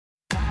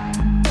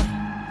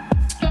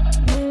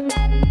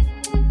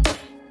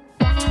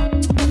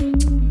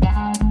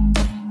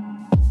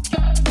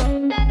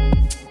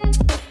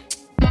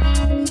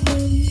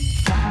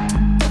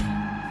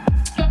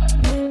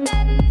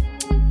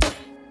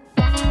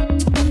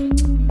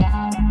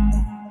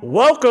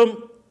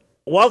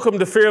Welcome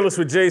to Fearless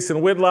with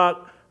Jason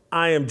Whitlock.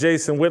 I am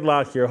Jason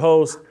Whitlock, your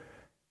host.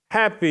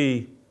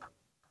 Happy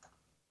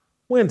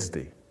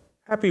Wednesday.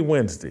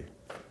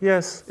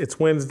 Yes, it's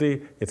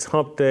Wednesday. It's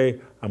hump day.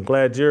 I'm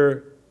glad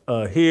you're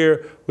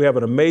here. We have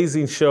an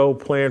amazing show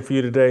planned for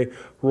you today.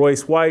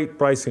 Royce White,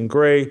 Bryson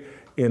Gray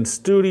in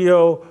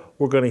studio.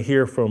 We're going to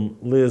hear from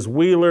Liz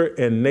Wheeler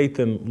and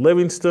Nathan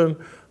Livingston.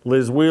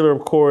 Liz Wheeler,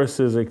 of course,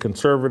 is a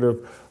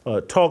conservative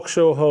talk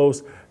show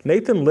host.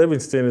 Nathan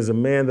Livingston is a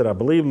man that I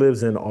believe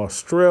lives in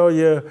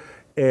Australia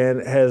and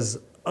has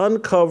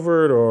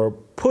uncovered or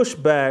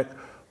pushed back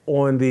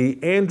on the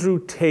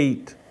Andrew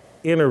Tate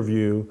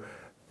interview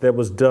that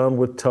was done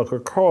with Tucker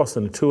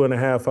Carlson, a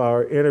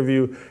 2.5-hour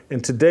interview.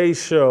 And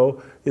today's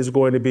show is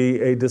going to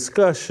be a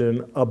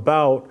discussion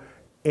about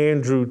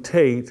Andrew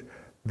Tate,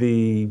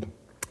 the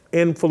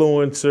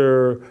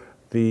influencer,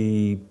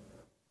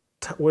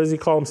 what does he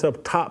call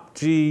himself? Top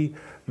G,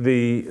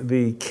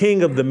 the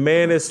king of the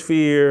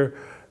manosphere,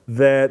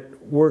 that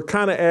we're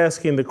kind of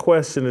asking the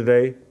question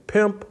today,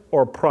 pimp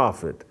or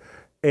prophet?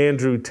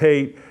 Andrew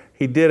Tate,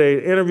 he did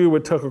an interview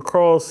with Tucker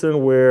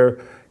Carlson where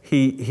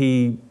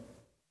he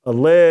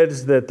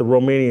alleged that the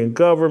Romanian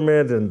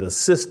government and the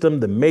system,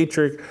 the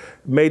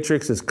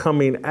matrix is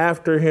coming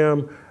after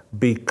him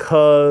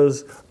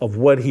because of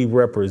what he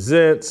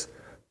represents.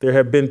 There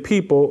have been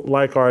people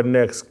like our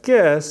next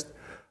guest,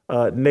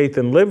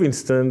 Nathan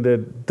Livingston,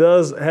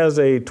 that has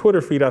a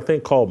Twitter feed, I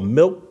think, called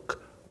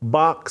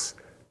Milkbox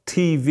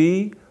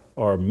TV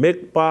or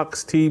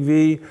Mickbox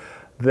TV,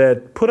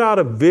 that put out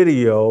a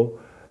video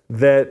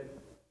that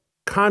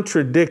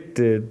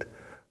contradicted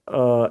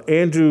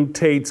Andrew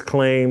Tate's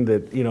claim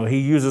that, he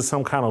uses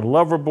some kind of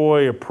lover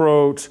boy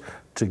approach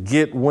to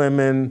get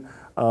women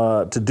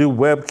to do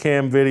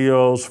webcam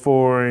videos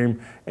for him,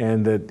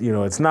 and that,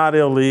 it's not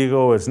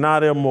illegal, it's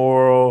not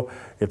immoral,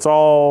 it's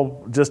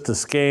all just a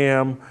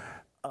scam.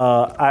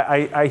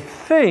 I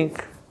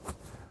think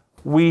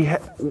I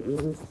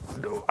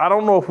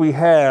don't know if we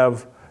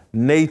have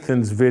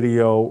Nathan's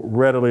video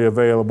readily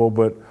available,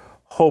 but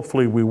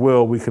hopefully we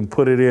will. We can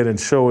put it in and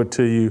show it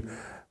to you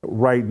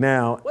right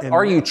now. What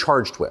are you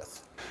charged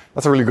with?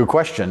 That's a really good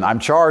question. I'm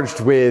charged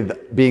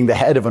with being the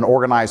head of an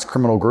organized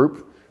criminal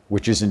group,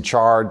 which is in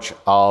charge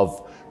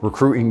of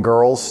recruiting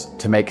girls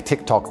to make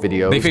TikTok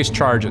videos. They face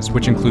charges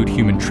which include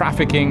human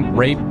trafficking,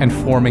 rape, and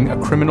forming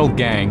a criminal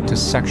gang to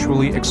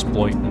sexually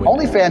exploit women.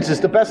 OnlyFans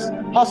is the best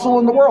hustle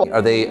in the world.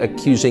 Are they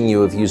accusing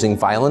you of using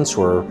violence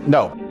or?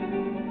 No.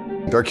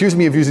 They're accusing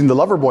me of using the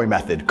lover boy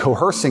method,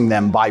 coercing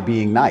them by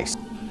being nice.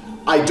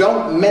 I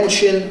don't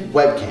mention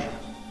webcam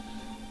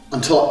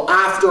until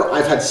after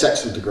I've had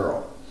sex with the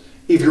girl.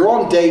 If you're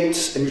on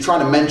dates and you're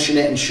trying to mention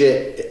it and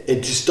shit,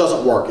 it just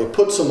doesn't work. It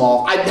puts them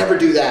off. I'd never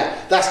do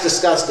that. That's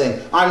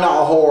disgusting. I'm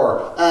not a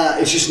whore.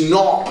 It's just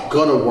not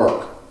gonna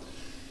work.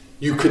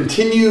 You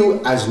continue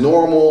as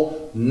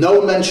normal,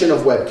 no mention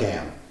of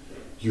webcam.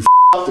 You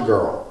f the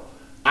girl.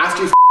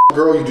 After you f the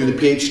girl, you do the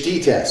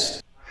PhD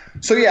test.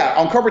 So yeah,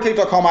 on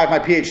CobraTape.com I have my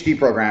PhD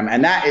program,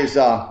 and that is,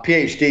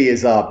 PhD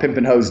is a pimp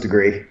and hose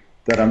degree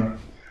that I'm,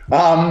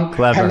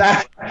 Clever.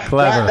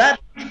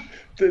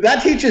 And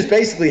that teaches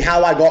basically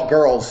how I got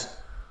girls,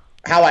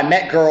 how I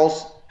met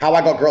girls, how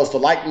I got girls to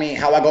like me,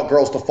 how I got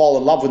girls to fall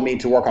in love with me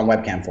to work on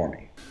webcam for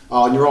me.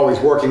 And you're always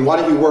working. Why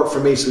don't you work for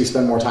me so we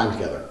spend more time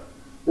together?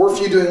 Work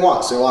for you doing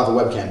what? So you'll have a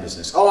webcam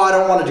business. Oh, I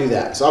don't want to do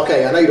that. So,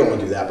 okay, I know you don't want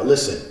to do that, but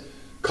listen,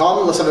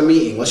 come, let's have a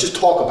meeting. Let's just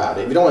talk about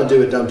it. If you don't want to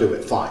do it, don't do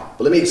it. Fine.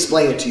 But let me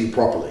explain it to you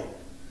properly.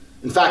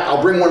 In fact,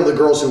 I'll bring one of the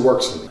girls who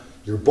works for me.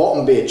 Your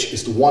bottom bitch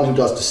is the one who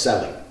does the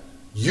selling.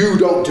 You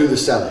don't do the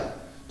selling.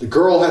 The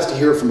girl has to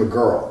hear it from a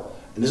girl.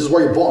 And this is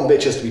where your bottom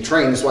bitch has to be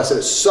trained. That's why I said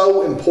it's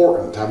so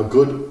important to have a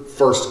good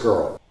first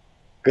girl.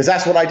 Because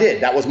that's what I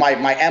did. That was my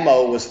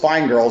MO, was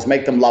find girls,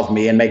 make them love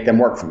me, and make them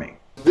work for me.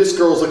 This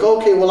girl's like,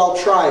 okay, well, I'll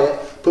try it.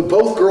 Put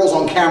both girls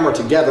on camera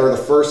together the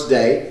first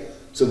day,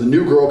 so the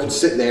new girl can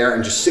sit there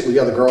and just sit with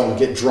the other girl and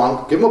get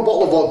drunk. Give him a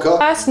bottle of vodka.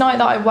 First night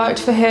that I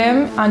worked for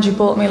him, Andrew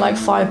bought me like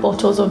 5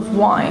 bottles of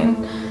wine.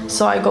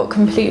 So I got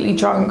completely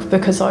drunk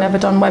because I'd never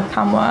done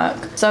webcam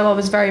work. So I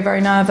was very, very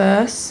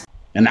nervous.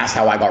 And that's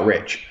how I got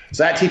rich.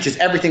 So that teaches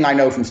everything I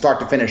know from start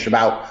to finish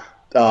about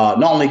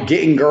not only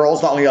getting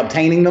girls, not only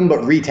obtaining them,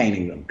 but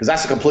retaining them, because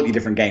that's a completely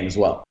different game as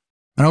well.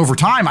 And over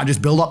time, I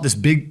just built up this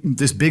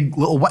big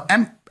little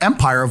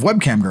empire of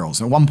webcam girls.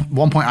 At one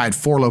point, I had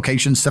 4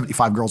 locations,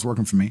 75 girls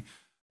working for me.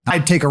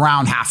 I'd take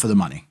around half of the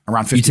money,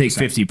 around 50%. You take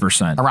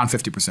 50%. Around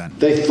 50%.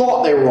 They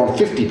thought they were on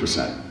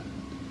 50%.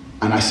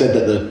 And I said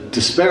that the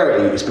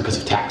disparity is because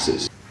of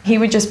taxes. He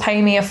would just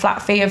pay me a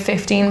flat fee of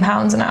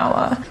 £15 an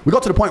hour. We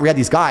got to the point where we had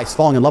these guys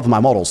falling in love with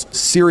my models,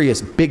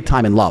 serious, big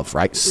time in love,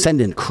 right?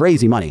 Sending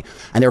crazy money.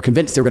 And they were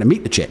convinced they were going to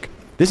meet the chick.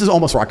 This is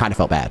almost where I kind of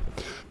felt bad.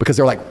 Because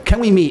they were like, can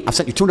we meet? I've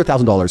sent you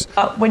 $200,000.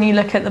 But when you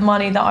look at the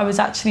money that I was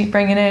actually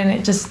bringing in,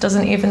 it just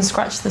doesn't even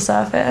scratch the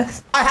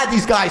surface. I had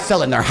these guys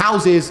selling their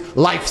houses,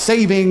 life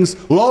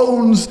savings,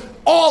 loans,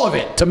 all of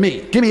it to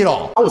me. Give me it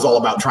all. I was all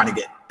about trying to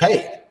get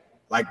paid.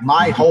 Like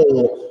my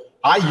whole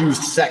I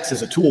used sex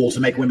as a tool to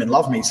make women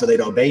love me so they'd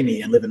obey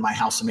me and live in my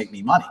house and make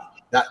me money.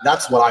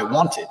 That's what I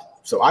wanted.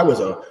 So I was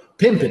a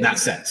pimp in that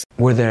sense.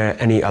 Were there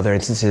any other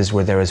instances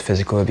where there was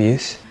physical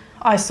abuse?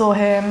 I saw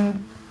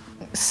him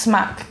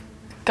smack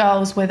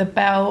girls with a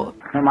belt.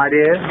 Some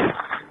ideas?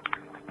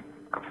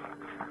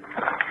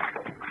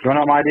 You want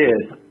some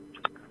ideas?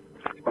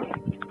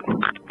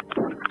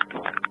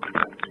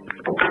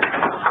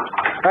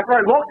 That's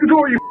right, lock the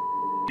door, you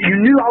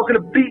knew I was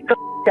going to beat the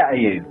out of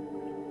you.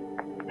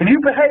 If you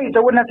behaved, I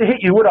wouldn't have to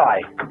hit you, would I?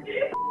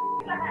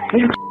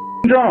 You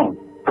don't.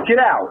 Get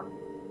out.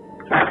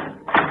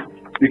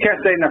 You can't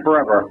stay in there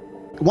forever.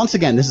 Once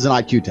again, this is an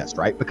IQ test,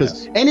 right?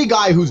 Because any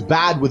guy who's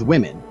bad with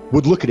women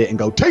would look at it and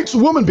go, Tate's a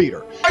woman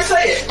beater. I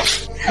say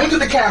it. Look at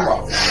the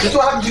camera. This is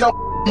what happens, you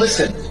don't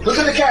listen. Look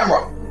at the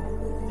camera.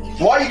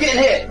 Why are you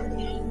getting hit?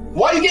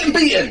 Why are you getting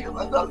beaten? You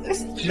don't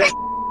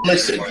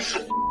listen.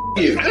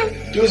 You.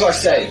 Do as I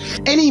say.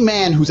 Any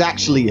man who's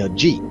actually a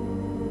G,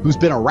 who's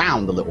been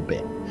around a little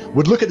bit,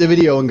 would look at the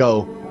video and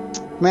go,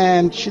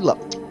 man, she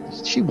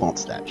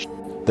wants that.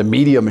 The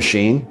media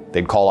machine,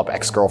 they'd call up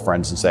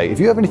ex-girlfriends and say, if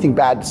you have anything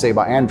bad to say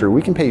about Andrew,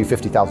 we can pay you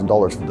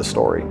 $50,000 for the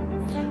story.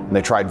 And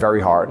they tried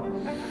very hard.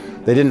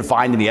 They didn't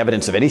find any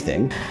evidence of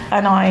anything.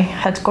 And I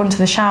had gone to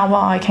the shower,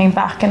 I came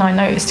back and I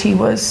noticed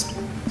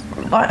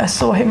I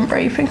saw him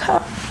raping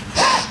her.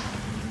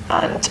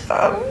 And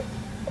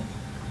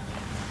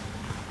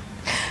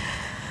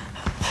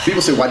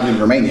people say, why did you live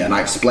in Romania? And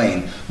I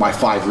explain my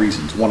 5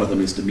 reasons. One of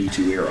them is the Me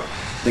Too era.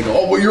 They go,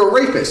 oh, well, you're a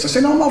rapist. I say,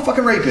 no, I'm not a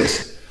fucking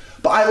rapist.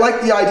 But I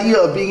like the idea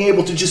of being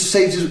able to just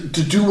say,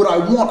 to do what I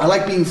want. I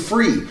like being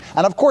free.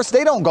 And of course,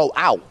 they don't go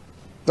out.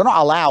 They're not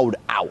allowed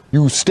out.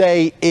 You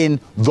stay in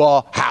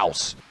the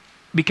house.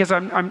 Because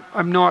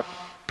I'm not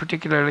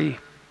particularly,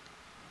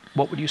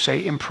 what would you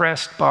say,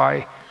 impressed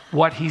by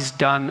what he's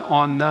done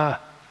on the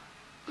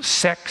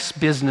sex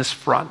business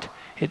front.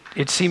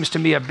 It seems to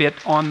me a bit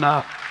on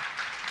the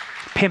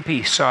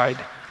pimpy side,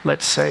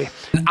 let's say.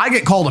 I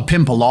get called a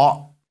pimp a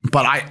lot,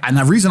 but and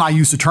the reason I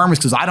use the term is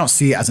because I don't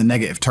see it as a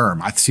negative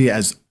term. I see it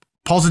as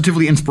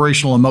positively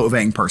inspirational and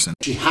motivating person.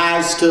 She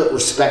has to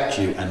respect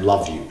you and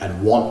love you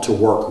and want to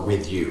work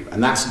with you.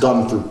 And that's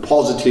done through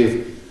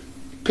positively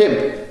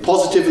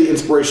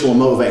inspirational and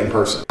motivating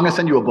person. I'm gonna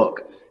send you a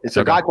book. It's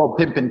a guy called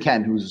Pimpin'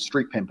 Ken, who was a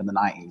street pimp in the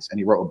 90s, and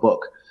he wrote a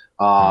book,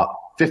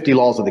 50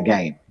 Laws of the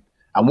Game.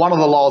 And one of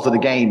the laws of the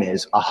game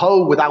is a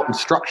hoe without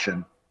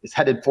instruction is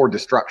headed for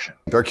destruction.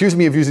 They're accusing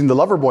me of using the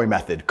lover boy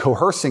method,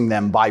 coercing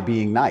them by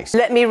being nice.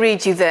 Let me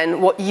read you then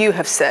what you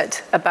have said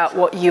about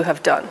what you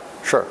have done.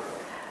 Sure.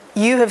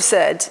 You have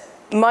said,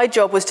 my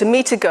job was to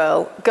meet a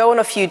girl, go on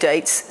a few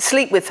dates,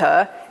 sleep with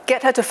her,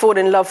 get her to fall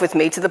in love with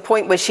me to the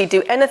point where she'd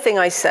do anything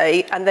I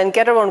say, and then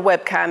get her on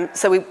webcam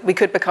so we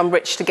could become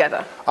rich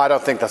together. I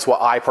don't think that's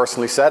what I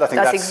personally said. I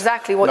think that's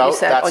exactly what you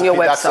said on your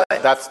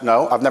website.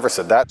 No, I've never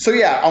said that. So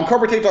yeah, on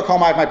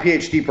corporatate.com, I have my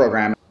PhD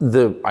program.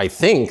 I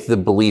think the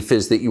belief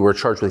is that you were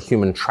charged with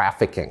human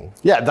trafficking.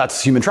 Yeah,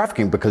 that's human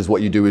trafficking, because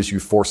what you do is you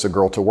force a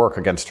girl to work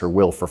against her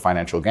will for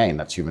financial gain.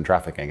 That's human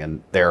trafficking.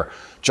 And their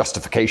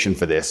justification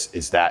for this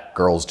is that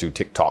girls do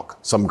TikTok.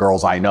 Some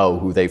girls I know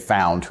who they've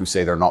found who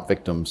say they're not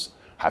victims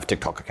have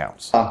TikTok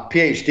accounts.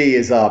 PhD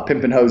is a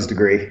pimp and hose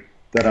degree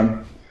that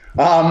I'm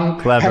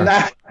clever.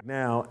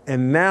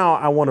 Now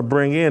I want to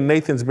bring in,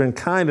 Nathan's been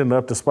kind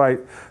enough, despite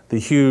the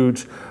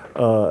huge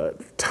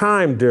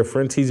time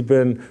difference, he's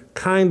been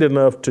kind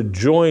enough to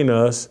join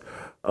us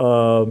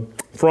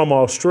from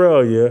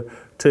Australia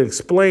to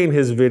explain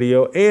his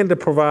video and to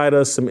provide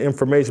us some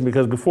information,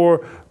 because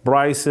before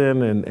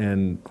Bryson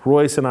and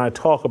Royce and I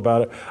talk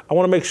about it, I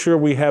want to make sure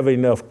we have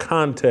enough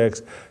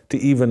context to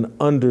even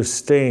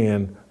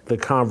understand the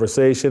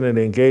conversation and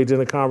engage in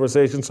the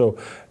conversation. So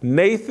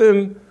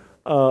Nathan,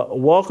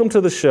 welcome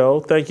to the show.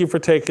 Thank you for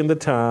taking the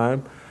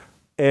time,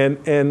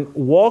 and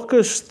walk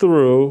us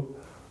through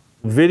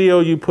video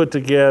you put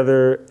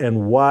together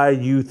and why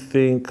you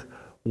think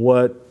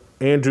what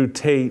Andrew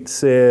Tate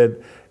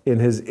said in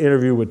his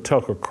interview with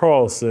Tucker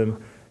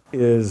Carlson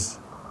is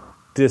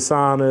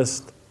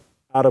dishonest,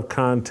 out of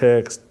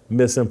context,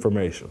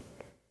 misinformation.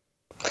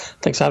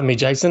 Thanks for having me,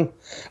 Jason.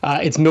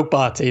 It's Milk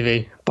Bar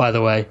TV, by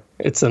the way.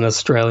 It's an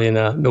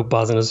Australian, Milk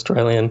Bar's an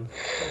Australian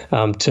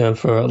term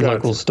for a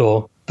local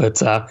store. But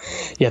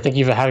yeah, thank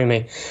you for having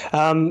me.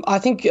 I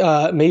think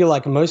me,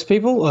 like most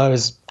people, I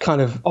was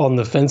kind of on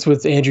the fence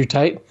with Andrew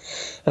Tate.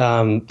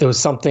 There was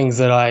some things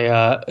that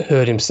I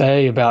heard him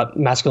say about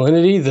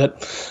masculinity that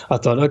I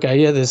thought, okay,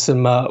 yeah, there's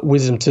some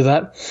wisdom to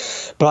that.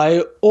 But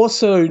I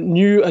also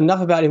knew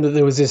enough about him that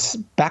there was this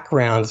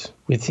background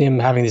with him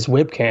having this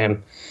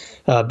webcam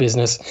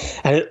business,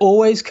 and it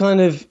always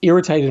kind of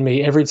irritated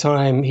me every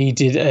time he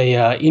did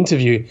a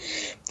interview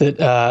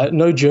that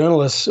no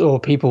journalists or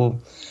people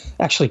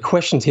actually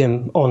questioned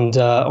him on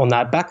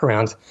that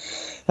background.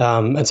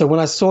 And so when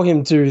I saw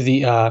him do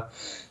the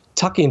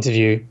Tucker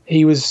interview,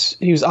 he was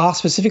asked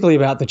specifically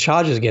about the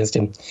charges against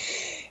him,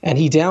 and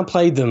he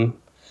downplayed them.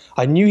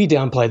 I knew he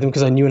downplayed them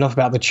because I knew enough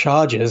about the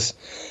charges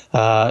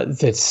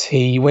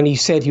that when he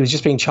said he was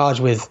just being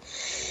charged with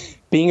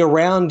being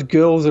around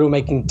girls that were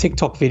making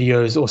TikTok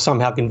videos or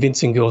somehow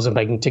convincing girls of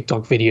making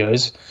TikTok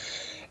videos,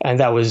 and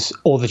that was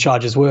all the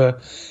charges were,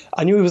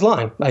 I knew he was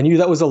lying. I knew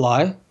that was a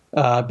lie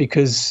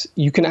because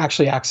you can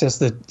actually access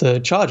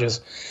the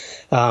charges.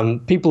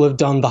 People have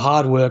done the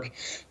hard work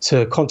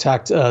to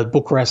contact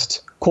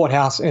Bucharest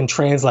courthouse and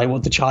translate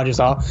what the charges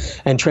are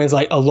and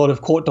translate a lot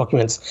of court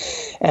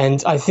documents.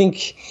 And I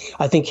think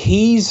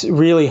he's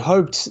really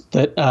hoped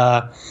that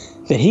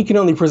that he can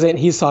only present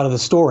his side of the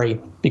story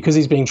because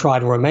he's being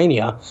tried in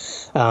Romania.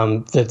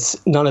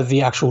 That's none of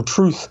the actual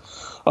truth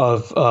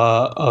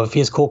of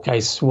his court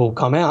case will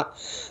come out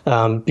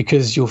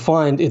because you'll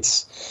find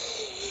it's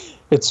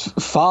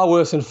far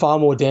worse and far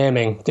more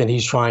damning than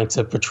he's trying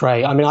to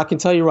portray. I mean, I can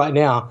tell you right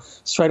now,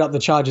 straight up, the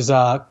charges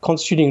are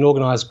constituting an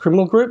organized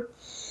criminal group,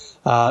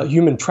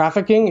 human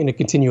trafficking in a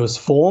continuous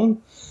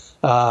form,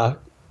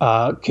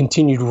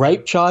 continued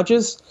rape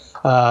charges,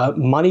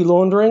 money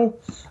laundering,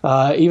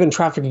 even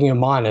trafficking of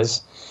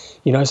minors.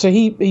 You know, so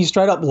he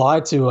straight up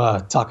lied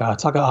to Tucker.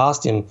 Tucker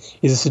asked him,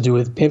 is this to do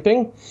with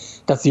pimping?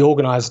 That's the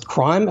organized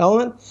crime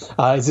element.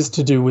 Is this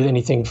to do with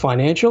anything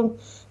financial?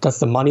 That's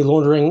the money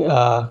laundering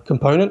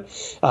component.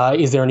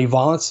 Is there any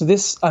violence to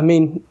this? I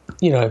mean,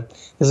 you know,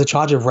 there's a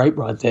charge of rape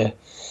right there.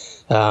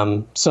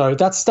 So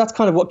that's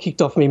kind of what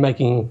kicked off me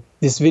making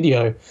this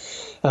video.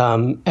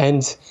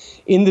 And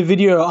in the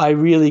video, I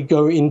really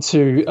go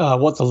into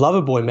what the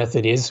lover boy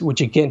method is,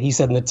 which again, he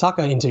said in the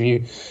Tucker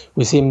interview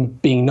was him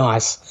being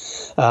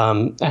nice.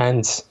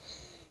 And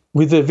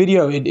with the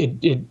video,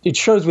 it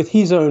shows with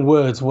his own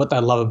words what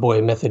that lover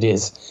boy method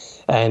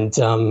is.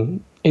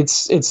 And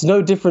it's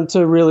no different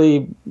to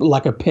really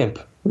like a pimp,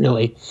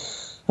 really.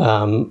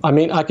 I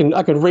mean, I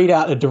can read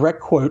out a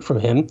direct quote from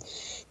him.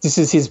 This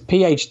is his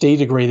PhD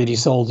degree that he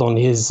sold on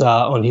his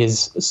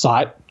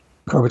site,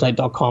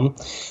 CobraTate.com.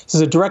 This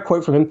is a direct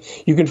quote from him.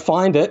 You can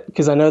find it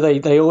because I know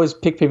they always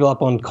pick people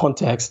up on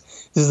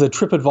context. This is a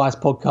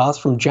TripAdvice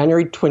podcast from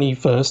January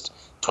 21st,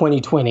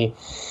 2020.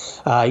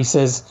 He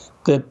says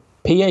the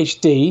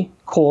PhD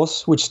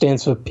course, which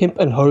stands for Pimp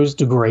and Hose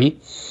Degree,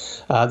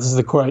 this is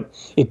the quote,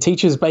 it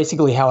teaches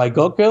basically how I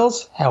got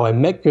girls, how I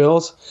met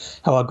girls,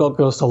 how I got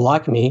girls to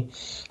like me,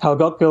 how I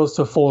got girls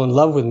to fall in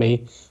love with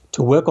me,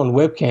 to work on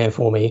webcam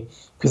for me,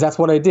 because that's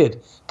what I did.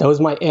 That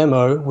was my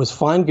MO, was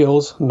find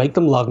girls, make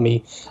them love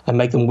me, and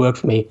make them work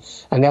for me.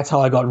 And that's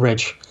how I got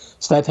rich.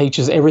 So that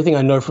teaches everything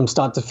I know from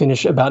start to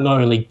finish about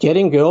not only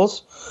getting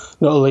girls,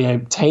 not only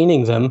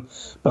obtaining them,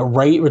 but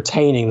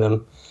retaining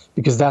them,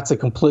 because that's a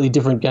completely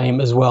different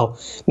game as well.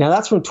 Now,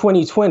 that's from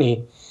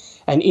 2020.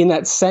 And in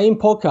that same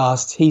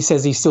podcast, he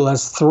says he still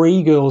has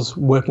 3 girls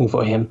working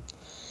for him.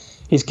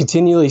 He's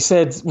continually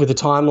said with the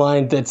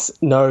timeline that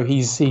no,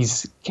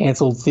 he's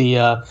cancelled the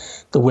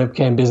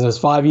webcam business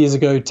 5 years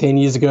ago, 10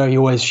 years ago. He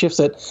always shifts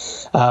it.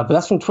 But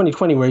that's from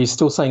 2020 where he's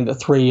still saying that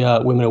 3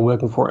 women are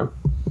working for him.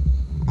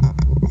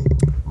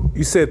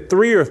 You said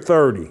 3 or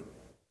 30?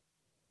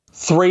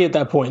 3 at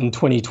that point in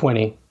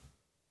 2020.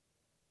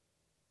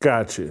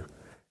 Got you.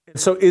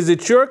 So is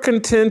it your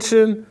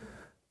contention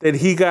that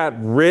he got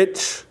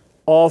rich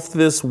off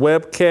this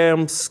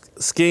webcam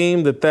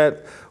scheme,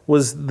 that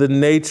was the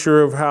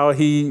nature of how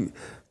he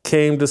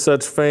came to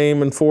such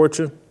fame and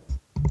fortune?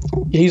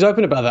 He's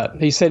open about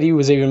that. He said he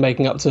was even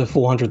making up to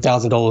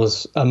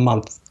 $400,000 a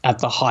month at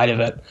the height of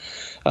it,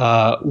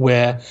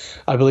 where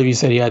I believe he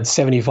said he had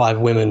 75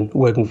 women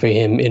working for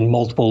him in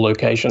multiple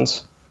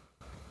locations.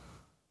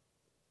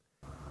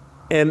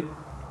 And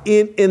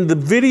in the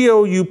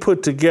video you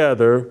put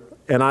together,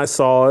 and I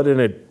saw it and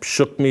it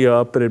shook me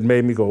up and it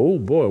made me go, oh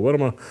boy, what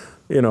am I,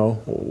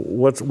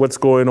 what's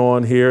going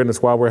on here? And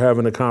that's why we're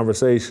having a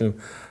conversation.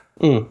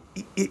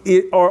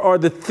 Are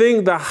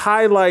the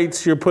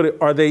highlights you're putting,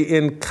 are they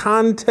in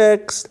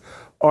context?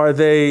 Are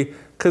they,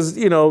 because,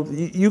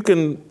 you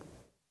can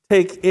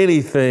take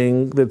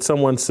anything that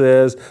someone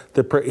says,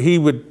 he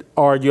would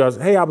argue,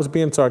 hey, I was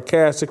being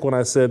sarcastic when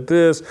I said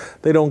this.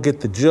 They don't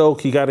get the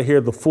joke. You got to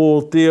hear the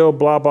full deal,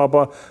 blah, blah,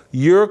 blah.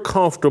 You're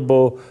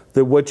comfortable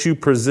that what you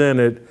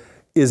presented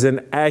is an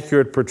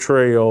accurate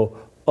portrayal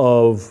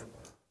of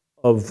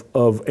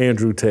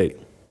Andrew Tate?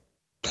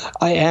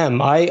 I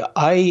am.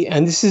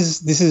 And this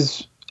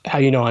is how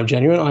you know I'm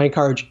genuine. I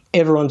encourage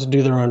everyone to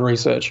do their own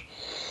research.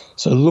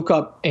 So look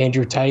up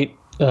Andrew Tate,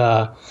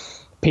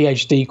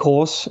 PhD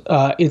course.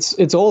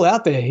 It's all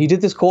out there. He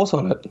did this course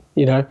on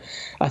it.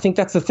 I think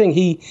that's the thing.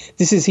 He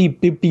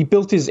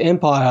built his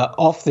empire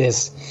off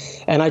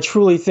this, and I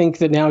truly think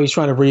that now he's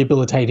trying to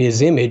rehabilitate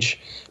his image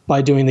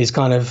by doing these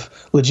kind of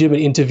legitimate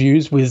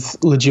interviews with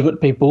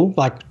legitimate people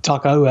like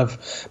Tucker, who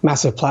have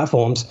massive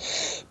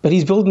platforms. But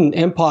he's built an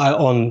empire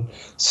on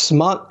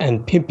smut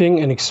and pimping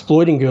and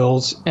exploiting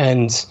girls.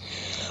 And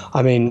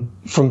I mean,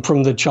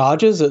 from the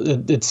charges,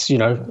 it's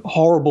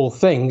horrible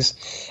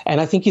things.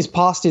 And I think his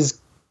past is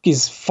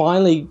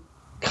finally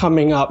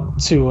coming up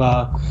to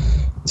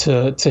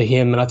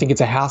him, and I think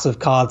it's a house of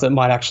cards that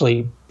might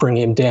actually bring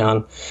him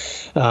down.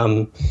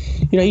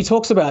 He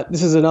talks about,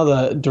 this is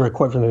another direct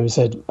quote from him. He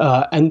said,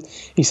 and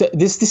he said,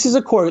 this is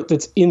a quote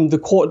that's in the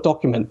court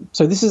document.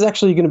 So this is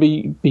actually going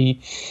to be,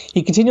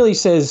 he continually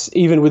says,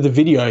 even with the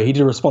video, he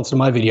did a response to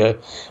my video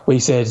where he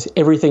said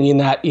everything in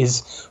that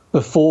is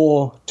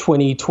before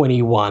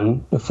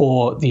 2021,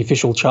 before the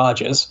official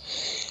charges.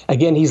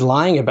 Again, he's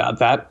lying about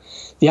that.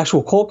 The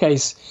actual court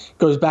case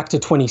goes back to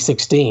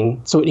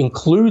 2016, so it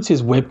includes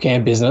his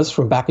webcam business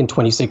from back in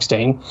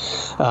 2016,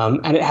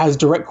 and it has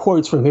direct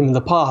quotes from him in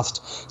the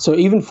past. So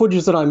even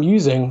footage that I'm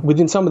using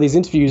within some of these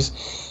interviews,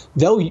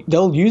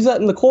 they'll use that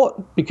in the court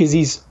because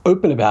he's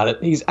open about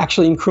it. He's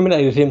actually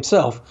incriminated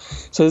himself.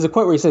 So there's a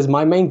quote where he says,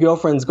 "My main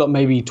girlfriend's got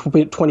maybe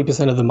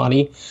 20% of the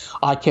money.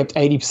 I kept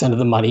 80% of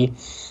the money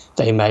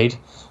they made.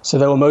 So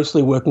they were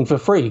mostly working for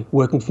free,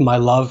 working for my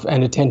love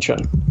and attention."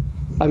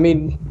 I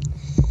mean,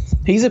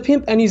 he's a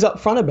pimp and he's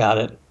upfront about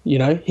it.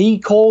 He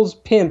calls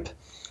pimp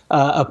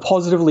a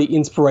positively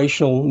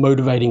inspirational,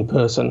 motivating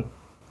person.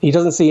 He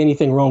doesn't see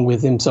anything wrong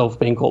with himself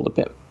being called a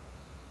pimp.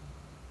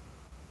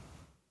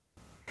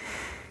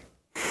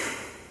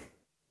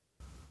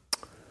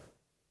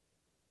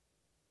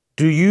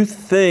 Do you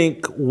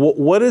think,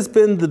 what has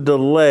been the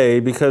delay?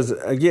 Because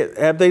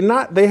again,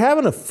 they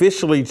haven't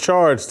officially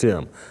charged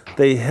him.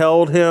 They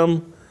held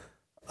him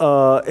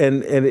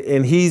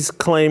and he's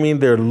claiming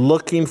they're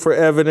looking for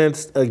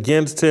evidence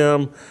against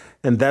him,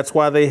 and that's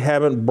why they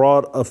haven't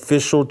brought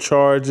official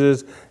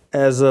charges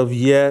as of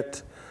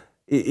yet.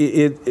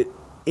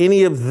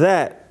 Any of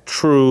that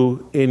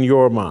true in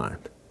your mind?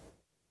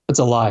 It's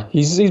a lie.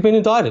 He's been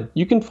indicted.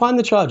 You can find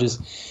the charges.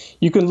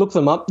 You can look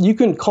them up. You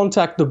can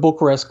contact the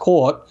Bucharest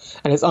court,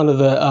 and it's under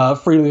the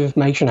Freedom of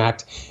Information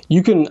Act.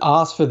 You can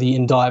ask for the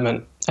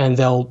indictment, and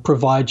they'll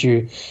provide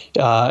you.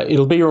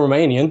 It'll be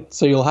Romanian,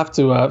 so you'll have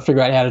to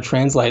figure out how to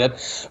translate it.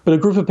 But a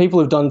group of people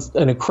have done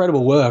an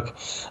incredible work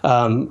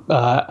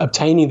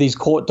obtaining these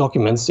court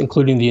documents,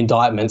 including the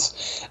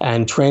indictments,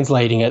 and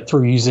translating it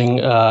through using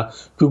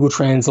Google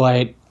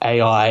Translate,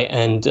 AI,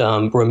 and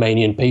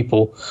Romanian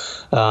people.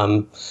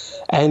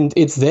 And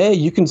it's there.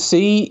 You can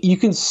see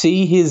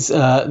his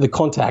the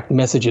contact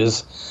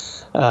messages.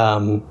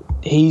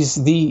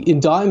 The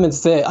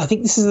indictment's there. I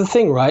think this is the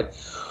thing, right?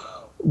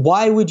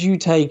 Why would you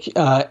take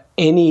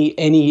any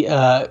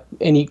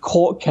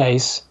court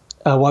case?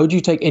 Why would you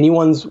take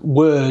anyone's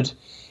word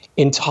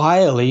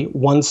entirely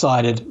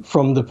one-sided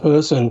from the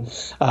person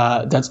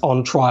that's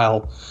on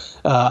trial?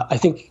 I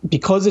think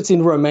because it's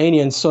in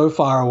Romanian, so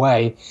far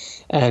away,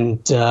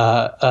 and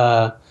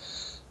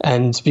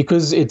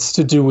because it's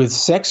to do with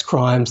sex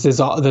crimes, there's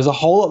a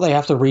whole lot they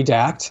have to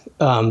redact.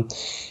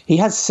 He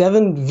has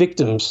 7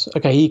 victims.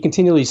 Okay, he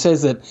continually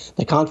says that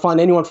they can't find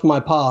anyone from my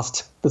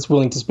past that's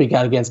willing to speak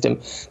out against him.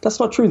 That's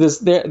not true.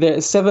 There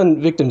are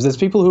 7 victims. There's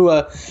people who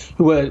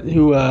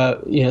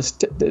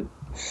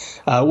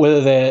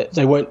whether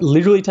they won't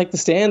literally take the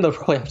stand, they'll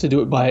probably have to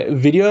do it by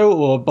video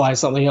or by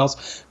something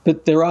else.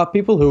 But there are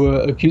people who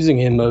are accusing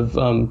him of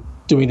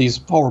doing these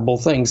horrible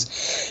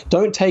things.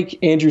 Don't take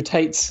Andrew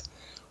Tate's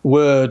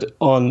word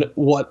on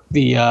what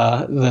the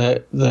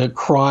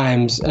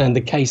crimes and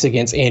the case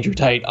against Andrew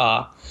Tate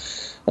are.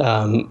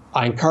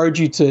 I encourage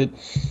you to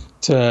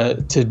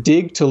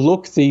dig, to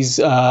look. These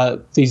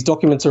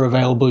documents are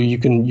available. You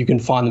can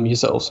find them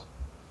yourselves.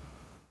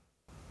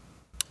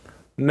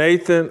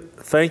 Nathan,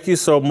 thank you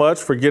so much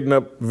for getting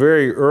up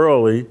very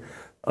early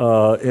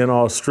in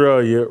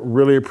Australia.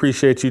 Really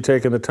appreciate you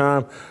taking the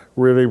time.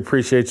 Really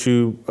appreciate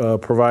you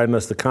providing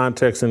us the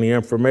context and the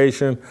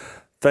information.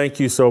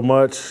 Thank you so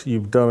much.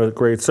 You've done a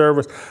great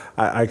service.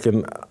 I'm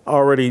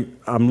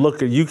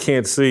looking, you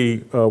can't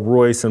see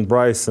Royce and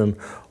Bryson,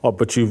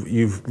 but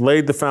you've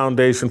laid the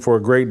foundation for a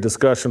great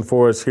discussion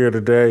for us here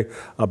today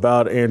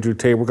about Andrew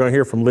Tate. We're going to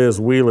hear from Liz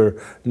Wheeler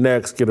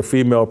next, get a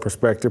female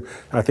perspective.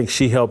 I think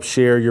she helped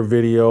share your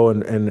video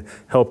and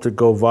helped it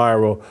go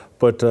viral.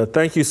 But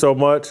thank you so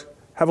much.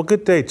 Have a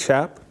good day,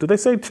 chap. Do they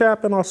say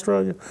chap in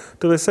Australia?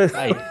 Do they say?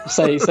 Hey,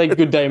 say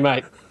good day,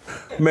 mate.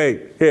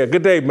 Mate, yeah,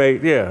 good day,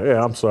 mate.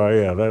 Yeah, I'm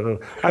sorry. Yeah,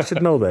 I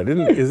should know that.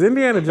 Is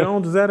Indiana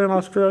Jones? Is that in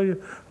Australia?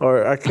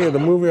 Or I can't. The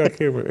movie I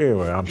can't.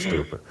 Anyway, I'm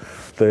stupid.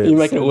 You're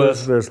making it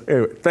worse.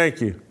 Anyway,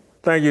 thank you,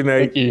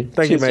 Nate.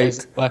 Thank you,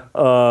 mate. Bye.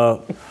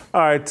 All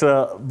right.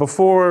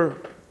 Before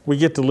we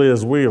get to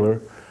Liz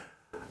Wheeler,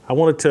 I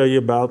want to tell you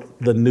about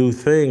the new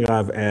thing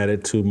I've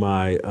added to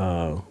my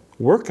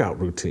workout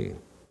routine,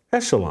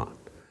 Echelon.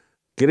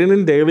 Getting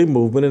in daily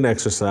movement and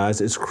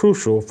exercise is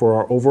crucial for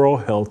our overall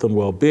health and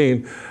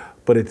well-being,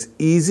 but it's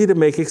easy to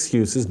make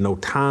excuses: no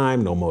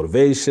time, no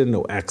motivation,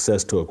 no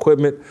access to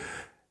equipment.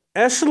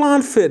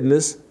 Echelon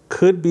Fitness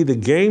could be the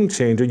game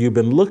changer you've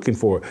been looking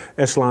for.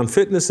 Echelon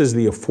Fitness is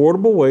the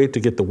affordable way to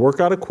get the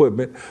workout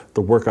equipment,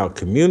 the workout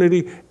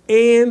community,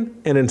 and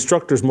an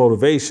instructor's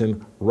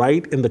motivation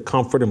right in the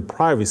comfort and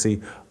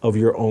privacy of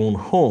your own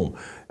home.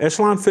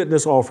 Echelon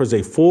Fitness offers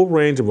a full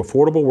range of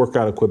affordable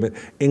workout equipment,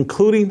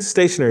 including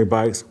stationary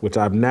bikes, which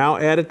I've now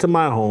added to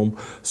my home,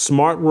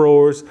 smart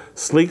rowers,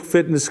 sleek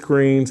fitness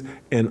screens,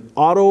 and an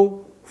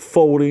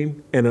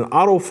auto-folding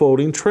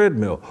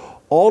treadmill.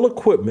 All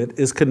equipment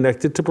is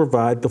connected to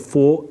provide the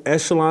full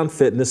Echelon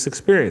fitness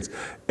experience.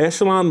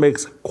 Echelon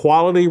makes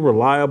quality,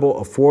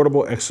 reliable,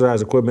 affordable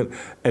exercise equipment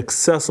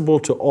accessible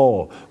to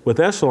all. With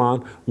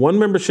Echelon, one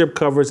membership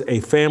covers a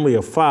family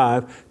of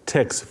 5.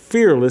 Text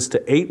FEARLESS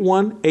to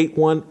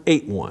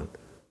 818181.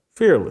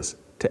 FEARLESS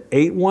to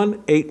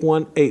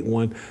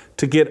 818181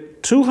 to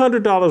get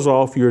 $200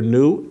 off your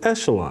new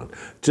Echelon.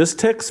 Just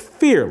text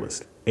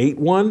FEARLESS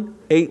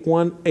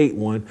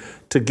 818181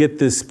 to get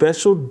this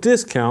special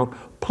discount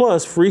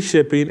plus free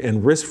shipping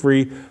and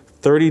risk-free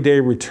 30-day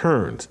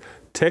returns.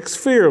 Text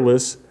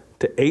FEARLESS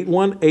to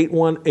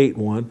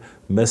 818181.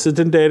 Message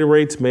and data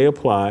rates may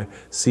apply.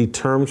 See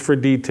terms for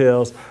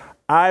details.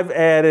 I've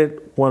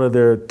added one of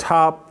their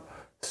top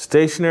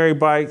stationary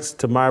bikes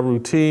to my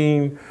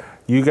routine.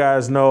 You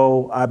guys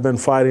know I've been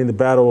fighting the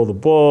battle of the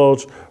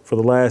bulge for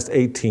the last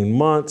 18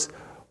 months.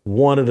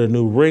 Wanted a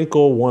new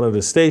wrinkle, wanted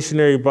a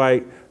stationary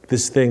bike.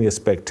 This thing is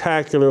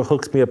spectacular,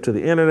 hooks me up to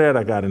the internet.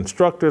 I got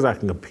instructors, I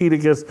can compete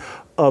against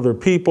other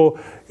people.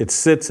 It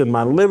sits in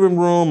my living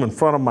room in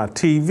front of my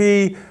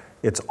TV.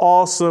 It's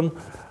awesome.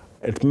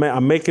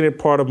 I'm making it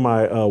part of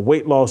my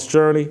weight loss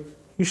journey.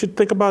 You should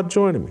think about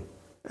joining me.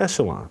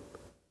 Echelon.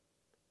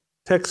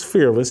 Text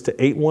FEARLESS to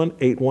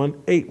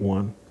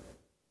 818181,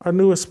 our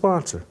newest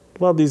sponsor.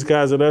 Love these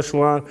guys at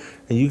Echelon,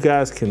 and you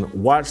guys can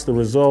watch the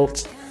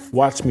results,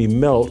 watch me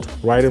melt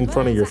right in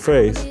front of your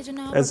face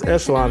as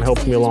Echelon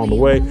helps me along the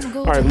way.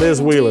 All right,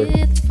 Liz Wheeler,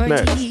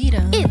 next.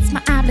 It's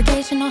my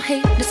obligation, no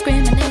hate,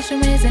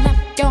 discrimination, raising up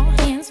your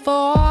hands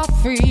for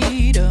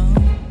freedom.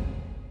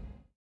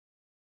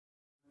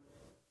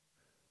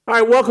 All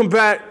right, welcome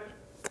back.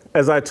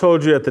 As I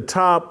told you at the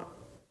top,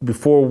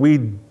 before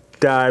we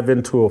dive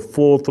into a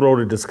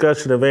full-throated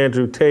discussion of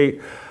Andrew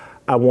Tate,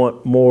 I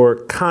want more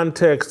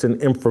context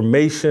and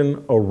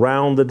information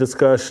around the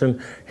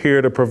discussion.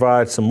 Here to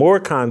provide some more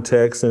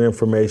context and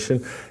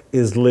information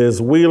is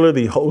Liz Wheeler,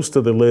 the host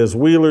of The Liz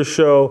Wheeler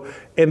Show,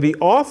 and the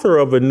author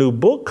of a new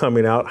book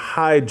coming out,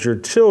 Hide Your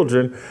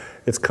Children.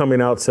 It's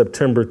coming out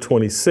September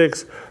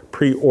 26th.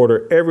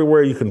 Pre-order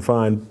everywhere you can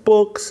find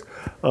books.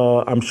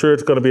 I'm sure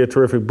it's going to be a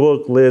terrific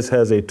book. Liz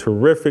has a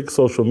terrific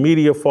social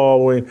media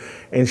following,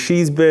 and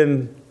she's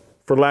been,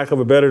 for lack of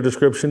a better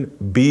description,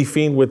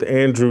 beefing with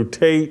Andrew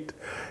Tate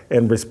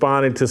and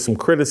responding to some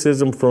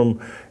criticism from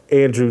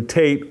Andrew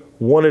Tate.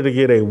 Wanted to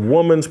get a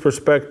woman's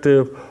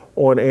perspective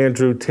on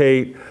Andrew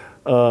Tate.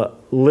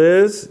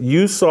 Liz,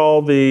 you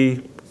saw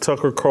the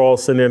Tucker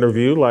Carlson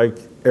interview like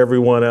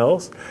everyone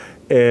else.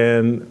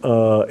 And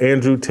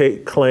Andrew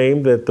Tate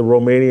claimed that the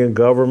Romanian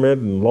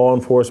government and law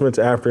enforcement's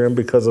after him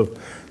because of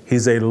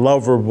he's a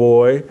lover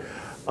boy.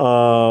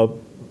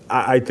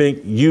 I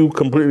think you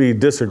completely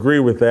disagree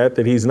with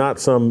that he's not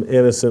some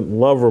innocent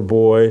lover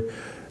boy,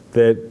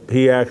 that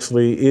he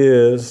actually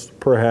is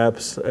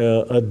perhaps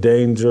a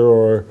danger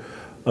or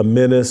a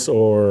menace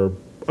or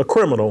a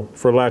criminal,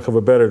 for lack of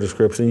a better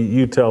description.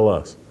 You tell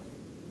us.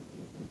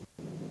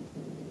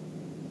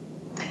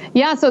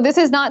 Yeah, so this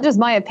is not just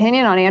my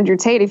opinion on Andrew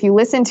Tate. If you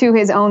listen to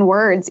his own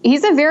words,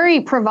 he's a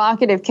very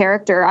provocative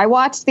character. I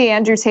watched the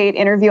Andrew Tate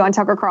interview on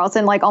Tucker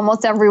Carlson like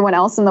almost everyone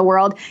else in the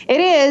world. It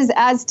is,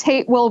 as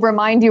Tate will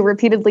remind you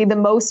repeatedly, the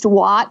most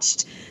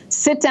watched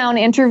sit-down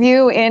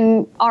interview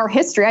in our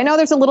history. I know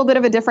there's a little bit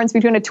of a difference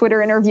between a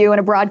Twitter interview and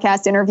a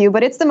broadcast interview,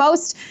 but it's the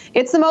most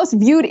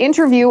viewed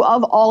interview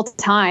of all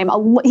time.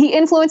 He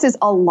influences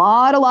a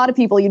lot of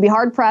people. You'd be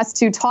hard-pressed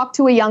to talk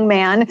to a young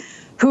man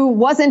who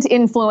wasn't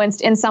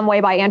influenced in some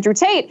way by Andrew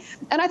Tate.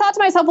 And I thought to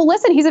myself, well,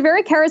 listen, he's a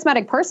very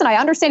charismatic person. I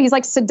understand he's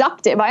like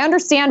seductive. I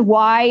understand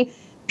why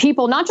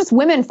people, not just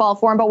women, fall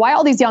for him, but why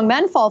all these young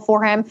men fall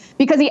for him,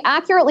 because he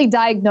accurately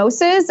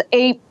diagnoses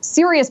a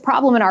serious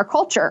problem in our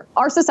culture.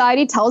 Our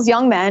society tells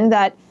young men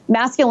that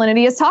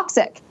masculinity is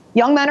toxic.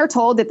 Young men are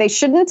told that they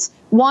shouldn't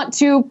want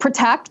to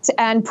protect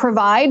and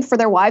provide for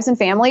their wives and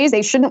families.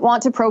 They shouldn't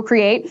want to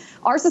procreate.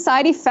 Our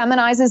society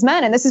feminizes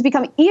men, and this has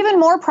become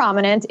even more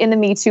prominent in the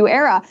Me Too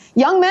era.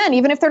 Young men,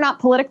 even if they're not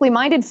politically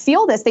minded,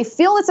 feel this. They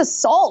feel this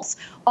assault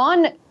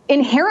on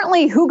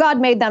inherently who God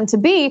made them to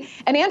be.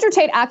 And Andrew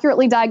Tate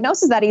accurately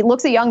diagnoses that. He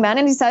looks at young men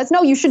and he says,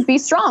 no, you should be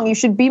strong. You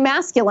should be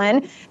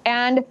masculine.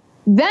 And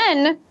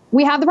then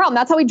we have the problem.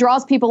 That's how he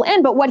draws people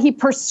in. But what he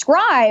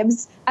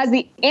prescribes as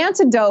the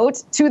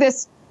antidote to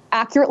this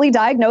accurately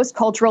diagnosed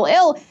cultural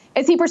ill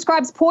is he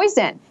prescribes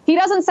poison. He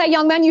doesn't say,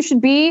 young men, you should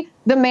be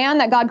the man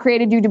that God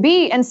created you to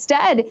be.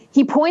 Instead,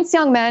 he points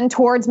young men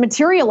towards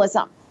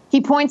materialism. He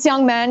points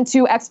young men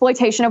to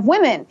exploitation of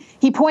women.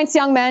 He points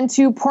young men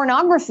to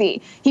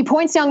pornography. He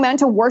points young men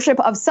to worship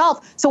of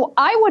self. So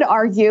I would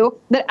argue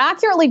that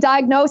accurately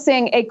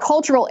diagnosing a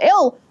cultural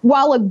ill,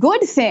 while a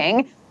good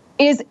thing,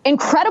 is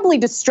incredibly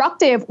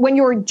destructive when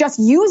you're just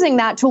using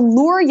that to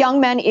lure young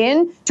men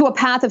in to a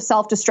path of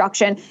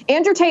self-destruction.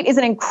 Andrew Tate is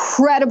an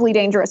incredibly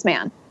dangerous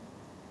man.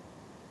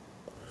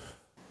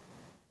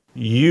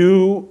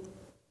 I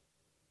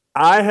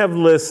have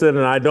listened,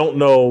 and I don't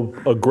know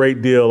a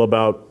great deal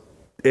about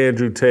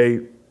Andrew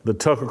Tate. The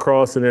Tucker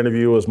Carlson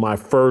interview was my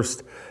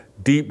first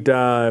deep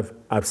dive.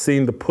 I've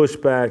seen the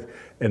pushback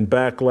and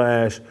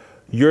backlash.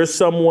 you're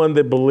someone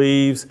that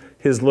believes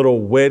his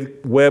little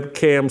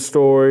webcam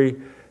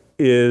story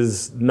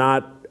is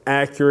not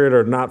accurate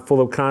or not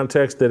full of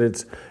context, that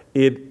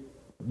it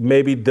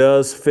maybe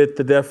does fit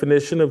the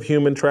definition of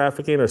human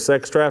trafficking or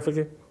sex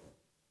trafficking?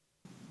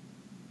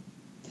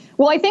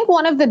 Well, I think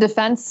one of the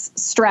defense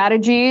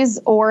strategies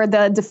or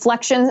the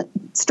deflection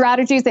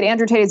strategies that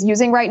Andrew Tate is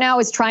using right now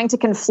is trying to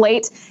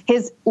conflate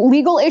his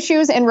legal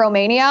issues in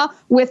Romania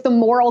with the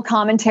moral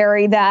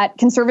commentary that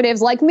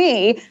conservatives like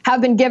me have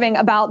been giving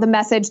about the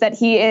message that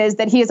he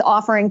is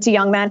offering to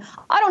young men.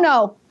 I don't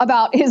know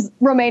about his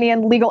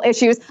Romanian legal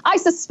issues. I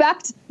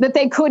suspect that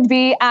they could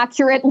be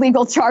accurate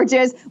legal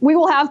charges. We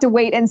will have to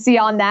wait and see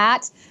on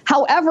that.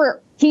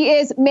 However, he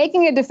is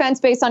making a defense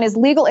based on his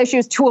legal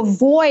issues to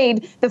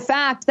avoid the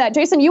fact that,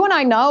 Jason, you and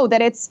I know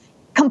that it's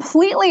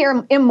completely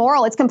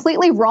immoral. It's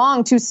completely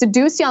wrong to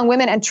seduce young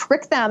women and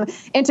trick them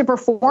into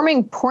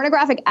performing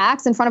pornographic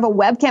acts in front of a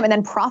webcam and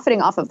then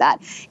profiting off of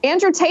that.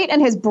 Andrew Tate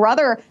and his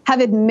brother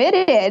have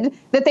admitted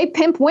that they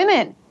pimp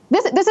women.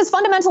 This is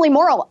fundamentally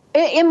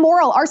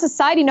immoral. Our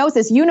society knows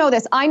this. You know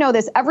this. I know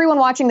this. Everyone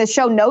watching this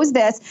show knows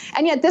this.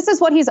 And yet this is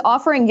what he's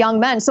offering young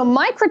men. So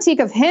my critique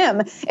of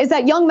him is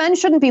that young men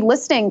shouldn't be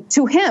listening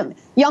to him.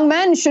 Young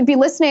men should be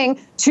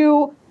listening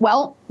to,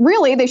 well,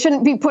 really, they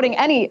shouldn't be putting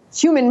any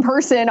human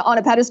person on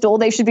a pedestal.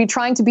 They should be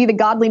trying to be the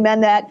godly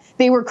men that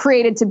they were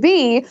created to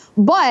be.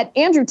 But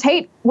Andrew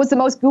Tate was the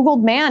most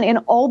Googled man in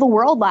all the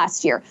world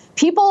last year.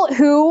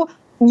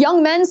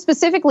 Young men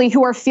specifically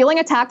who are feeling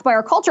attacked by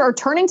our culture are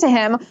turning to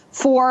him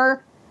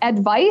for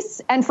advice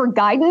and for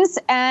guidance.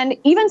 And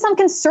even some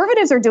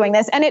conservatives are doing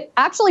this. And it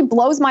actually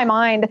blows my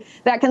mind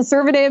that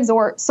conservatives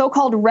or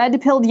so-called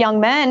red-pilled young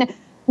men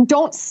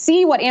don't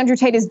see what Andrew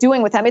Tate is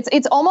doing with them.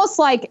 It's almost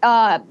like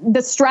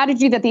the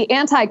strategy that the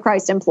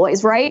Antichrist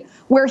employs, right?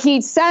 Where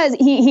he says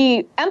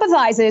he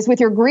empathizes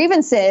with your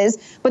grievances,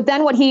 but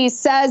then what he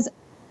says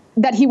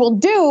that he will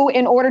do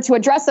in order to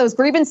address those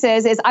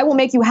grievances is, I will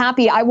make you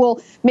happy. I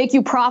will make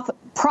you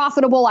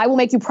profitable. I will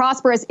make you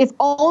prosperous if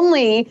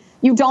only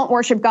you don't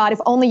worship God, if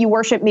only you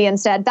worship me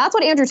instead. That's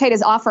what Andrew Tate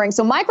is offering.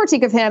 So my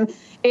critique of him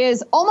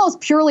is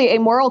almost purely a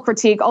moral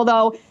critique,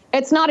 although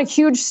it's not a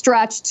huge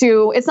stretch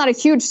to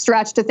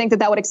think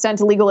that would extend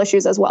to legal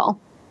issues as well.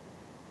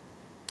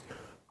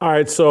 All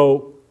right.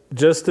 So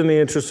just in the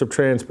interest of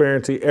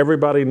transparency,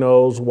 everybody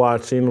knows,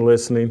 watching,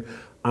 listening,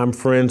 I'm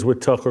friends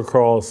with Tucker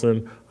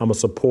Carlson. I'm a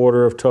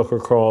supporter of Tucker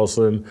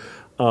Carlson.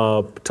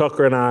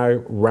 Tucker and I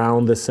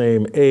round the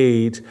same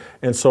age.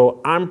 And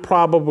so I'm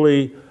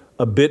probably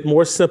a bit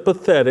more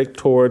sympathetic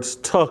towards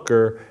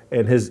Tucker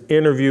and his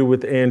interview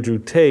with Andrew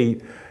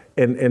Tate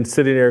and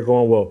sitting there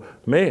going, well,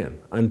 man,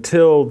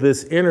 until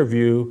this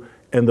interview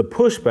and the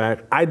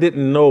pushback, I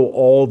didn't know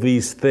all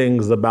these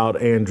things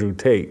about Andrew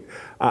Tate.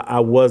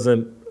 I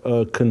wasn't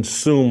a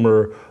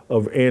consumer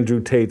of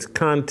Andrew Tate's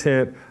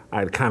content.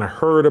 I'd kind of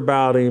heard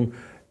about him,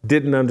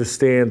 didn't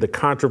understand the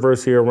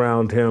controversy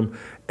around him.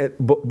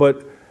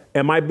 But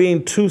am I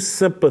being too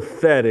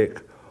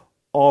sympathetic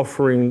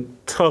offering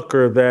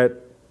Tucker that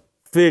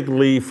fig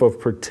leaf of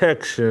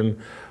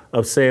protection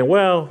of saying,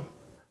 well,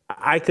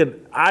 I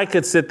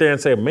could sit there and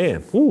say,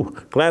 man,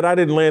 glad I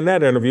didn't land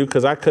that interview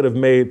because I could have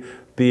made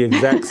the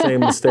exact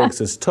same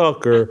mistakes as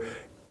Tucker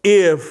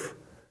if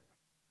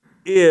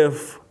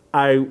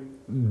I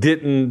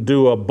didn't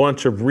do a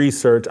bunch of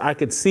research. I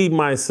could see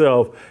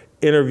myself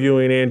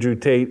interviewing Andrew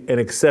Tate and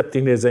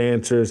accepting his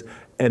answers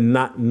and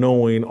not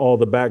knowing all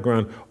the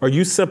background. Are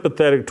you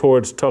sympathetic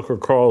towards Tucker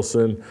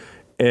Carlson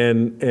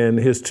and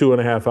his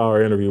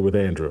 2.5-hour interview with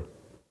Andrew?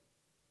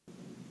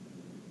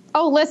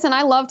 Oh, listen,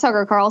 I love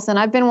Tucker Carlson.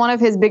 I've been one of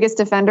his biggest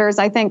defenders.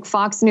 I think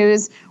Fox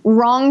News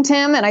wronged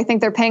him, and I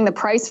think they're paying the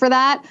price for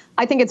that.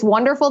 I think it's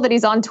wonderful that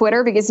he's on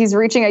Twitter because he's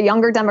reaching a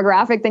younger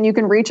demographic than you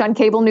can reach on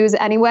cable news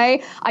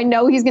anyway. I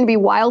know he's going to be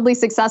wildly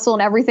successful in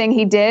everything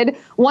he did.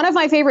 One of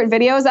my favorite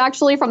videos,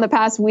 actually, from the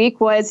past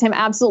week was him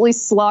absolutely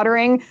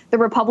slaughtering the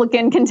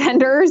Republican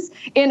contenders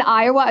in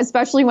Iowa,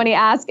 especially when he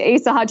asked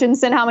Asa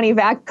Hutchinson how many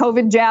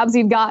COVID jabs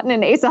he'd gotten,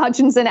 and Asa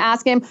Hutchinson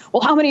asked him,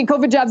 well, how many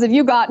COVID jabs have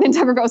you gotten? And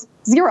Tucker goes,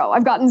 0.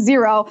 I've gotten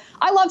 0.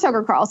 I love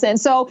Tucker Carlson.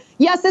 So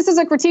yes, this is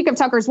a critique of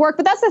Tucker's work,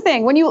 but that's the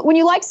thing. When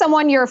you like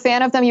someone, you're a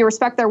fan of them, you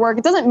respect their work,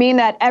 it doesn't mean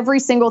that every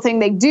single thing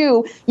they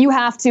do, you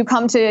have to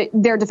come to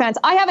their defense.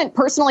 I haven't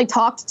personally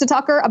talked to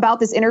Tucker about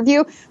this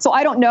interview, so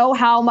I don't know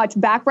how much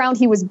background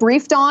he was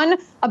briefed on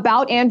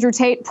about Andrew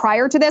Tate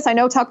prior to this. I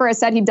know Tucker has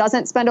said he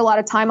doesn't spend a lot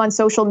of time on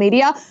social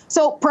media,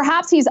 so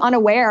perhaps he's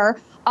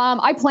unaware.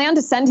 I plan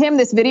to send him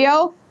this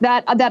video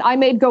that I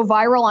made go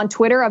viral on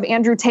Twitter of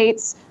Andrew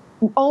Tate's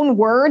own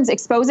words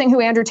exposing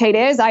who Andrew Tate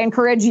is. I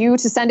encourage you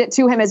to send it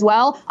to him as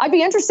well. I'd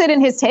be interested in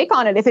his take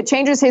on it if it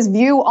changes his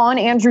view on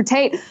Andrew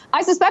Tate.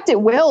 I suspect it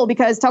will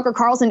because Tucker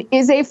Carlson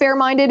is a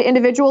fair-minded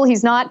individual.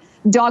 He's not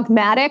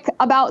dogmatic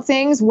about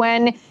things.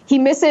 When he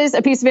misses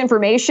a piece of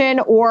information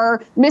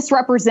or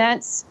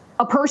misrepresents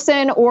a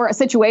person or a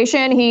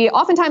situation, he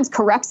oftentimes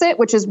corrects it,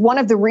 which is one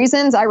of the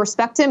reasons I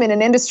respect him in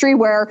an industry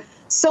where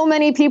so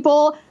many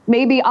people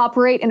maybe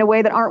operate in a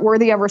way that aren't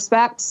worthy of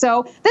respect.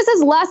 So this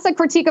is less a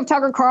critique of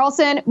Tucker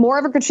Carlson, more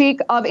of a critique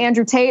of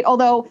Andrew Tate,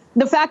 although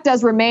the fact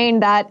does remain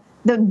that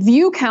the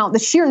view count, the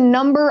sheer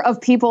number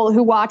of people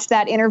who watched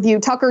that interview,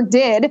 Tucker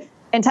did,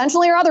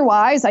 intentionally or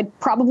otherwise, I'd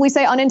probably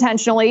say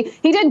unintentionally,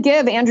 he did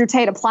give Andrew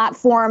Tate a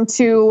platform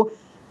to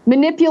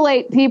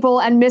manipulate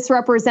people and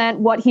misrepresent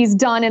what he's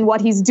done and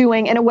what he's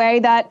doing in a way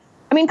that,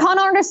 I mean, con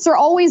artists are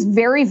always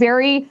very,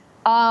 very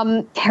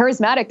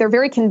charismatic. They're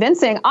very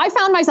convincing.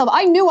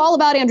 I knew all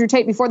about Andrew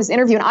Tate before this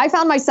interview, and I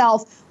found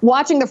myself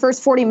watching the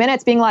first 40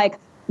 minutes being like,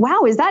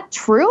 wow, is that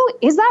true?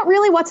 Is that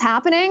really what's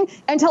happening?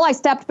 Until I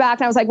stepped back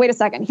and I was like, wait a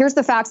second, here's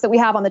the facts that we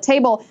have on the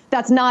table.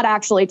 That's not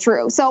actually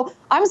true. So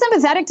I'm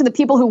sympathetic to the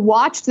people who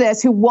watched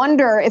this, who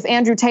wonder if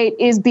Andrew Tate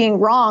is being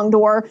wronged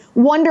or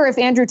wonder if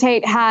Andrew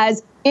Tate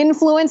has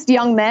influenced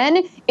young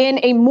men in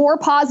a more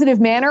positive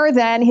manner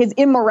than his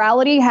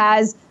immorality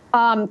has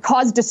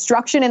caused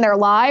destruction in their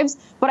lives.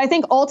 But I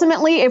think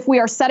ultimately, if we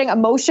are setting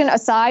emotion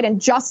aside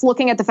and just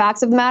looking at the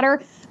facts of the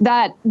matter,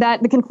 that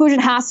the conclusion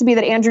has to be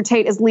that Andrew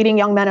Tate is leading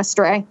young men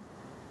astray.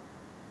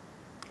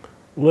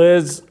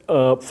 Liz,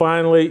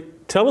 finally,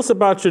 tell us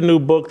about your new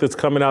book that's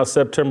coming out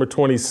September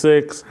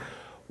 26th.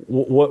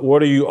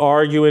 What are you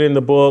arguing in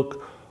the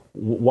book?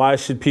 Why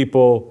should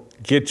people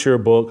get your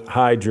book,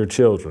 Hide Your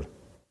Children?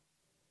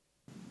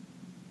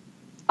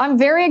 I'm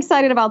very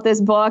excited about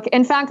this book.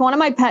 In fact, one of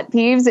my pet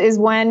peeves is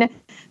when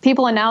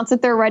people announce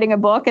that they're writing a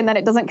book and then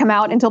it doesn't come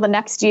out until the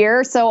next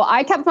year. So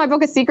I kept my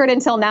book a secret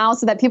until now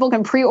so that people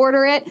can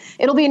pre-order it.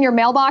 It'll be in your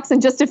mailbox in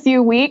just a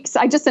few weeks.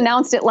 I just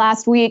announced it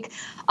last week.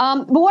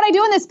 But what I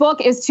do in this book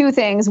is two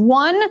things.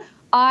 One,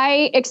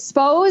 I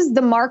expose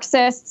the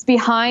Marxists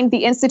behind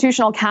the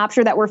institutional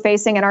capture that we're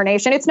facing in our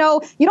nation.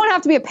 You don't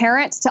have to be a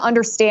parent to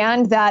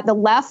understand that the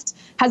left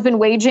has been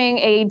waging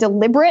a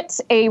deliberate,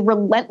 a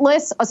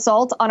relentless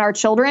assault on our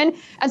children.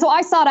 And so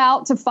I sought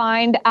out to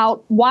find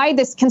out why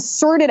this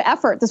concerted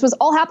effort, this was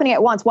all happening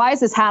at once. Why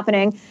is this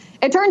happening?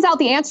 It turns out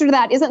the answer to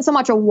that isn't so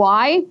much a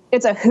why,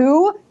 it's a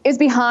who is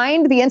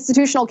behind the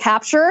institutional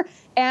capture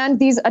and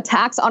these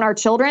attacks on our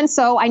children.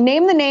 So I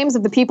name the names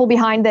of the people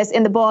behind this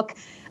in the book,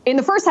 in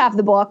the first half of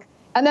the book.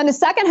 And then the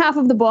second half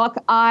of the book,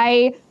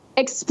 I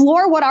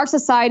explore what our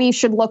society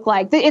should look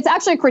like. It's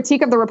actually a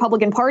critique of the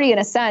Republican Party in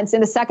a sense in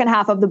the second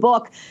half of the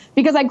book,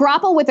 because I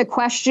grapple with the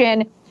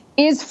question,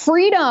 is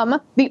freedom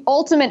the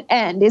ultimate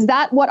end? Is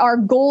that what our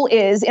goal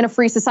is in a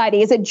free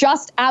society? Is it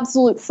just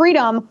absolute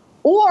freedom,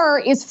 or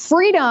is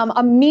freedom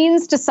a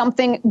means to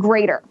something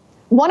greater?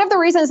 One of the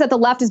reasons that the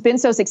left has been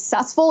so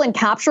successful in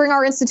capturing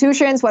our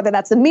institutions, whether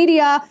that's the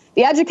media,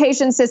 the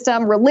education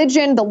system,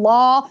 religion, the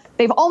law,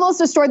 they've almost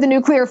destroyed the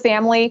nuclear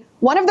family.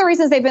 One of the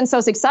reasons they've been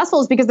so successful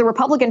is because the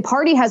Republican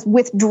Party has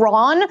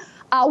withdrawn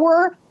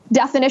our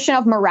definition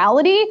of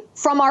morality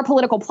from our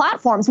political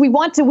platforms. We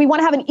want to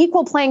have an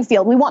equal playing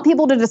field. We want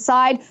people to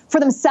decide for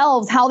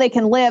themselves how they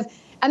can live.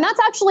 And that's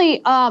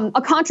actually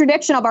a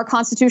contradiction of our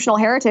constitutional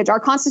heritage. Our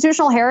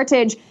constitutional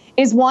heritage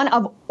is one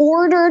of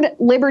ordered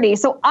liberty.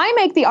 So I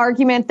make the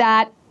argument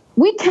that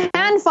we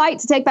can fight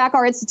to take back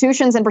our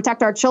institutions and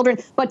protect our children,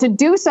 but to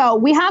do so,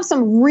 we have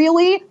some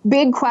really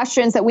big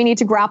questions that we need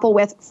to grapple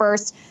with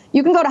first.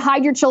 You can go to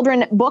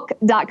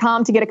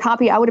hideyourchildrenbook.com to get a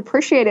copy. I would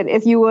appreciate it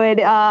if you would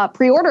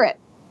pre-order it.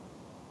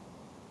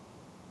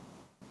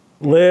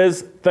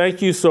 Liz,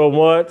 thank you so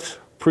much.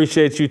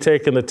 Appreciate you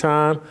taking the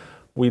time.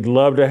 We'd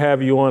love to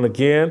have you on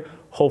again.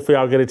 Hopefully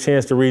I'll get a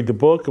chance to read the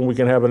book and we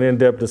can have an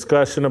in-depth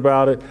discussion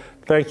about it.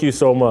 Thank you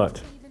so much.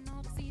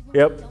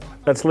 Yep,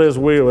 that's Liz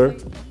Wheeler.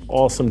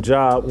 Awesome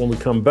job. When we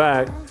come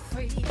back,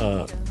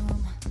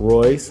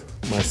 Royce,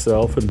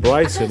 myself, and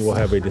Bryson will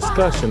have a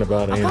discussion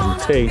about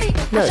Andrew Tate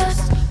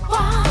next.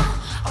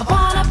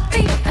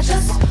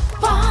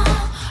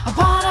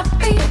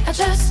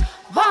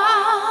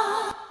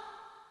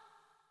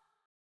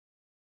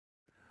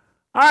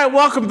 All right,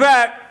 welcome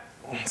back.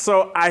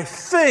 So I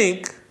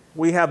think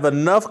we have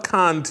enough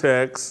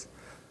context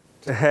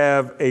to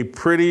have a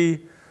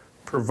pretty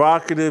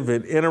provocative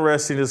and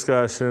interesting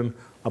discussion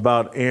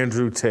about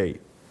Andrew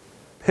Tate.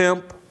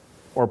 Pimp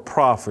or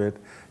prophet?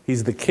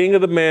 He's the king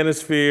of the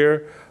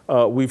manosphere.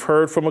 We've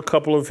heard from a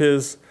couple of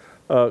his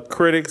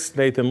critics,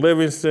 Nathan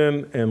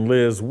Livingston and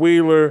Liz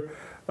Wheeler.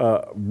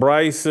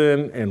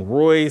 Bryson and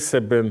Royce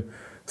have been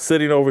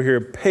sitting over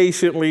here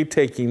patiently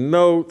taking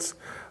notes.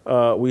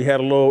 We had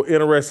a little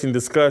interesting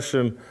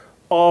discussion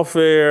off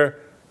air.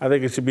 I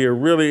think it should be a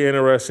really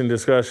interesting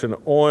discussion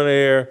on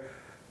air.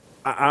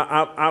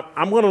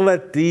 I'm going to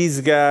let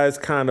these guys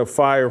kind of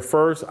fire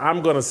first.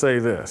 I'm going to say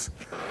this.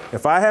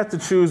 If I have to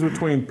choose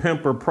between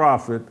pimp or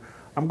prophet,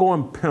 I'm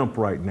going pimp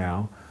right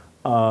now.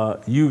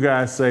 You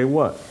guys say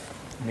what?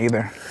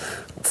 Neither.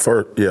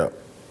 First, yeah.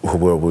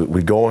 Well,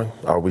 we going?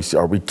 Are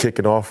we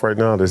kicking off right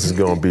now? This is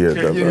going to be a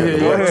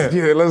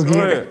let's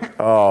get it.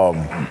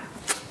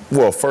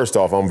 Well, first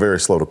off, I'm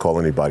very slow to call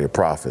anybody a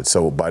prophet.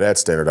 So by that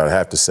standard, I'd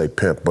have to say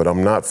pimp. But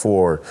I'm not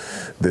for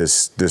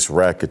this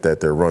racket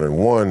that they're running.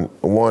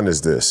 One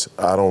is this.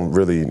 I don't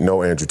really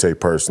know Andrew Tate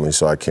personally,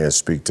 so I can't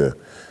speak to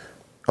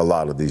a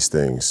lot of these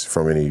things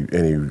from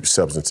any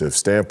substantive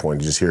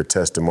standpoint. You just hear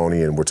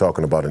testimony, and we're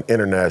talking about an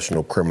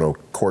international criminal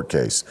court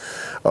case.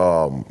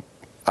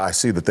 I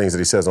see the things that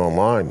he says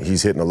online.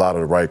 He's hitting a lot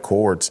of the right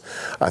chords.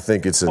 I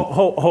think it's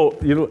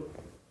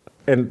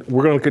and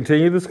we're going to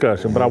continue the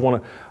discussion, but I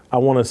want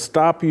to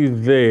stop you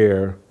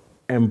there,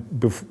 and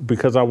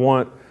because I don't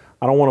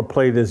want to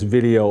play this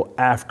video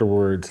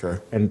afterwards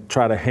and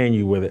try to hang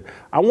you with it.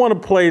 I want to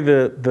play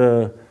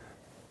the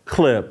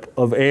clip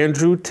of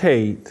Andrew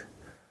Tate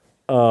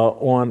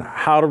on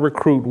how to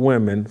recruit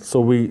women.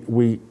 So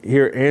we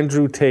hear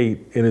Andrew Tate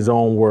in his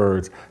own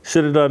words.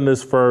 Should have done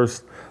this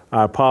first.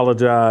 I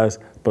apologize,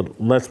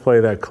 but let's play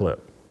that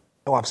clip.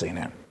 Oh, I've seen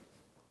it.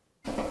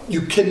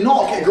 You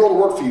cannot get a girl to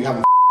work for you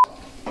having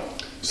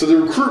So the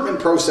recruitment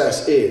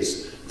process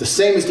is the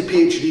same as the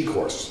PhD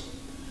course.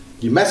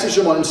 You message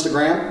them on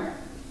Instagram.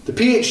 The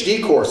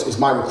PhD course is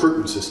my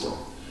recruitment system.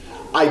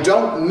 I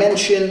don't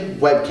mention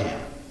webcam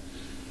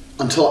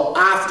until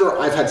after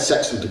I've had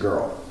sex with the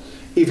girl.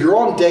 If you're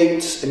on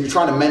dates and you're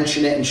trying to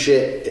mention it and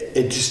shit,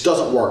 it just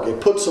doesn't work.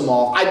 It puts them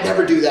off. I'd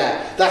never do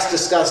that. That's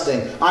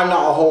disgusting. I'm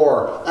not a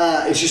whore.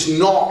 It's just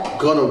not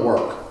gonna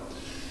work.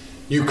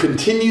 You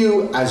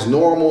continue as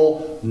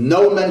normal,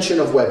 no mention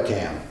of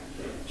webcam.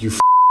 You f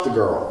the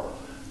girl.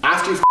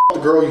 After you f the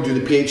girl, you do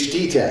the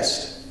PhD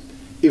test.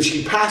 If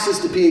she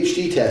passes the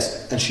PhD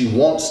test and she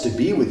wants to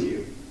be with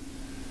you,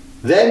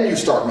 then you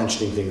start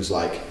mentioning things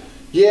like,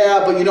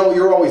 yeah, but you know,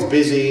 you're always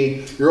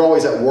busy, you're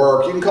always at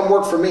work, you can come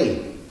work for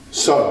me.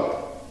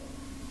 So,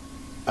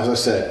 as I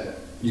said,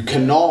 you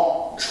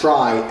cannot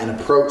try and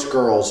approach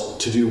girls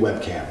to do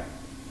webcam.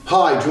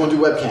 Hi, do you want to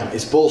do webcam?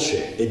 It's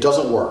bullshit. It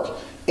doesn't work.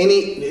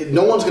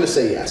 No one's going to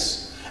say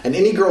yes. And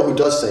any girl who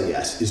does say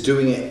yes is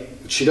doing it.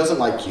 She doesn't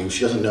like you.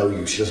 She doesn't know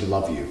you. She doesn't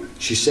love you.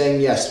 She's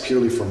saying yes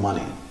purely for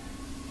money.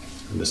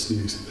 I'm going to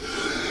sneeze.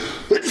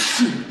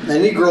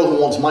 Any girl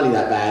who wants money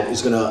that bad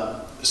is going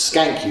to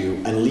skank you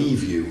and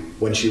leave you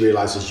when she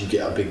realizes you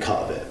get a big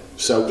cut of it.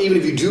 So even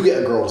if you do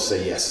get a girl to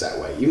say yes that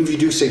way, even if you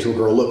do say to a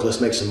girl, look,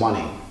 let's make some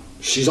money,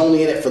 she's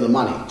only in it for the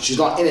money. She's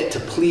not in it to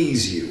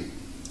please you.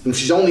 And if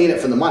she's only in it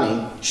for the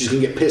money, she's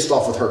going to get pissed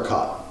off with her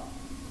cut.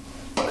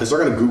 Because they're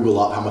going to Google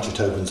up how much a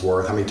token's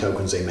worth, how many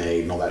tokens they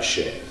made, and all that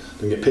shit.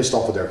 They're going to get pissed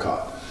off with their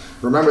cut.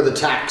 Remember the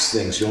tax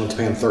thing, so you only have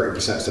to pay them 30%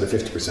 instead of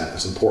 50%.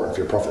 That's important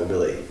for your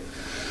profitability.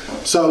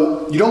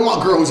 So you don't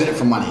want a girl who's in it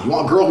for money. You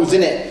want a girl who's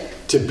in it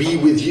to be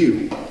with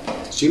you.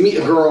 So you meet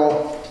a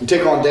girl, you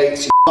take her on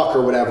dates, you fuck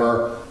her,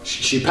 whatever.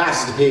 She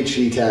passes the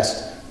PhD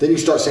test. Then you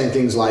start saying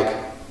things like,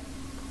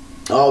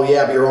 oh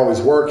yeah, but you're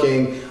always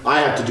working. I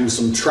have to do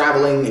some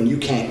traveling and you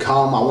can't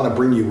come. I want to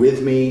bring you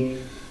with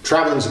me.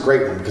 Traveling is a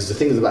great one because the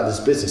thing about this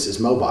business is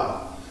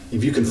mobile.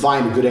 If you can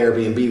find a good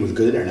Airbnb with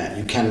good internet,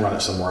 you can run it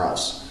somewhere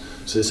else.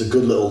 So it's a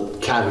good little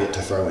caveat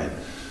to throw in.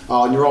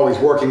 Oh, and you're always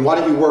working. Why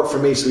don't you work for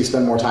me so we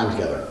spend more time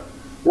together?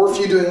 Work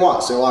for you doing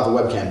what? So you'll have a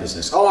webcam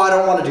business. Oh, I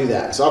don't want to do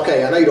that. So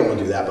okay, I know you don't want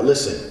to do that, but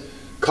listen.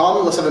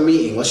 Come, let's have a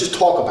meeting. Let's just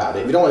talk about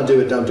it. If you don't want to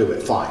do it, don't do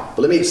it. Fine. But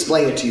let me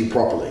explain it to you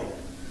properly.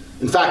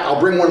 In fact, I'll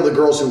bring one of the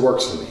girls who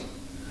works for me.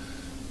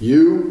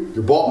 You,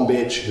 your bottom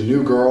bitch, the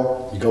new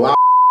girl, you go out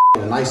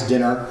and a nice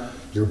dinner.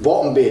 Your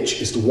bottom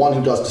bitch is the one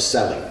who does the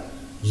selling.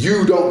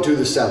 You don't do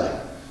the selling.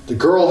 The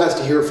girl has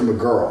to hear it from a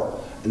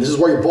girl. And this is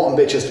where your bottom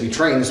bitch has to be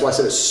trained. That's why I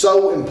said it's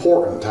so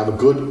important to have a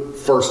good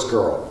first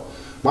girl.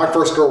 My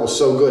first girl was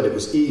so good, it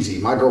was easy.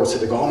 My girl would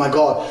sit there and go, oh my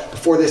God,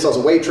 before this I was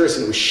a waitress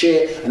and it was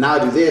shit, and now I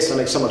do this and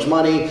I make so much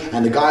money,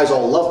 and the guys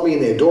all love me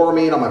and they adore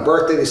me, and on my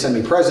birthday they send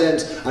me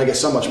presents, and I get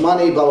so much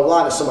money, blah, blah, blah,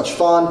 and it's so much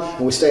fun,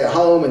 and we stay at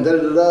home, and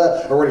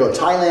da-da-da-da, and we're gonna go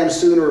to Thailand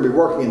soon, we're gonna be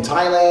working in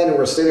Thailand, and we're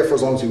gonna stay there for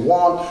as long as we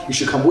want, you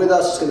should come with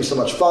us, it's gonna be so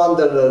much fun,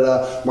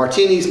 da-da-da-da,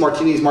 martinis,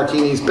 martinis,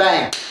 martinis,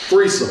 bang,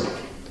 threesome.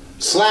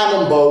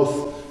 Slam them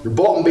both. Your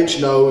bottom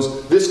bitch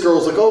knows. This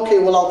girl's like, okay,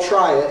 well, I'll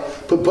try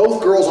it. Put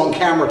both girls on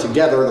camera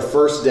together the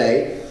first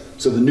day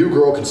so the new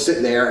girl can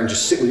sit there and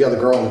just sit with the other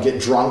girl and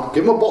get drunk.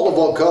 Give them a bottle of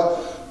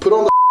vodka. Put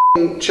on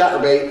the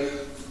chatterbait,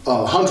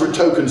 100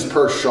 tokens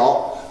per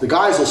shot. The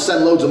guys will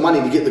send loads of money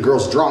to get the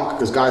girls drunk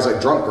because guys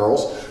like drunk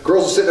girls.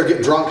 Girls will sit there,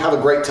 get drunk, have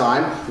a great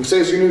time. You say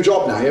it's your new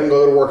job now. You haven't got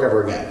to go to work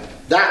ever again.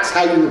 That's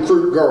how you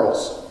recruit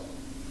girls.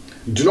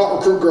 You do not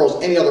recruit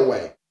girls any other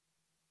way.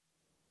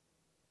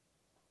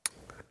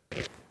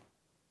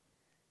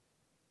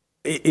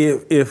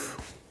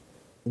 If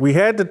we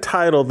had to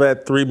title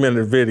that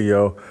 3-minute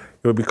video,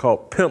 it would be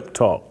called Pimp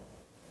Talk.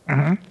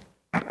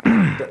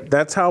 Mm-hmm.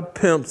 That's how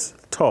pimps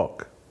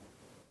talk.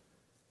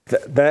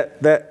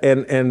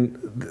 And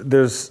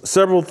there's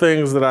several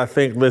things that I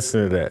think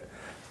listen to that.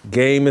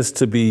 Game is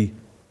to be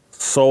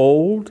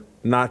sold,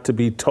 not to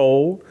be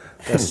told.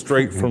 That's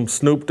straight from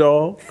Snoop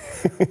Dogg.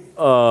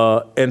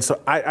 And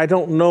so I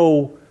don't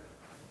know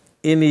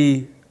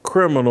any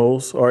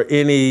criminals or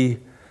any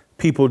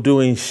people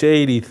doing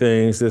shady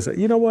things that say,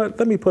 you know what,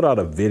 let me put out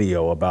a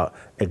video about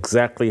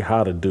exactly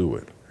how to do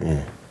it.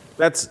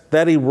 That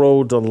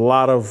erodes a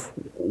lot of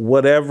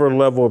whatever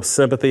level of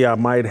sympathy I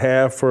might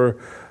have for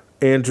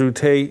Andrew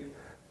Tate.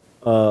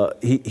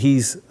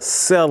 He's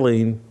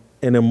selling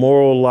an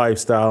immoral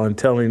lifestyle and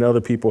telling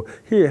other people,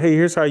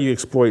 here's how you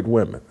exploit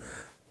women.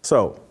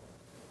 So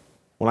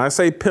when I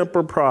say pimp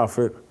or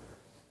prophet,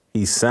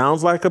 he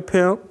sounds like a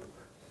pimp.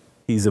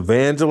 He's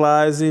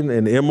evangelizing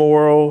an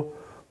immoral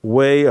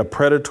way, a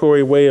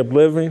predatory way of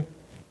living.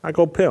 I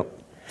go pimp.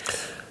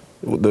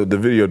 The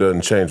video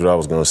doesn't change what I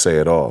was going to say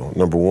at all.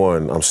 Number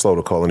one, I'm slow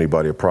to call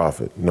anybody a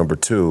prophet. Number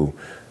two,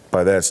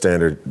 by that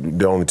standard,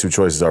 the only two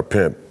choices are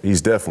pimp.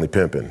 He's definitely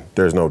pimping.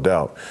 There's no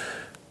doubt.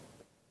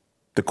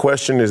 The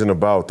question isn't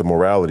about the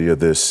morality of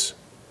this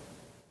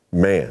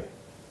man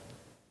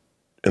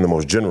in the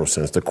most general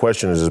sense. The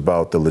question is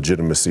about the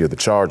legitimacy of the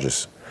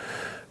charges.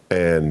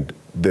 And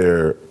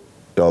there are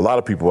a lot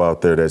of people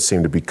out there that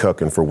seem to be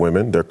cucking for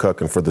women. They're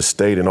cucking for the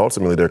state, and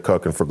ultimately they're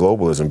cucking for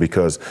globalism,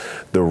 because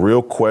the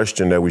real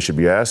question that we should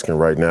be asking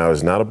right now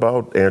is not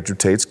about Andrew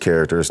Tate's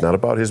character. It's not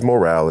about his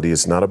morality.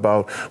 It's not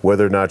about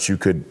whether or not you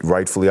could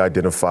rightfully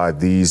identify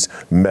these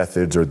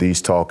methods or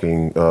these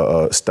talking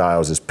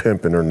styles as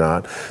pimping or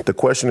not. The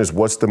question is,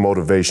 what's the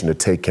motivation to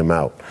take him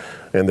out?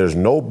 And there's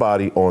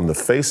nobody on the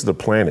face of the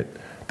planet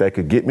that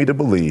could get me to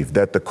believe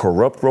that the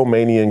corrupt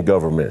Romanian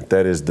government,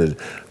 that is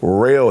the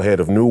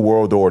railhead of New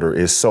World Order,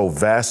 is so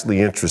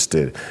vastly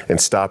interested in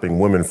stopping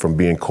women from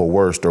being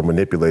coerced or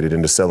manipulated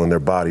into selling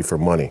their body for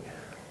money.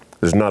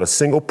 There's not a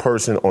single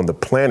person on the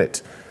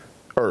planet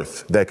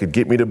Earth that could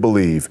get me to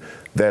believe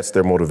that's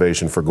their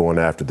motivation for going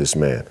after this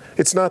man.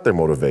 It's not their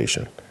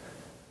motivation.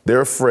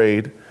 They're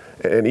afraid,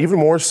 and even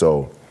more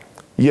so,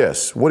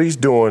 yes, what he's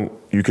doing,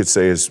 you could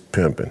say, is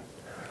pimping.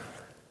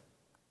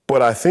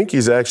 But I think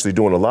he's actually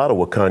doing a lot of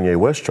what Kanye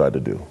West tried to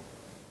do.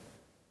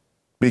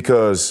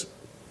 Because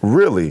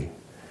really,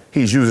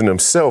 he's using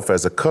himself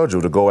as a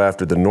cudgel to go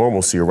after the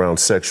normalcy around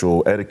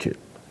sexual etiquette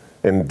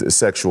and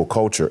sexual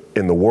culture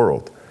in the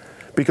world.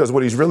 Because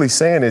what he's really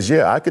saying is,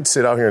 yeah, I could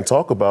sit out here and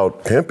talk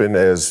about pimping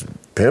as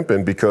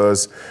pimping,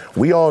 because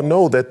we all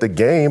know that the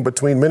game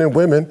between men and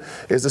women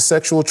is a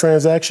sexual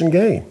transaction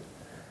game.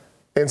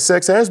 And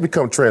sex has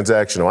become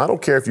transactional. I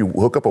don't care if you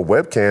hook up a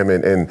webcam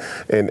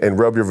and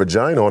rub your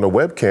vagina on a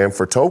webcam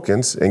for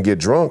tokens and get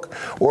drunk,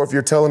 or if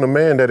you're telling a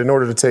man that in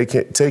order to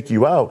take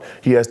you out,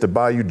 he has to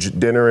buy you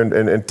dinner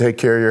and take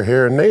care of your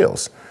hair and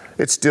nails.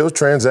 It's still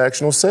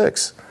transactional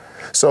sex.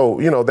 So,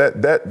 you know,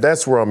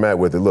 that's where I'm at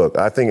with it. Look,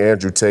 I think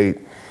Andrew Tate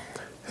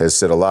has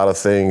said a lot of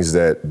things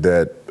that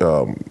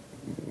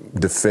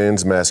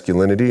defends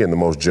masculinity in the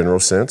most general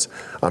sense.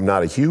 I'm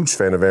not a huge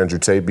fan of Andrew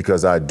Tate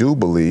because I do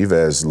believe,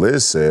 as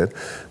Liz said,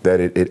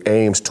 that it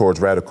aims towards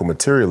radical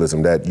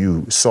materialism, that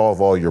you solve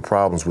all your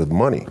problems with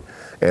money.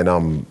 And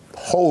I'm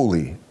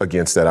wholly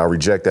against that. I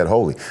reject that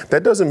wholly.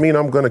 That doesn't mean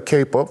I'm going to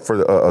cape up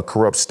for a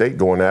corrupt state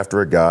going after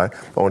a guy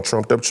on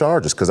trumped up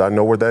charges, because I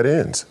know where that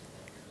ends.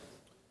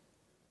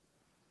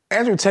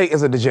 Andrew Tate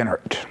is a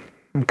degenerate,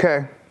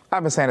 okay?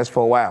 I've been saying this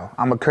for a while.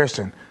 I'm a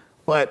Christian.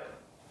 But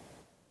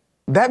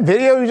that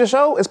video you just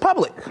showed is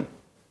public.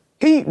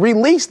 He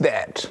released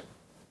that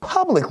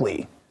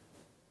publicly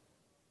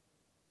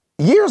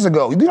years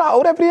ago. You know how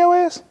old that video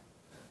is?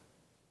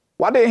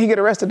 Why didn't he get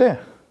arrested then?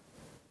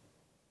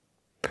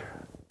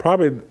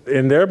 Probably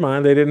in their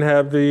mind, they didn't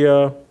have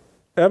the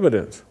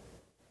evidence.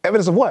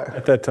 Evidence of what?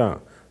 At that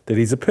time, that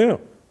he's a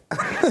pimp.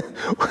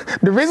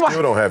 The reason why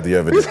Still don't have the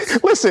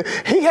evidence. Listen,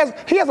 he has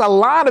a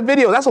lot of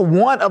videos. That's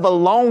one of a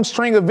long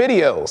string of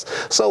videos.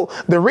 So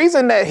the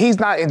reason that he's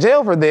not in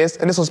jail for this,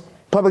 and this was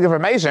public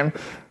information,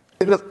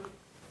 it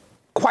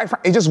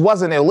just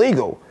wasn't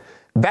illegal.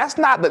 That's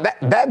not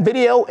that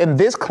video and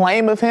this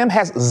claim of him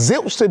has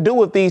zilch to do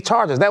with these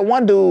charges. That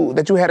one dude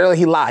that you had earlier,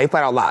 he lied. He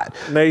flat out lied.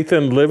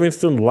 Nathan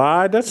Livingston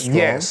lied? That's strong.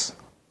 Yes.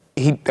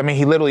 He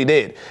literally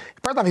did.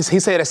 First off, he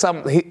said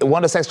that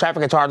one of the sex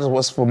trafficking charges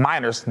was for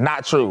minors.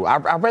 Not true.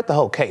 I read the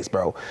whole case,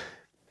 bro.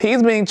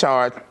 He's being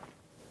charged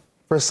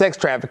for sex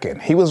trafficking.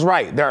 He was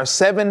right. There are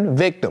 7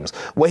 victims.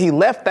 What he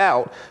left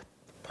out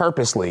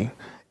purposely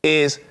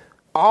is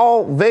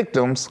all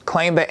victims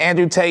claim that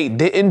Andrew Tate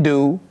didn't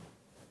do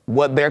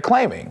what they're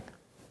claiming.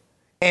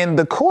 And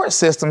the court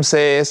system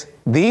says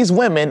these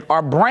women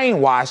are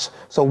brainwashed,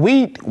 so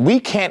we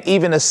can't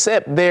even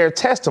accept their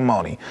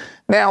testimony.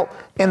 Now,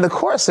 in the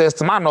court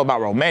system, I don't know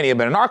about Romania,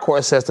 but in our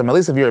court system, at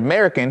least if you're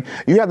American,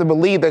 you have to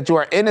believe that you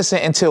are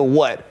innocent until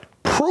what?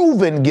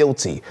 Proven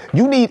guilty.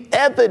 You need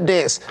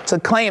evidence to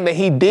claim that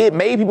he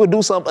made people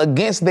do something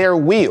against their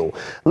will.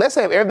 Let's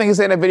say if everything he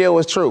said in the video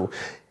was true.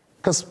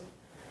 Because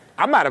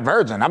I'm not a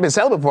virgin. I've been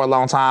celibate for a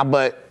long time,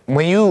 but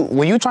when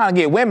you trying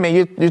to get women,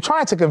 you're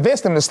trying to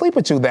convince them to sleep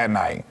with you that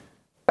night.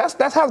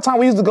 That's how the time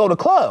we used to go to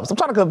clubs. I'm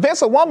trying to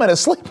convince a woman to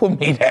sleep with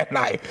me that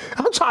night.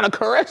 I'm trying to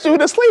correct you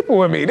to sleep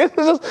with me. This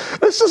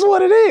is just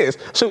what it is.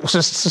 So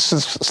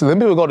then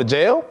people go to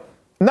jail?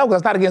 No,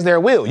 because it's not against their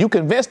will. You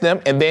convince them,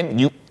 and then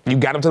you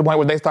got them to the point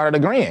where they started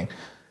agreeing.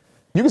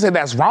 You can say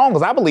that's wrong,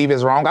 because I believe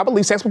it's wrong. I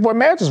believe sex before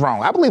marriage is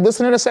wrong. I believe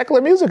listening to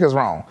secular music is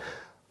wrong.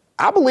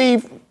 I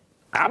believe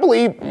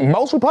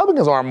most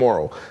Republicans are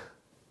immoral.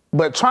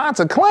 But trying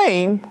to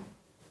claim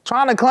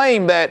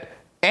that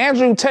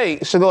Andrew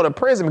Tate should go to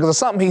prison because of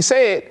something he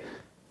said,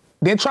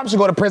 then Trump should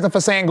go to prison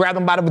for saying grab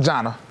him by the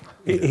vagina.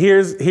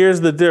 Here's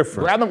the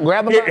difference.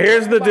 Grab them.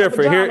 Here's the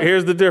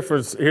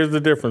difference. Here's the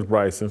difference,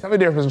 Bryson. Tell me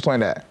the difference between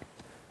that.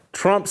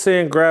 Trump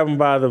saying grab him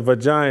by the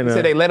vagina. He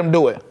said they let him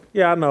do it.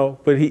 Yeah, I know,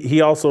 but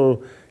he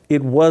also,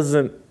 it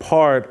wasn't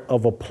part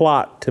of a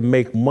plot to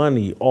make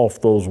money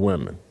off those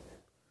women.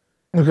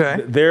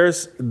 Okay.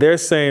 They're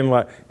saying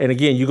like, and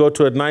again, you go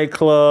to a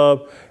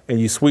nightclub and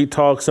you sweet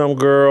talk some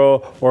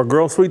girl, or a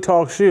girl sweet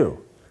talks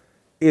you.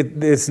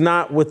 It's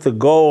not with the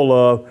goal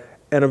of,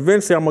 and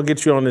eventually I'm gonna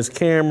get you on this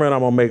camera and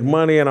I'm gonna make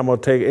money and I'm gonna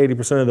take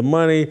 80% of the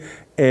money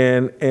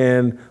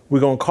and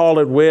we're gonna call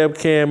it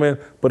webcamming.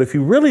 But if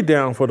you're really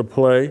down for the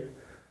play,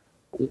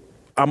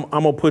 I'm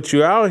gonna put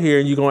you out here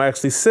and you're gonna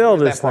actually sell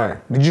this thing.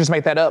 Did you just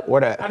make that up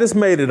or that? I just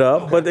made it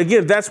up, but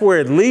again, that's where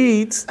it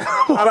leads.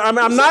 I'm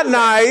not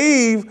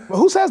naive. Well,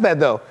 who says that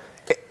though?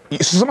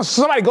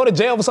 Somebody go to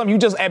jail for something you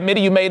just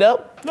admitted you made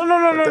up? No.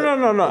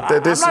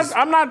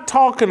 I'm not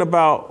talking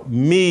about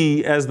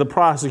me as the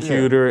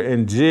prosecutor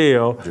in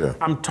jail. Yeah.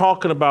 I'm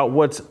talking about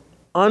what's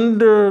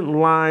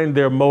underlying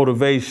their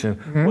motivation.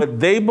 Mm-hmm. What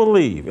they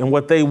believe and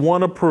what they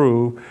want to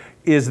prove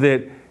is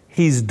that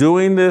he's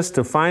doing this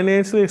to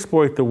financially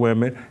exploit the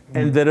women,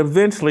 and that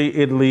eventually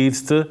it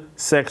leads to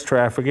sex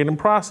trafficking and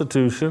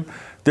prostitution.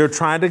 They're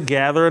trying to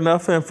gather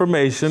enough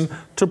information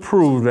to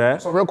prove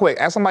that. So real quick,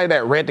 as somebody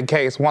that read the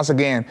case, once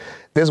again,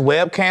 this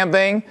webcam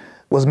thing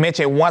was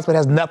mentioned once, but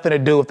has nothing to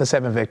do with the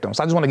 7 victims.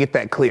 I just want to get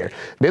that clear.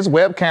 This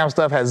webcam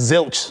stuff has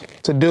zilch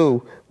to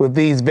do with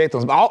these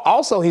victims.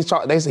 Also, he was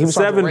charged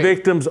 7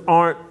 victims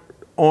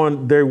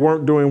they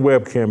weren't doing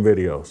webcam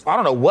videos. I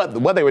don't know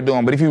what they were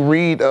doing, but if you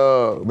read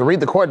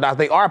the court docs,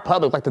 they are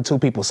public, like the 2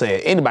 people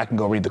said. Anybody can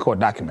go read the court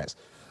documents.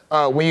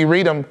 When you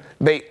read them,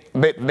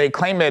 they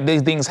claim that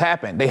these things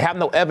happened. They have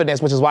no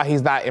evidence, which is why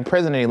he's not in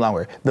prison any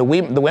longer. The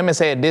women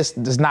said this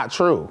is not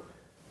true.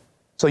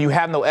 So you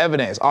have no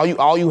evidence.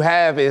 All you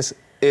have is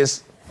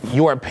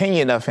your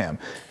opinion of him.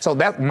 So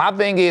that my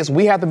thing is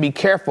we have to be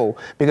careful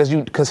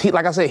because he,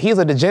 like I said, he's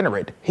a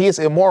degenerate. He is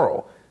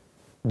immoral.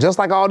 Just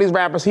like all these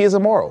rappers, he is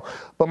immoral.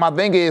 But my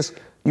thing is,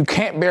 you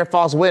can't bear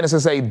false witness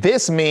and say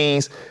this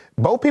means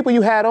both people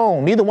you had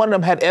on, neither one of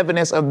them had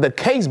evidence of the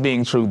case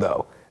being true,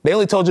 though. They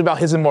only told you about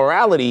his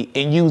immorality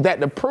and used that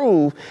to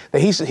prove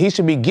that he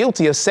should be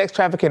guilty of sex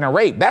trafficking and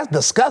rape. That's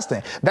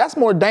disgusting. That's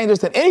more dangerous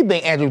than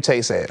anything Andrew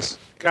Tate says.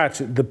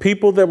 Gotcha. The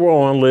people that were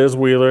on, Liz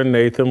Wheeler and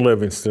Nathan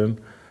Livingston,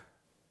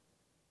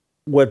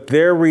 what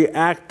they're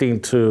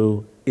reacting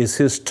to is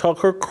his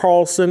Tucker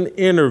Carlson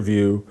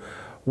interview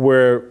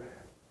where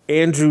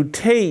Andrew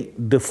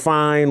Tate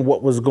defined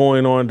what was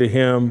going on to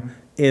him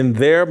in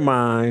their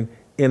mind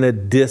in a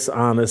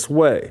dishonest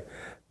way.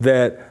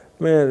 That,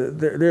 man,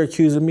 they're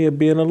accusing me of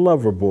being a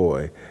lover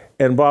boy.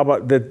 And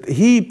that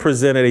he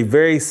presented a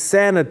very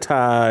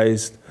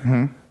sanitized,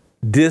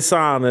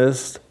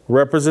 dishonest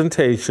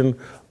representation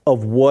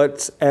of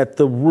what's at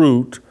the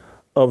root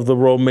of the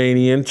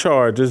Romanian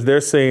charges. They're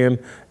saying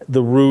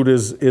the root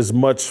is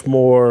much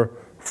more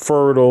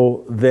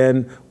fertile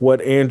than what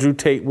Andrew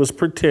Tate was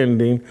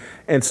pretending.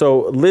 And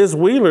so Liz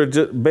Wheeler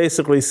just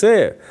basically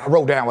said, I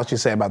wrote down what you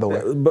said, by the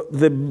way. But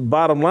the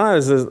bottom line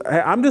is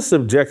I'm just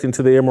objecting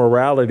to the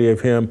immorality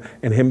of him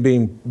and him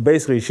being,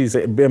 basically she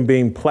said, him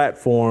being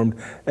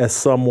platformed as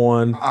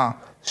someone.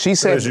 She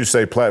said, as you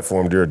say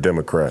platformed, you're a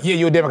Democrat. Yeah,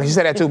 you're a Democrat. She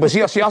said that too. But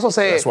she also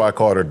said, that's why I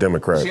called her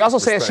Democrat. She also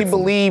said she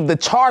believed the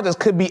charges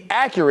could be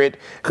accurate.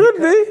 Could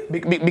be.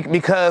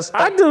 Because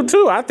I do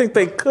too. I think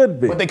they could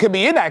be. But they could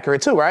be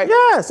inaccurate too, right?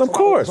 Yes, of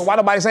course. So why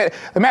nobody say it?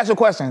 Let me ask you a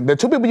question. The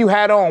 2 people you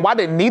had on, why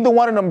did neither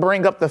one of them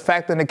bring up the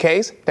fact in the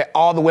case that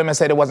all the women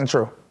said it wasn't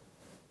true?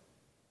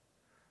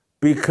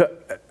 Because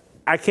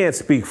I can't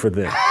speak for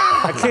them.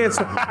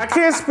 I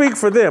can't speak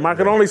for them. I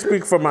can only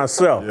speak for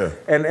myself. Yeah.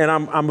 And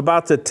I'm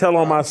about to tell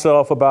on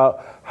myself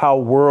about how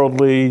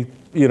worldly,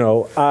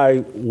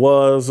 I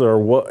was or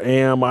what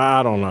am.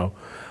 I don't know.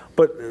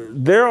 But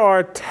there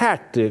are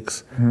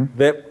tactics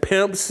that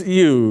pimps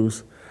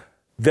use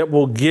that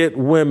will get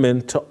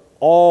women to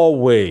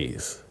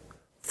always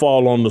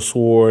fall on the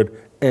sword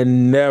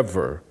and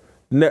never.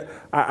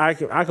 I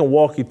can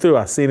walk you through.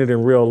 I've seen it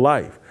in real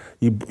life.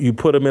 You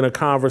put them in a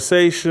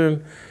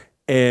conversation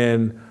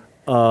and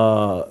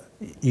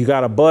you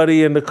got a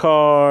buddy in the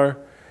car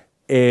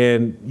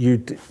and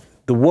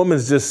the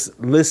woman's just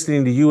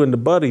listening to you and the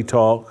buddy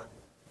talk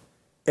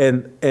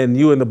and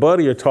you and the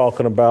buddy are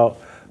talking about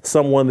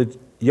someone that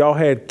y'all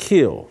had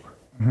killed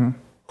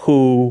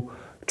who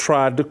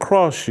tried to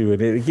cross you.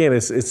 And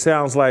it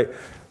sounds like,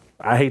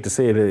 I hate to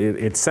say it,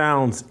 it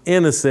sounds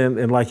innocent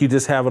and like you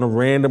just having a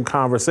random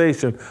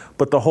conversation,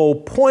 but the whole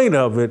point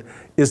of it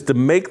is to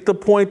make the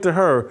point to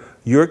her,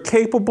 you're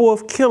capable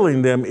of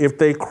killing them if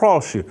they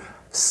cross you.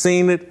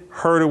 Seen it,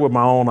 heard it with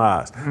my own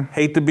eyes.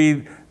 Hate to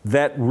be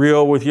that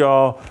real with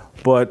y'all,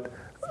 but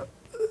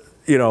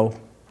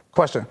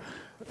Question.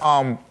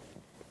 I'm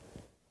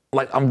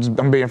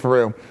being for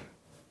real.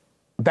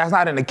 That's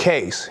not in the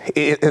case.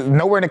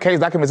 Nowhere in the case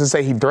documents to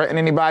say he threatened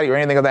anybody or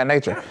anything of that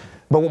nature.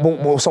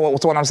 But so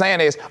what I'm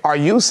saying is, are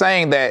you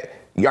saying that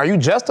are you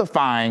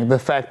justifying the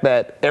fact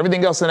that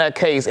everything else in that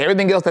case,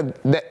 everything else that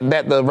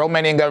the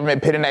Romanian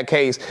government put in that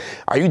case,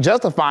 are you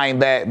justifying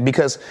that?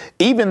 Because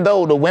even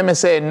though the women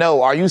said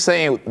no, are you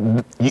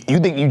saying you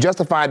think you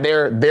justified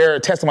their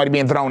testimony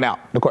being thrown out,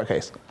 the court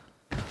case?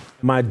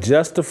 Am I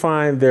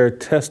justifying their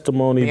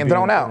testimony being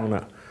thrown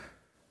out?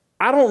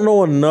 I don't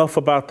know enough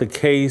about the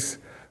case,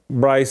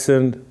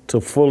 Bryson,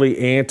 to fully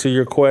answer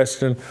your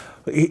question.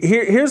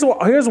 Here's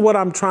what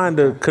I'm trying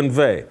to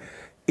convey,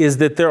 is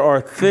that there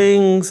are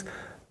things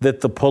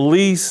that the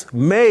police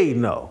may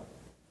know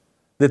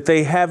that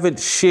they haven't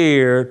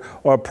shared,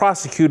 or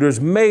prosecutors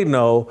may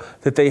know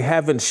that they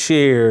haven't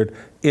shared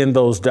in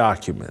those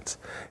documents.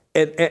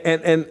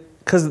 And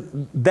because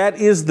that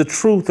is the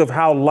truth of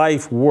how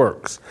life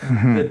works.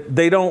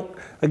 They don't,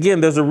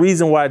 again, there's a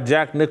reason why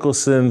Jack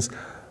Nicholson's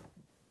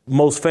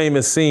most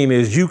famous scene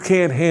is you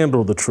can't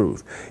handle the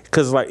truth.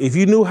 Because like, if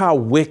you knew how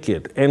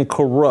wicked and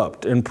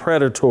corrupt and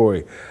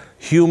predatory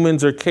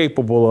humans are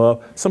capable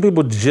of, some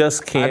people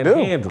just can't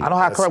handle it. I know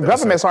how corrupt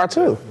governments are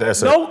too.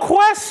 No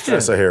question.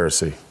 That's a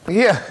heresy.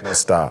 Yeah. Let's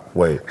stop.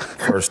 Wait.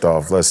 First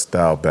off, let's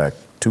dial back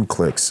 2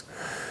 clicks.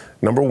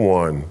 Number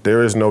one,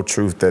 there is no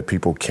truth that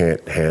people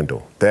can't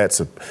handle.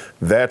 That's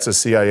a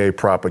CIA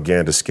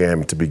propaganda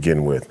scam to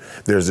begin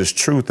with. There's this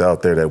truth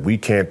out there that we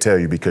can't tell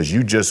you because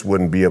you just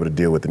wouldn't be able to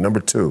deal with it.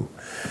 Number two,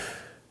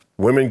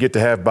 women get to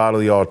have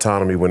bodily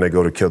autonomy when they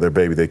go to kill their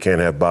baby. They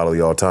can't have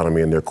bodily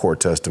autonomy in their court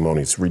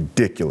testimony. It's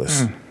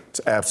ridiculous.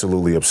 It's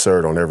absolutely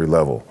absurd on every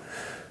level.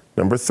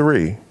 Number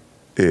three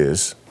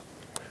is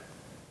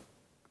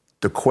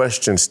the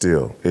question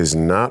still is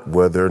not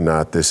whether or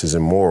not this is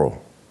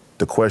immoral.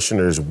 The question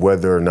is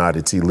whether or not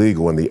it's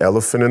illegal. And the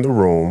elephant in the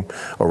room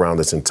around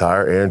this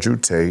entire Andrew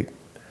Tate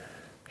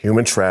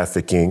human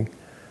trafficking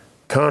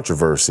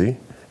controversy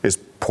is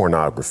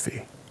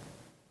pornography.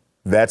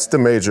 That's the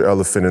major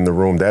elephant in the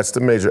room. That's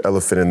the major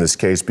elephant in this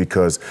case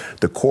because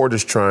the court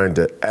is trying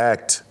to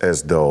act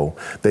as though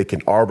they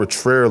can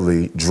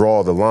arbitrarily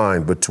draw the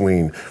line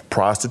between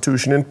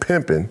prostitution and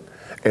pimping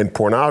and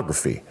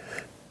pornography.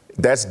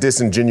 That's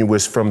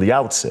disingenuous from the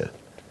outset.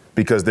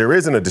 Because there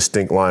isn't a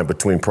distinct line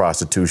between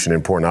prostitution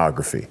and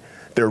pornography.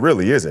 There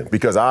really isn't.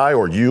 Because I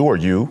or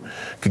you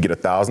could get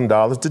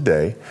 $1,000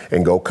 today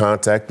and go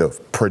contact the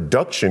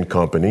production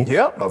company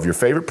of your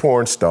favorite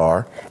porn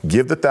star,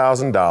 give the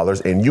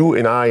 $1,000, and you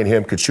and I and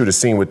him could shoot a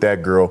scene with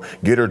that girl,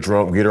 get her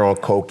drunk, get her on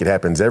coke. It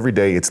happens every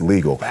day. It's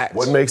legal. Facts.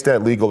 What makes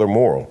that legal or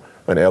moral?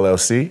 An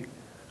LLC?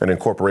 An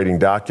incorporating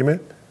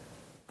document?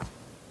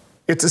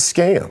 It's a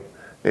scam.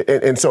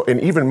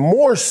 And even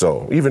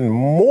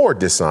more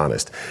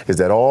dishonest is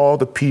that all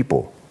the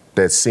people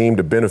that seem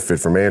to benefit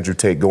from Andrew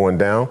Tate going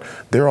down,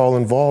 they're all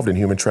involved in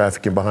human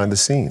trafficking behind the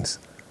scenes.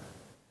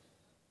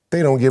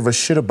 They don't give a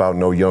shit about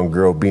no young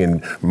girl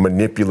being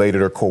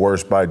manipulated or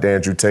coerced by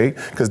Andrew Tate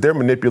because they're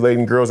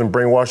manipulating girls and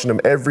brainwashing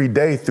them every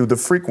day through the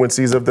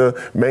frequencies of the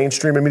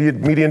mainstream and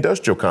media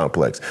industrial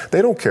complex.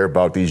 They don't care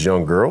about these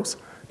young girls.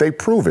 They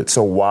prove it.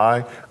 So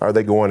why are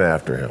they going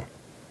after him?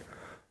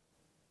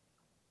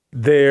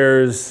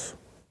 There's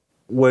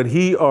what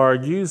he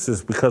argues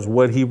is because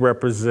what he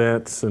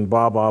represents and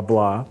blah, blah,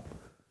 blah.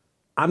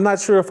 I'm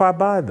not sure if I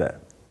buy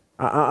that.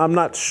 I'm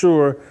not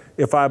sure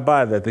if I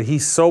buy that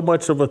he's so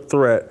much of a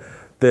threat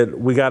that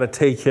we got to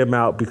take him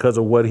out because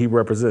of what he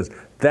represents.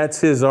 That's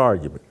his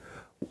argument.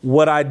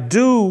 What I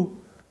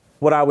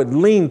would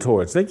lean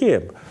towards,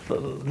 again,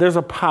 there's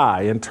a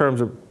pie in terms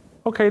of,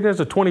 okay, there's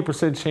a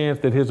 20% chance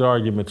that his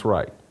argument's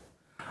right.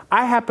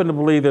 I happen to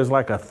believe there's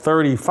like a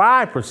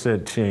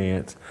 35%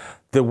 chance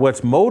that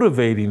what's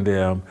motivating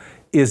them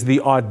is the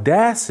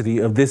audacity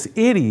of this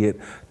idiot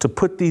to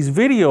put these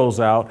videos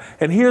out.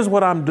 And here's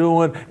what I'm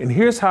doing, and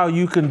here's how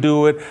you can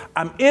do it.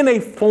 I'm in a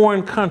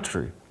foreign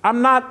country.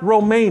 I'm not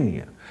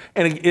Romanian.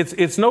 And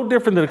it's no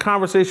different than the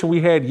conversation we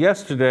had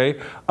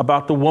yesterday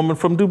about the woman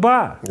from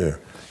Dubai. Yeah.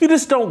 You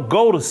just don't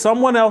go to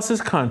someone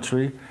else's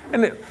country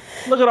and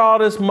look at all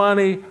this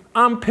money.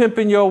 I'm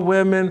pimping your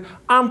women.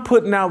 I'm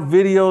putting out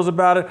videos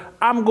about it.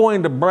 I'm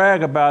going to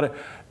brag about it.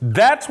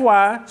 That's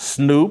why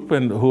Snoop,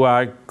 and who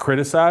I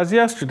criticized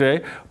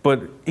yesterday,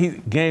 but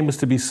game is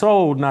to be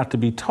sold, not to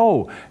be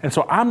told. And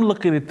so I'm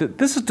looking at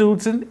this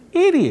dude's an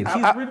idiot.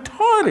 He's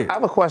retarded. I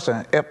have a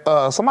question. If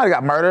somebody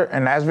got murdered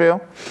in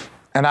Nashville,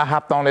 and I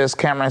hopped on this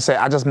camera and said,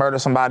 I just murdered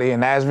somebody in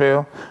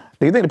Nashville,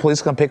 do you think the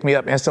police can pick me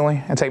up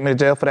instantly and take me to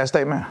jail for that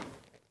statement?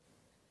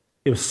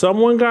 If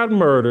someone got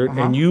murdered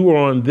and you were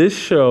on this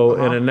show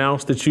and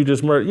announced that you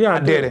just murdered, I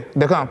did it.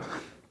 They'll come.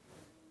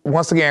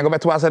 Once again, go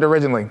back to what I said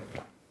originally.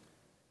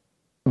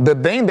 The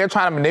thing they're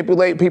trying to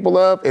manipulate people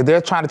of is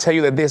they're trying to tell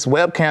you that this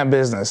webcam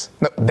business,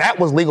 that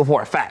was legal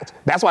for a fact.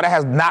 That's why that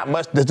has not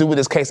much to do with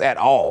this case at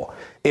all.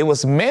 It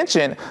was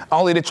mentioned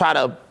only to try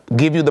to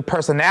give you the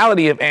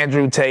personality of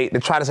Andrew Tate, to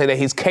try to say that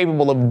he's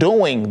capable of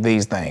doing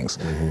these things.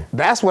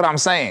 That's what I'm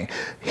saying.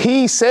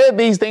 He said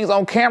these things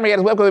on camera. He had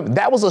his webcam.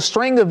 That was a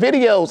string of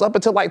videos up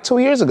until like 2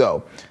 years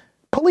ago.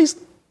 Police,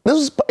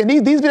 and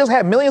these videos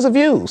had millions of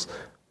views.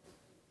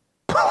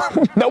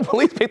 No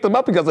police picked him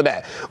up because of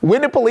that.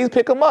 When did police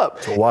pick him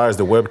up? So why is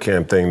the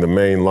webcam thing the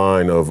main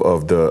line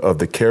of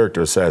the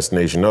character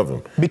assassination of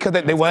him? Because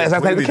they want to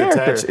assassinate the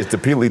character.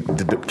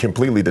 It's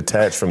completely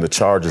detached from the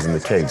charges in the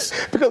case.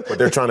 But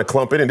they're trying to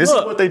clump it in. This is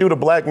what they do to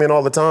black men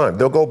all the time.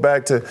 They'll go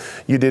back to,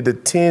 you did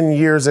it 10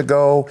 years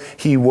ago.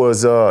 He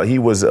was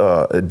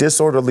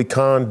disorderly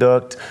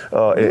conduct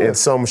in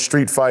some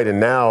street fight, and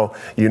now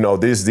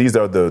these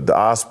are the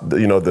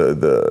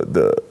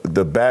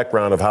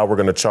background of how we're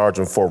going to charge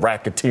him for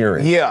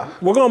racketeering. Yeah,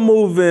 we're going to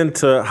move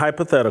into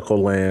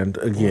hypothetical land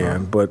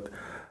again, but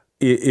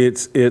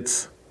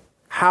it's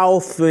how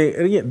things.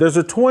 Again, there's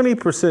a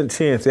 20%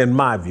 chance, in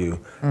my view,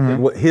 that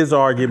what his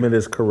argument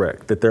is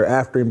correct, that they're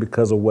after him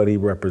because of what he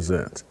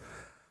represents.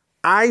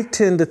 I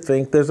tend to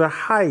think there's a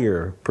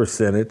higher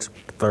percentage,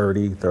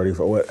 30,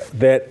 34,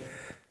 that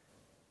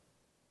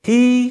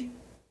he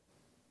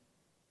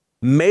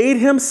made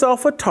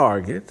himself a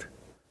target,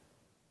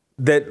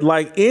 that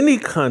like any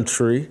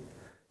country,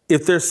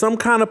 if there's some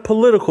kind of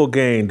political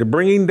gain to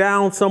bringing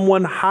down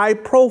someone high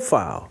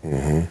profile,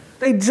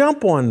 they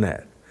jump on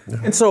that.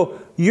 And so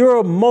you're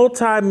a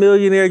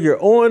multi-millionaire, you're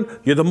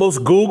the most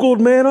Googled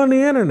man on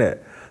the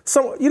internet.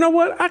 So you know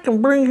what? I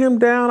can bring him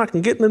down, I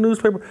can get in the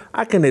newspaper,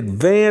 I can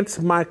advance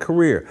my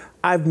career.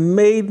 I've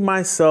made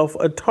myself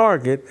a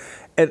target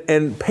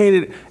and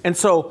painted. And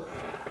so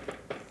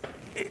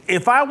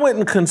if I went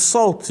and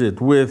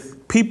consulted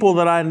with people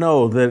that I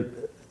know that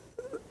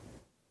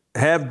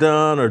have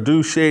done or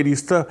do shady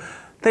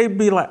stuff, they'd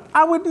be like,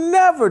 I would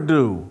never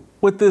do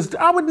with this.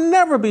 I would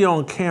never be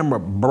on camera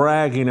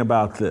bragging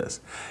about this.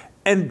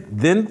 And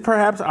then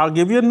perhaps I'll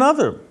give you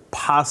another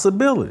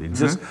possibility.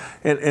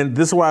 And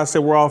this is why I say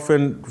we're off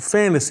in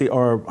fantasy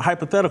or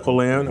hypothetical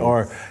land,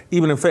 or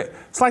even in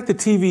it's like the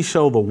TV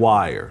show The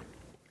Wire.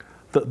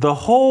 The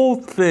whole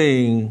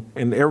thing,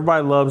 and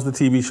everybody loves the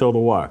TV show The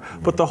Wire,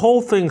 but the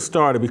whole thing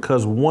started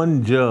because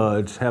one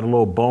judge had a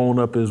little bone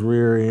up his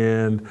rear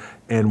end,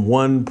 and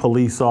one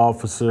police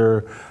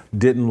officer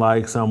didn't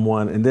like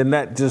someone, and then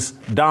that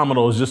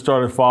dominoes just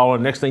started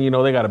falling. Next thing you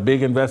know, they got a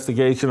big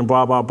investigation and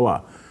blah, blah,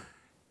 blah.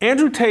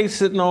 Andrew Tate's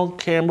sitting on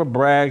camera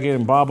bragging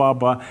and blah, blah,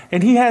 blah,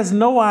 and he has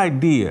no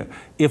idea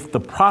if the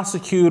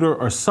prosecutor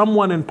or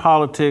someone in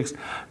politics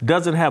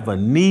doesn't have a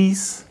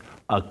niece,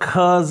 a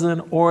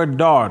cousin, or a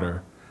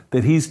daughter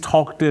that he's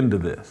talked into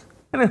this.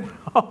 And then,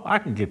 I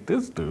can get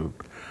this dude,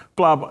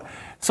 blah, blah.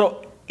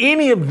 So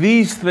any of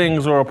these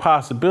things are a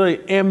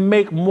possibility and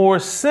make more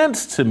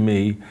sense to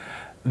me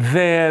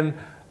than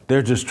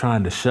they're just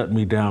trying to shut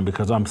me down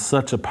because I'm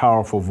such a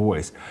powerful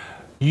voice.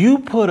 You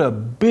put a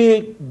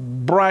big,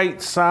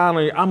 bright sign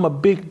on, I'm a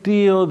big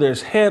deal,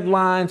 there's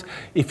headlines.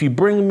 If you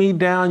bring me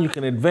down, you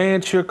can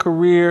advance your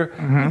career.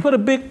 You put a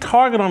big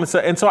target on it.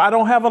 And so I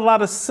don't have a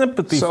lot of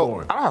sympathy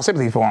for him. I don't have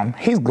sympathy for him.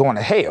 He's going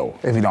to hell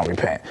if he don't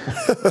repent.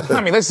 I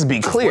mean, let's just be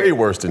clear. Way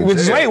worse than jail. Which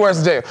is way worse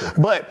than jail.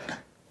 But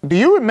do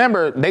you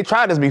remember, they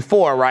tried this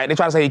before, right? They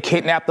tried to say he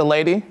kidnapped the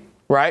lady,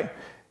 right?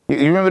 You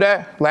remember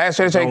that? Last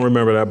year, I don't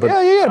remember that, but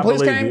yeah.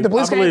 The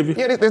police came. You.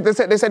 Yeah,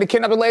 they said he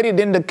kidnapped the lady.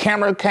 Then the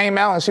camera came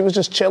out and she was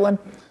just chilling.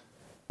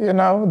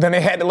 Then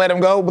they had to let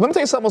him go. But let me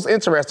tell you something that's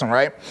interesting,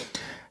 right?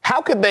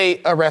 How could they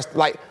arrest?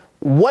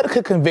 What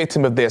could convict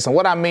him of this? And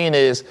what I mean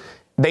is,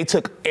 they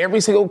took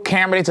every single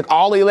camera. They took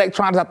all the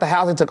electronics out the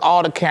house. They took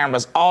all the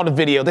cameras, all the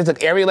video. They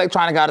took every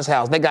electronic out of his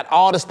house. They got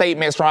all the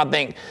statements from I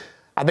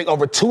think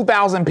over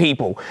 2,000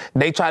 people.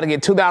 They tried to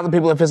get 2,000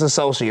 people of his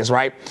associates,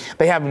 right?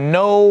 They have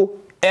no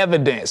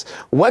evidence.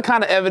 What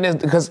kind of evidence?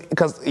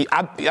 Because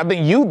I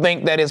think you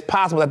think that it's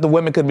possible that the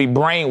women could be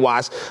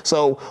brainwashed.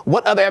 So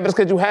what other evidence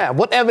could you have?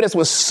 What evidence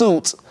would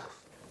suit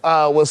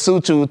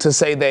you to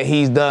say that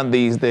he's done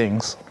these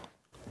things?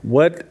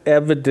 What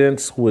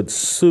evidence would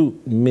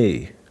suit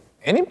me?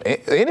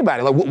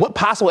 Anybody. What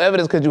possible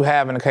evidence could you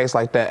have in a case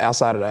like that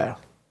outside of that?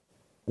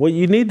 Well,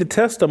 you need the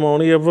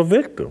testimony of a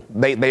victim.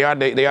 They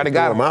already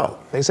got him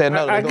out. They said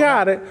no. I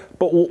got it.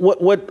 But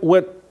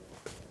what?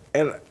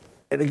 And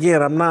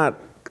again, I'm not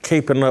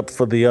caping up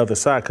for the other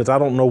side because I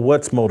don't know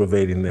what's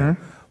motivating them.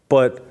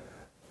 But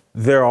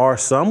there are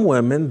some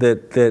women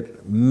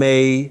that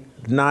may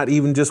not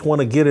even just want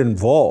to get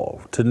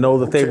involved, to know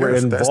that they were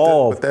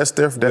involved. That's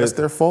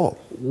their fault.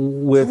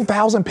 With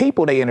 2,000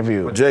 people they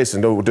interviewed. But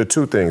Jason, the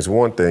two things.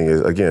 One thing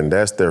is, again,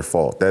 that's their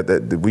fault.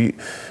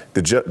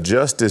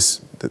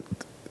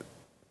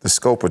 The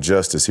scope of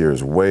justice here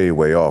is way,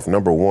 way off.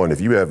 Number one,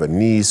 if you have a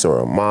niece or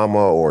a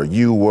mama, or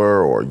you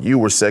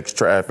were sex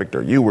trafficked,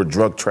 or you were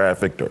drug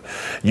trafficked, or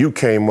you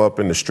came up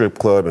in the strip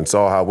club and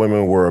saw how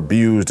women were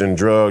abused and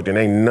drugged, and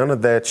ain't none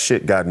of that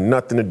shit got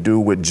nothing to do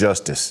with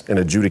justice and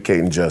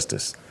adjudicating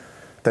justice.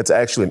 That's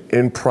actually an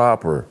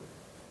improper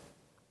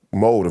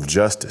mode of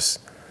justice,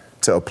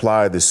 to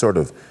apply this sort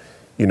of,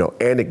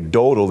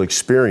 anecdotal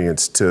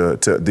experience to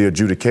the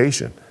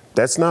adjudication.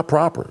 That's not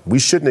proper. We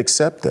shouldn't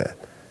accept that.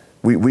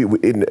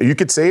 You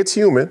could say it's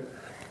human,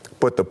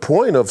 but the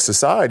point of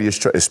society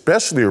is,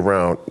 especially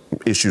around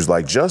issues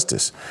like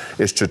justice,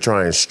 is to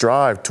try and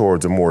strive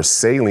towards a more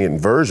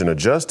salient version of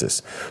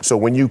justice. So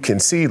when you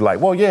concede,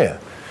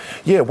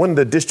 Yeah, one of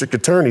the district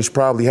attorneys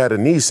probably had a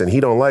niece, and he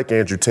don't like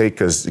Andrew Tate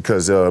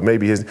because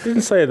maybe his.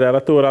 Didn't say that. I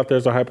threw it out there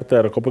as a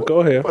hypothetical, but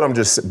go ahead.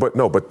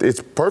 But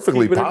it's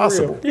perfectly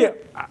possible. Yeah,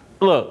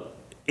 look,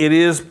 it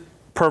is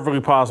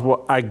perfectly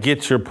possible. I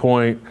get your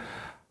point.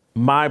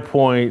 My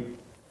point,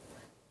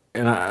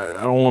 and I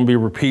don't want to be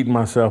repeating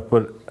myself,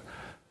 but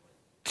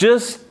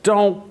just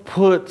don't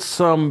put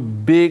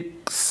some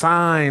big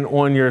sign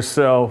on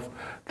yourself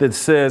that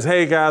says,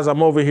 hey guys,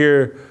 I'm over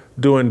here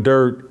doing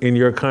dirt in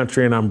your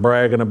country and I'm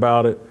bragging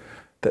about it.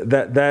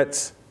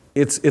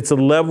 It's a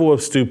level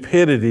of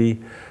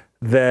stupidity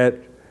that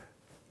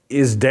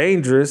is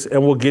dangerous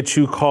and will get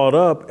you caught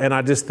up. And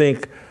I just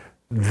think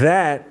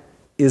that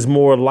is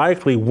more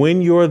likely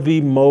when you're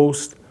the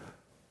most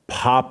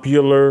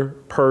popular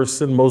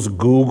person, most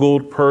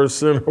Googled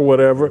person or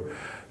whatever.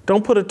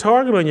 Don't put a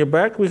target on your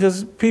back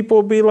because people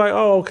will be like,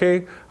 oh,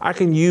 okay, I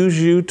can use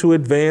you to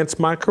advance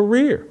my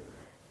career.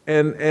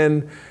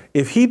 And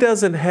if he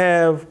doesn't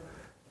have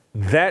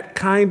that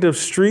kind of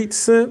street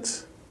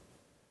sense,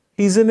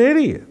 he's an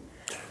idiot.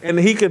 And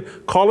he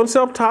could call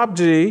himself Top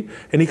G,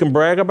 and he can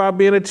brag about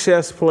being a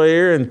chess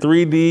player and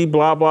 3D,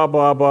 blah, blah,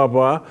 blah, blah,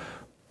 blah.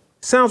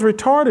 Sounds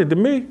retarded to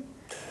me.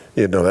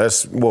 Yeah,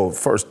 no,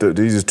 first,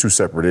 these are two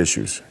separate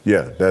issues.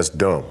 Yeah, that's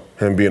dumb.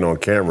 Him being on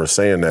camera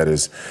saying that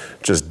is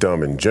just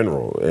dumb in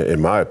general,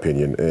 in my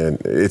opinion. And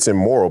it's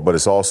immoral, but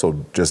it's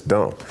also just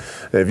dumb.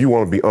 And if you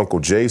want to be Uncle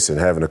Jason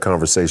having a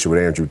conversation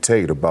with Andrew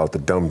Tate about the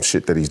dumb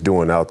shit that he's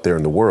doing out there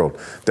in the world,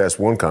 that's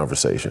one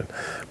conversation.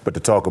 But to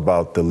talk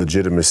about the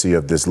legitimacy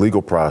of this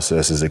legal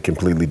process is a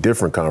completely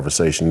different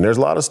conversation. And there's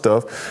a lot of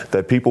stuff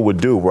that people would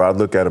do where I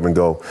look at him and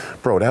go,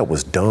 bro, that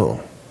was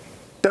dumb.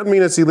 Doesn't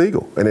mean it's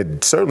illegal, and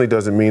it certainly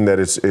doesn't mean that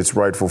it's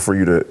rightful for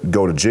you to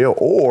go to jail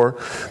or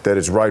that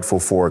it's rightful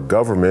for a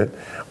government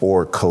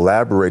or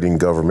collaborating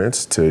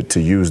governments to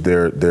use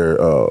their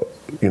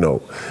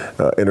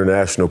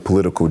international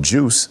political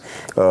juice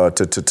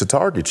to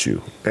target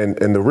you.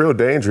 And the real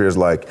danger is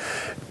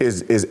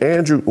is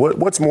Andrew,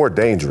 what's more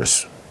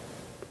dangerous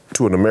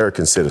to an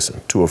American citizen,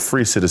 to a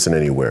free citizen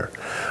anywhere?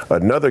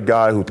 Another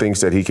guy who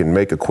thinks that he can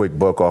make a quick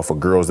buck off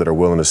of girls that are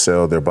willing to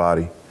sell their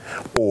body,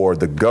 or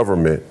the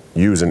government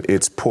using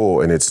its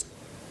pull and its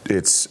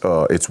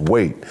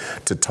weight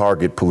to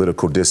target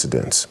political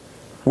dissidents?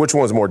 Which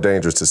one's more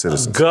dangerous to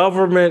citizens?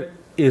 Government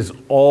is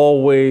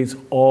always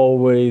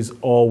going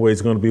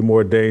to be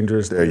more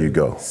dangerous. There you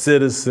go.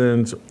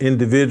 Citizens,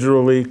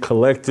 individually,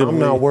 collectively. I'm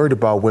not worried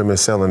about women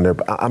selling their.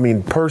 I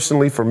mean,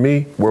 personally, for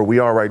me, where we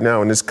are right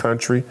now in this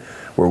country,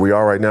 where we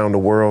are right now in the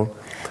world,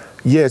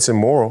 yeah, it's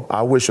immoral.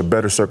 I wish a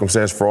better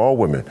circumstance for all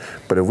women.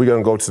 But if we're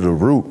going to go to the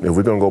root, if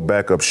we're going to go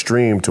back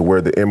upstream to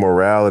where the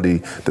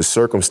immorality, the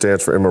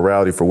circumstance for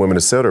immorality for women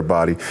to sell their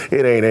body,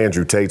 it ain't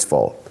Andrew Tate's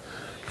fault.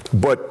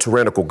 But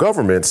tyrannical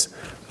governments,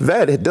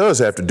 that it does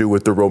have to do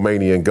with the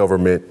Romanian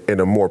government in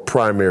a more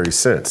primary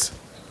sense.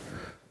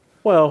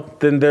 Well,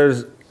 then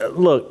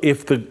look,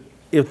 if the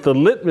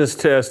litmus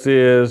test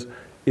is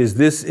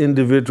this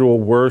individual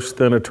worse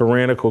than a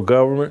tyrannical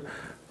government?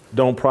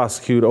 Don't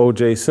prosecute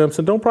O.J.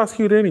 Simpson. Don't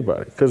prosecute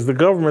anybody, because the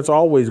government's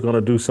always going to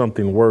do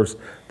something worse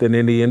than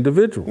any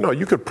individual. No,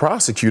 you could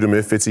prosecute him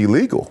if it's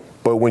illegal.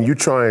 But when you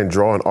try and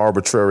draw an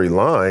arbitrary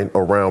line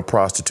around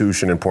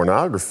prostitution and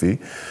pornography,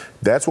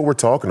 that's what we're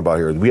talking about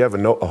here. We have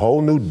a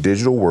whole new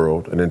digital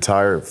world, an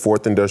entire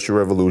fourth industrial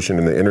revolution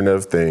in the Internet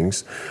of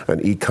Things, an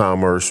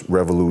e-commerce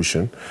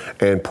revolution,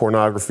 and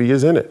pornography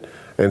is in it.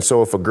 And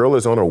so if a girl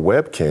is on a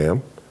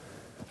webcam,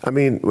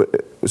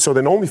 so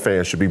then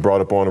OnlyFans should be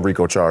brought up on the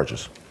RICO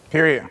charges.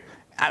 Period.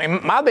 I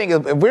mean, my thing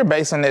is, if we're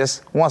basing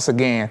this, once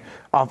again,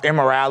 off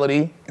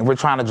immorality, and we're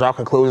trying to draw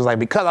conclusions,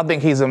 because I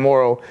think he's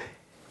immoral,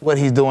 what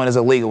he's doing is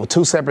illegal,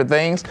 two separate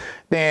things,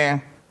 then,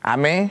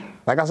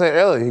 like I said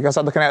earlier, you gotta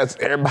start looking at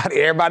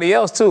everybody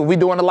else too. We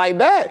doing it like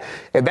that.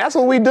 If that's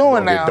what we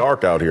doing now, it's gonna get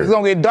dark out here. It's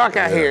gonna get dark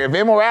out here. If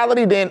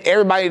immorality, then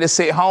everybody to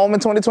sit home in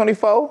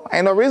 2024.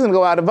 Ain't no reason to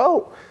go out and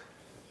vote.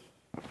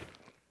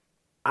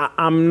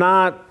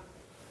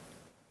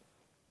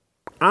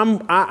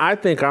 I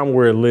think I'm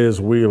where Liz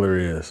Wheeler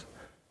is,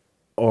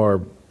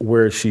 or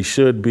where she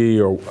should be,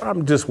 or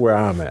I'm just where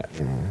I'm at.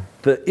 Mm-hmm.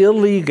 The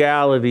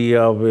illegality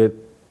of it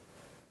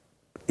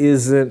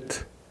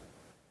isn't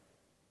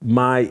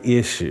my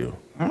issue.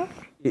 Huh?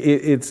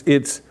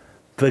 It's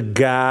the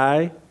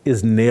guy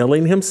is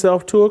nailing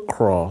himself to a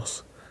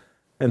cross,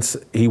 and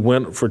he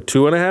went for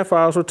 2.5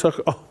 hours with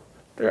Tucker. Oh,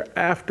 they're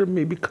after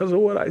me because of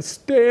what I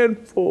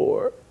stand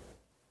for.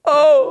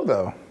 Oh,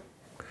 though.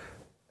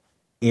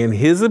 In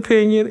his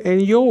opinion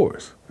and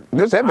yours.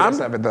 There's evidence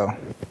of it, though.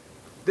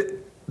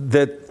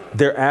 That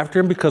they're after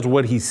him because of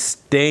what he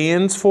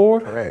stands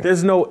for? Correct.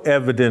 There's no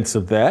evidence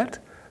of that.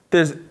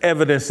 There's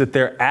evidence that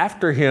they're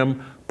after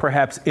him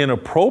perhaps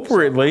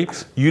inappropriately.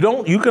 You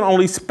can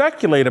only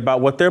speculate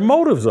about what their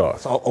motives are.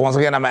 So once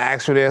again, I'm gonna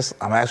ask you this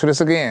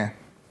again.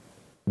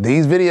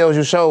 These videos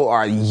you show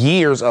are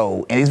years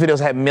old, and these videos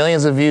have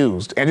millions of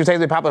views. Andrew Tate's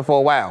been popular for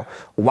a while.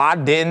 Why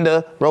didn't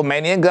the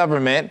Romanian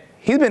government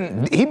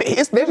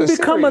It's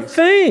become a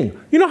thing.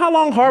 You know how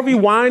long Harvey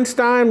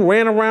Weinstein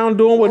ran around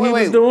doing what he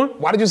was doing?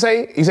 Why did you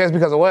say? You said it's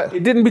because of what?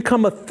 It didn't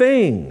become a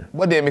thing.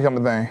 What didn't become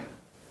a thing?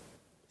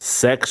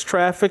 Sex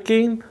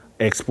trafficking,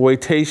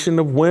 exploitation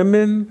of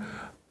women,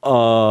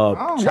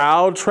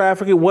 child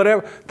trafficking,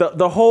 whatever.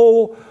 The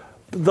whole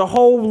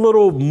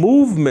little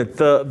movement,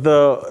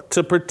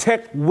 to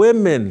protect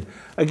women.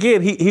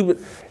 Again, he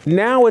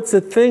now it's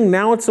a thing.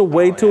 Now it's a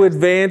way to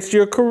advance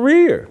your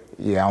career.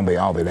 Yeah, I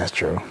don't think that's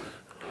true.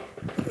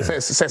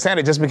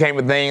 Santa just became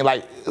a thing.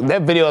 Like,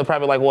 that video is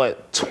probably like,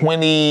 what,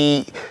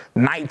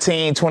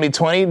 2019,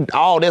 2020?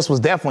 All this was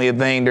definitely a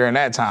thing during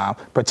that time.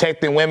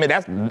 Protecting women,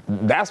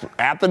 that's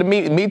after the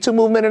Me Too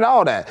movement and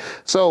all that.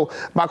 So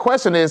my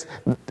question is...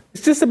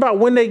 It's just about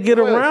when they get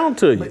around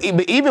to you.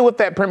 But even with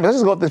that premise, let's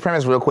just go with this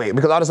premise real quick,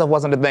 because all this stuff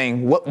wasn't a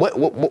thing.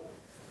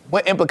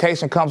 What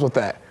implication comes with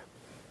that?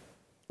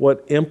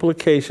 What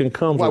implication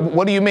comes with it?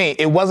 What do you mean?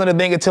 It wasn't a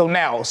thing until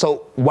now.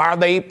 So why are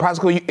they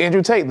prosecuting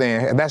Andrew Tate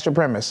then, if that's your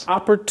premise?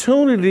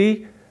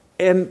 Opportunity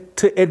and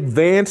to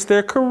advance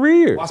their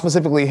careers. Why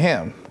specifically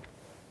him?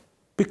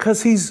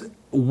 Because he's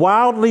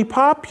wildly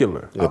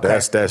popular. Yeah,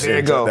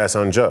 that's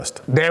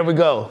unjust. There we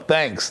go.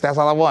 Thanks. That's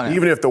all I wanted.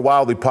 Even if the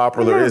wildly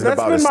popular isn't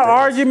about his That's been my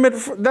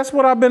argument. That's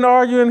what I've been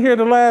arguing here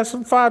the last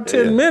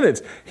 5-10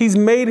 minutes. He's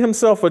made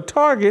himself a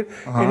target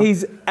and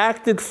he's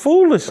acted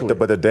foolishly.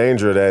 But the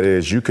danger of that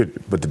is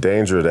But the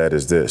danger of that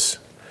is this.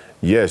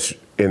 Yes,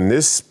 in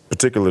this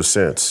particular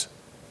sense,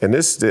 and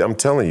this, I'm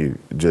telling you,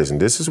 Jason,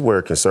 this is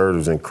where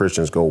conservatives and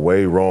Christians go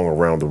way wrong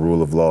around the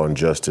rule of law and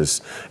justice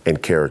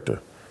and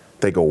character.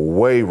 They go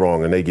way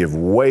wrong and they give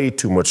way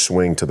too much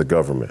swing to the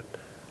government,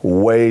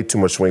 way too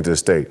much swing to the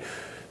state.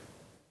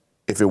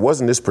 If it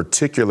wasn't this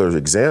particular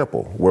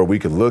example where we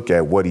could look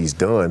at what he's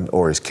done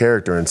or his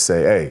character and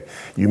say, hey,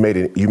 you made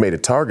a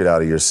target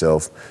out of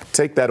yourself,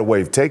 take that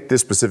away, take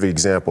this specific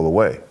example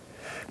away.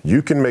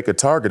 You can make a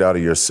target out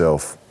of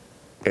yourself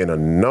in a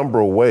number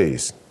of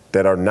ways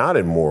that are not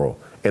immoral,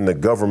 and the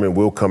government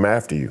will come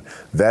after you.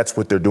 That's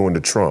what they're doing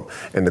to Trump.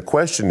 And the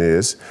question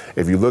is,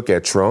 if you look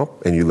at Trump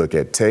and you look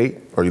at Tate,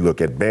 or you look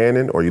at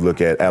Bannon, or you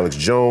look at Alex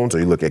Jones, or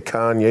you look at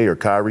Kanye or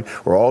Kyrie,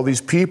 or all these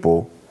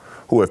people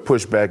who have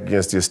pushed back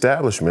against the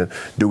establishment,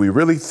 do we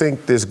really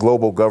think this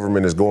global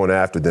government is going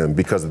after them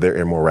because of their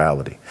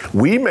immorality?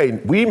 We may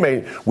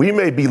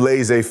be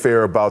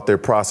laissez-faire about their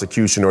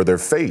prosecution or their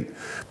fate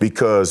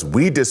because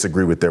we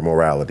disagree with their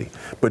morality.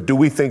 But do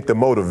we think the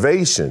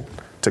motivation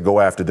to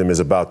go after them is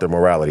about their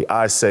morality?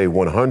 I say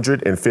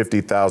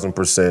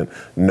 150,000%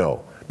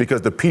 no,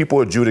 because the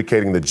people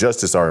adjudicating the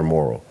justice are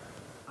immoral.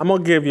 I'm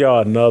gonna give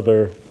y'all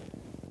another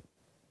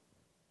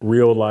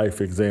real life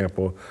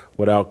example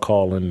without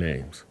calling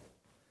names.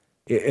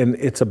 And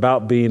it's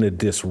about being a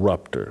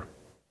disruptor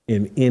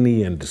in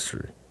any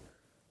industry.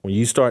 When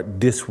you start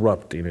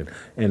disrupting it,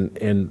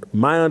 and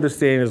my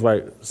understanding is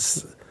like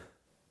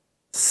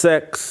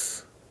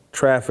sex,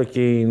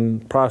 trafficking,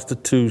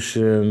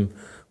 prostitution,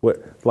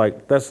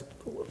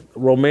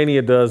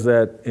 Romania does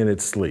that in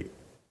its sleep.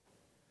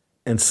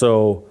 And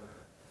so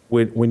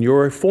when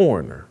you're a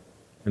foreigner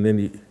and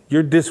then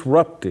you're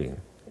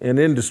disrupting an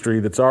industry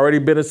that's already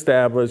been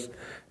established,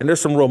 and there's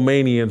some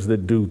Romanians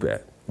that do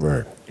that.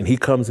 Right. And he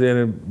comes in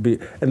and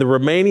the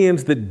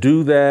Romanians that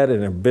do that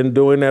and have been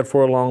doing that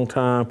for a long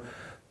time,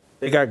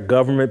 they got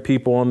government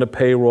people on the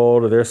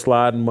payroll that they're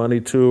sliding money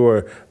to,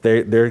 or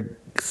they're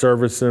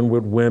servicing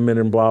with women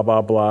and blah,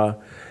 blah, blah.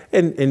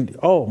 And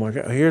oh my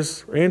God,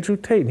 here's Andrew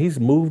Tate, and he's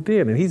moved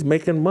in and he's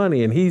making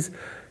money and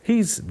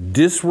he's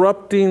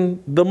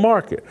disrupting the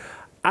market.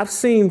 I've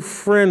seen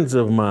friends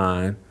of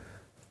mine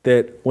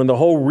that when the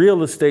whole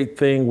real estate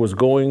thing was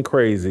going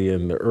crazy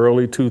in the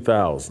early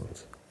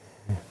 2000s,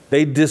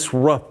 they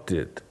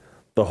disrupted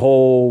the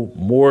whole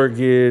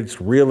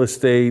mortgage, real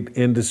estate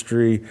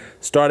industry,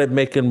 started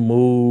making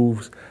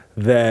moves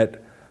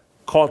that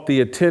caught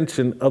the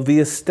attention of the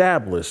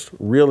established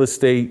real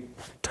estate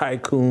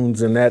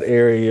tycoons in that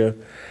area.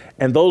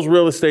 And those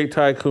real estate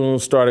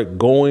tycoons started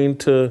going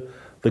to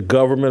the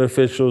government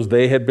officials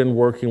they had been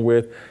working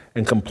with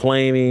and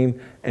complaining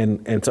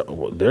and so,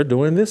 well, they're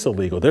doing this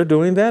illegal, they're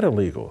doing that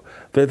illegal,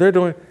 they're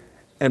doing,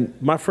 and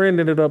my friend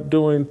ended up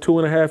doing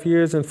 2.5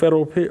 years in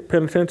federal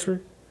penitentiary.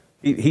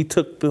 He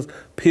took the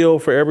pill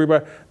for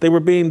everybody. They were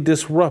being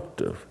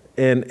disruptive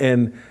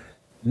and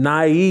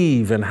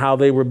naive in how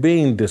they were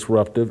being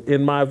disruptive,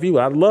 in my view.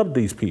 I love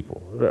these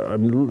people. I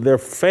mean, they're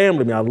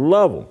family. I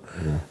love them.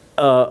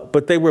 Mm-hmm.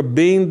 But they were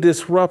being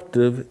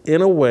disruptive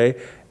in a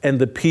way, and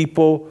the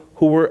people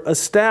who were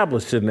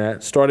established in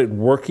that started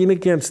working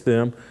against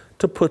them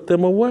to put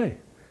them away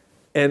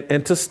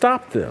and to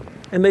stop them.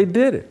 And they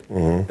did it.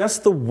 Mm-hmm. That's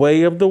the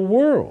way of the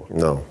world.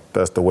 No,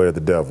 that's the way of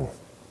the devil.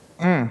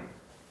 Mm.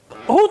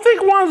 Who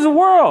think runs the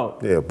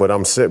world? Yeah,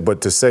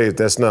 but to say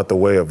that's not the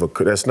way of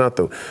that's not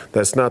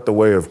the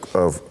way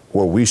of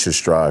what we should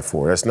strive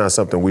for. That's not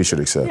something we should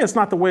accept. Yeah, it's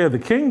not the way of the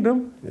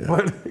kingdom,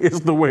 but it's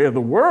the way of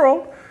the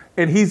world.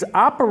 And he's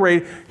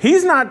operating.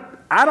 He's not.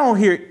 I don't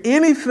hear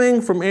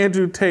anything from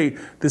Andrew Tate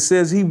that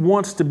says he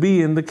wants to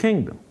be in the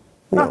kingdom.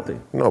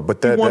 Nothing. No,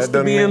 but he wants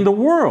to be in the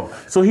world.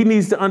 So he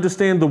needs to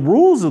understand the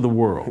rules of the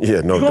world. Yeah,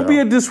 no You're going to be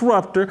a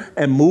disruptor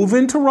and move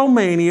into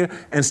Romania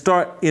and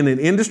start in an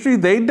industry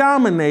they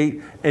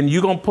dominate, and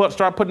you're going to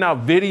start putting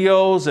out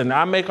videos, and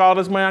I make all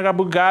this money, I got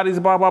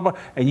Bugattis, blah, blah, blah,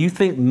 and you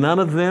think none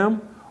of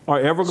them are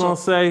ever going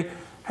to say,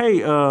 hey,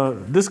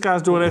 this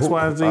guy's doing X,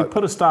 Y, and Z,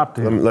 put a stop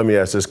to him. Let me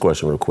ask this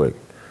question real quick.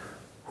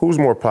 Who's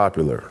more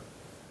popular,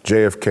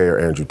 JFK or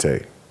Andrew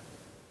Tate?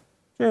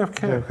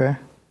 JFK.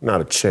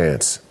 Not a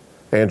chance.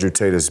 Andrew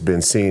Tate has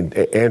been seen.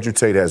 Andrew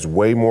Tate has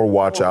way more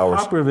watch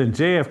hours. Popular than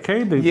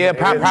JFK. Yeah,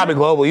 probably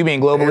global. You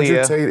mean globally?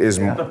 Andrew Tate is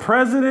the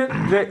president.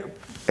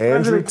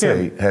 Andrew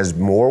Tate has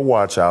more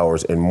watch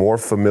hours and more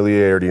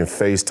familiarity and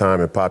FaceTime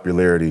and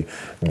popularity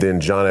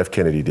than John F.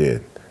 Kennedy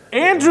did.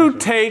 Andrew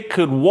Tate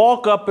could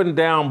walk up and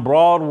down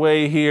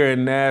Broadway here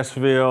in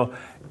Nashville,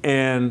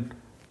 and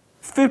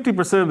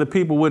 50% of the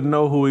people wouldn't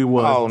know who he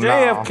was. Oh,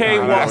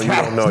 JFK walks. You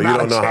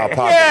don't know how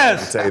popular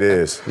Yes. Tate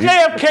is.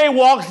 JFK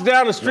walks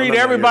down the street.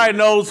 Everybody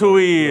knows who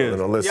he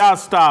is. Y'all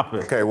stop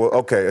it.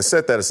 Okay,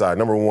 set that aside.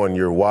 Number one,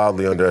 you're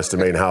wildly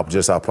underestimating how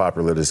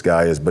popular this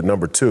guy is. But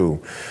number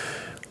two,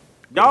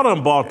 y'all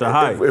done bought the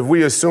hype. If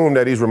we assume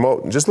that he's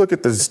remote, just look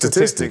at the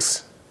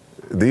statistics.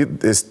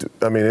 This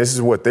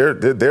is what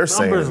they're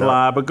saying. Numbers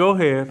lie, but go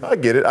ahead. I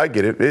get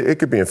it. It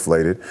could be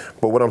inflated.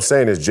 But what I'm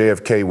saying is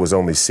JFK was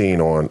only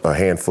seen on a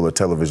handful of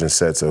television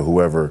sets of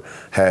whoever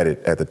had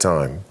it at the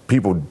time.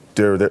 People,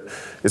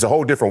 it's a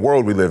whole different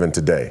world we live in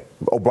today.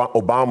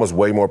 Obama's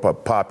way more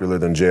popular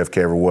than JFK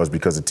ever was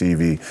because of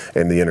TV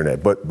and the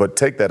internet. But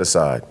take that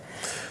aside.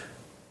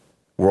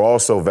 We're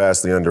also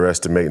vastly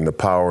underestimating the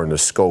power and the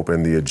scope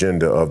and the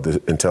agenda of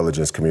the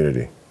intelligence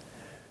community.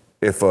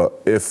 If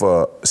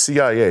a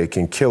CIA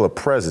can kill a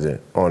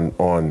president in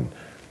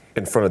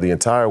front of the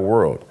entire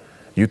world,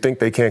 you think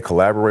they can't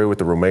collaborate with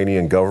the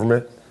Romanian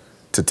government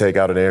to take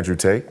out an Andrew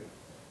Tate?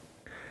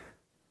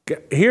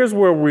 Here's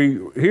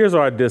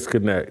our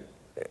disconnect.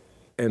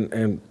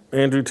 And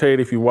Andrew Tate,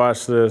 if you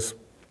watch this,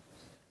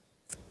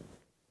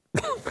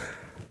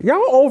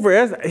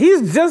 y'all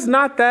he's just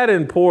not that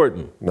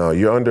important. No,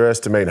 you're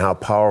underestimating how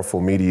powerful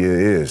media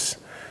is.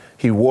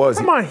 He was.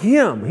 Come on,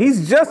 him.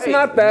 He's just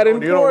not that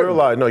important.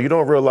 You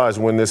don't realize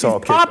when this all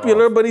kicked off. He's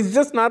popular, but he's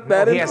just not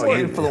that important. He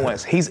has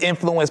influence. He's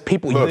influenced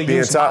people. Look,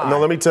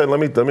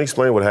 let me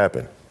explain what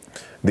happened.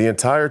 The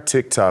entire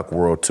TikTok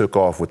world took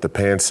off with the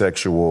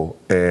pansexual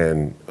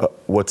and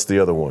what's the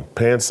other one?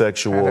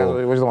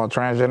 Pansexual. Which one?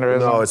 Transgenderism?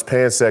 No, it's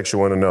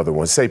pansexual and another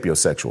one.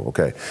 Sapiosexual.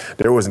 Okay.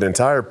 There was an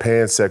entire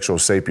pansexual,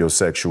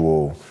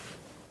 sapiosexual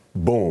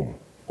boom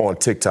on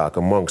TikTok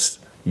amongst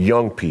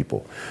young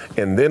people.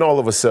 And then all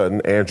of a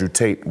sudden, Andrew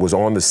Tate was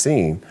on the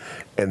scene,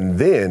 and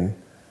then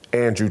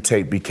Andrew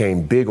Tate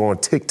became big on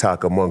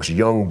TikTok amongst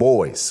young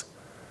boys.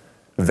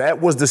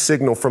 That was the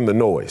signal from the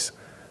noise.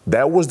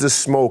 That was the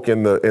smoke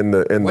in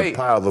the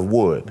pile of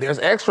wood. There's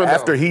extra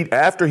after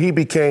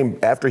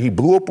he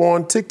blew up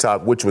on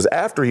TikTok, which was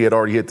after he had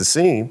already hit the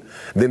scene.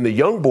 Then the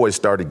young boys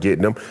started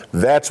getting him.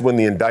 That's when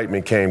the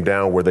indictment came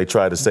down, where they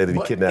tried to say that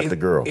he kidnapped the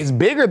girl. It's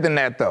bigger than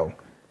that, though.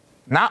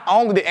 Not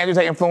only did Andrew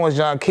Tate influence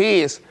young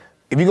kids,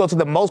 if you go to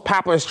the most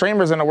popular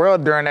streamers in the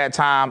world during that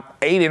time,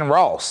 Aiden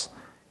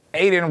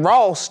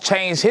Ross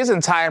changed his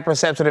entire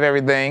perception of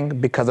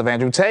everything because of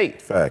Andrew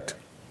Tate. Fact.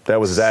 That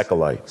was his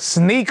acolyte.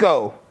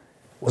 Sneeko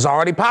was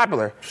already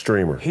popular.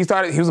 Streamer. He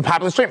was a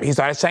popular streamer. He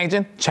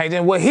started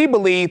changing what he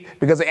believed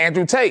because of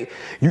Andrew Tate.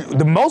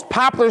 The most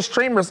popular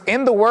streamers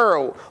in the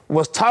world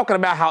was talking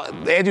about how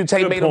Andrew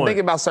Tate made them think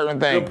about certain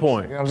things. Good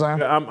point. You know what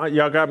I'm saying?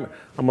 Y'all got me.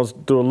 I'm going to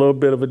do a little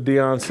bit of a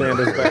Deion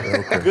Sanders back.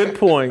 Okay. Good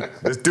point.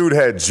 This dude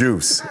had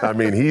juice. I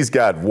mean, he's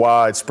got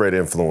widespread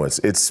influence.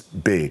 It's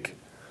big.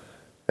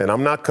 And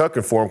I'm not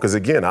cucking for him because,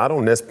 again,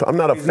 I'm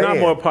not a fan. He's not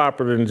more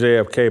popular than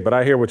JFK, but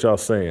I hear what y'all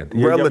saying.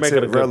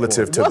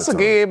 Relative to once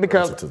again,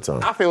 because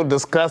I feel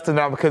disgusted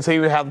now because he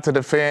would have to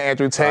defend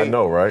Andrew Tate. I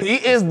know, right? He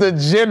is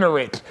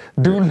degenerate.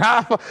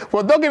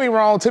 Well, don't get me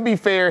wrong. To be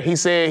fair, he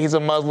said he's a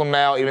Muslim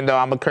now, even though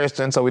I'm a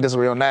Christian, so we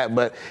disagree on that.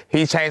 But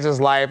he changed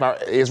his life.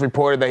 It's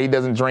reported that he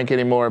doesn't drink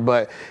anymore,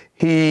 but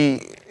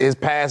his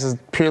past is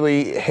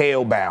purely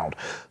hell-bound.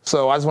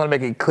 So I just want to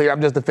make it clear,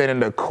 I'm just defending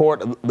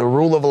the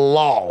rule of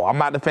law. I'm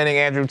not defending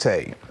Andrew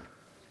Tate.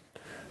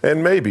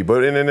 And maybe,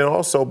 but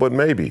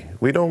maybe.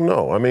 We don't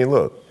know. I mean,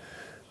 look,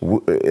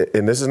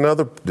 and this is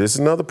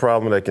another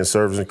problem that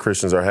conservatives and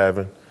Christians are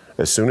having.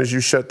 As soon as you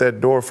shut that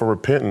door for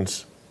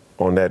repentance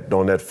on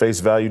that face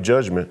value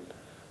judgment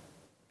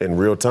in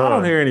real time. I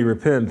don't hear any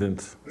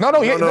repentance.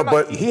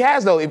 But he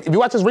has, though. If you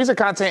watch his recent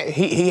content,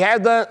 he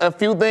has done a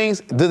few things.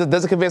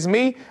 Does it convince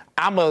me?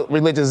 I'm a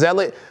religious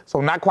zealot,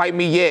 so not quite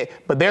me yet,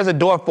 but there's a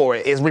door for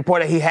it. It's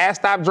reported he has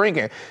stopped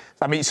drinking.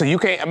 I mean, so you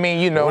can't,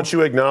 Once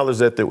you acknowledge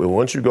that,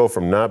 once you go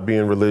from not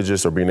being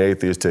religious or being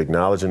atheist to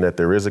acknowledging that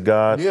there is a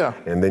God,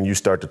 and then you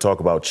start to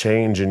talk about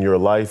change in your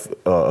life,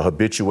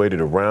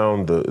 habituated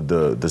around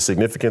the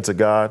significance of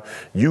God,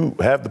 you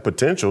have the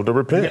potential to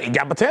repent. Yeah, you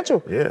got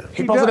potential. Yeah.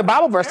 He posted a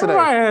Bible verse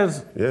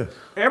today.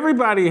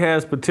 Everybody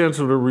has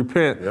potential to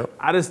repent. Yep.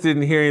 I just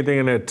didn't hear anything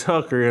in that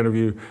Tucker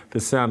interview that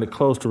sounded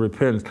close to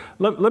repentance.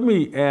 Let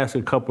me ask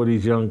a couple of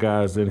these young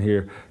guys in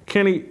here.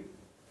 Kenny,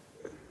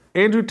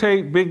 Andrew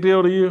Tate, big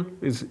deal to you?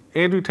 Is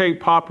Andrew Tate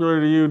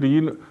popular to you? Do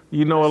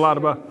you know a lot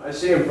about? I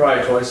see him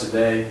probably twice a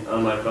day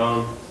on my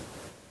phone,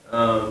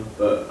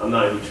 but I'm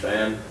not a huge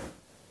fan.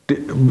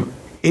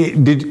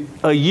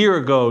 A year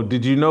ago,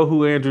 did you know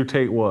who Andrew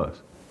Tate was?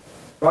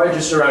 Probably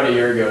just around a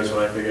year ago is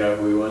when I figured out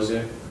who he was.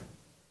 Yeah.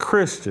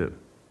 Christian.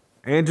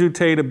 Andrew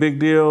Tate a big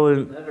deal?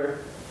 Never.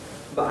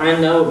 But I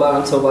know about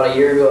him until about a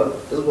year ago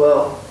as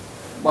well.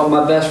 While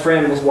my best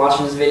friend was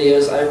watching his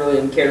videos, I really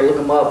didn't care to look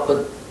him up,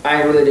 but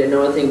I really didn't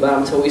know anything about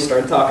him until we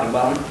started talking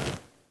about him.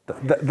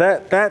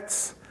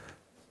 That's,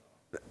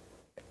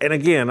 and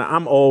again,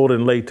 I'm old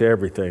and late to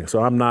everything,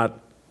 so I'm not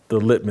the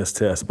litmus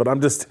test, but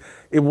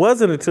it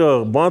wasn't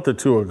until a month or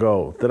two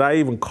ago that I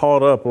even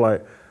caught up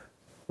like,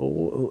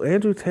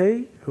 Andrew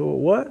Tate,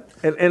 what?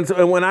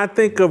 And when I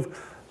think of,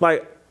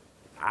 like,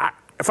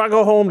 if I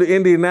go home to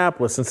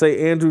Indianapolis and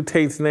say Andrew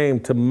Tate's name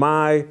to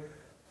my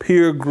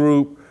peer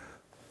group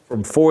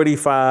from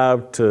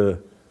 45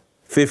 to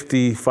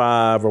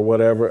 55 or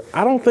whatever,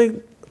 I don't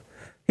think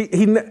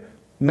he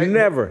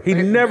never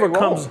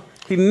comes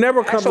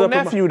Ask your up.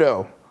 nephew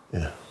though.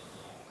 Yeah.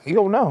 He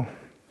don't know.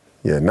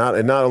 Yeah, not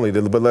only,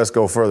 but let's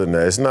go further than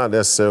that. It's not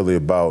necessarily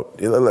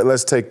about,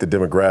 let's take the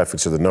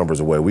demographics or the numbers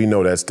away. We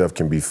know that stuff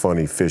can be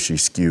funny, fishy,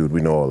 skewed.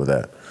 We know all of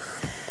that.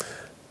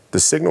 The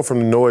signal from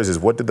the noise is,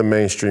 what did the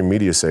mainstream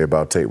media say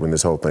about Tate when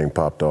this whole thing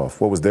popped off?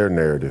 What was their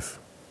narrative?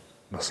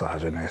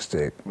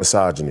 Misogynistic.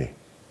 Misogyny.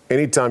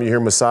 Anytime you hear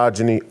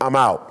misogyny, I'm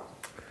out.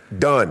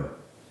 Done.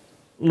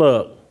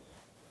 Look,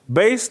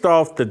 based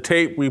off the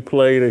tape we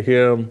played of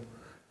him,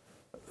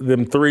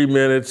 them 3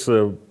 minutes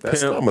of That's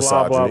pimp, not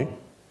blah, blah, misogyny.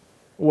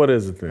 what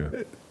is it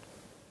then?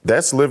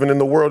 That's living in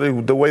the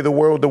world the way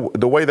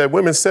that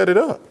women set it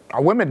up.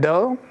 Are women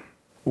dumb?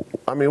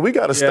 I mean, we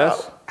got to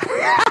stop.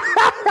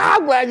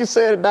 I'm glad you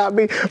said it, not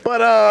me.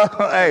 But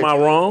hey, am I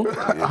wrong?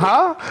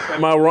 Huh?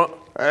 Am I wrong?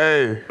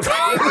 Hey.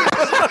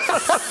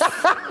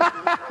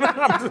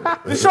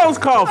 The show's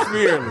called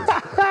Fearless,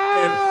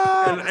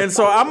 and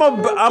so I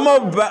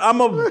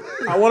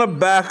want to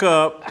back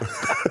up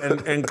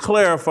and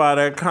clarify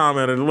that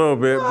comment a little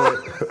bit.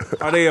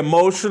 But are they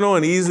emotional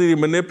and easy to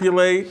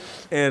manipulate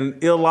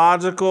and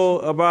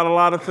illogical about a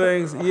lot of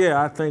things?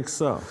 Yeah, I think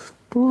so.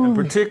 And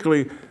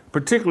particularly,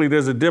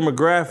 there's a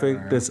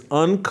demographic that's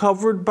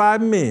uncovered by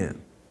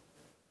men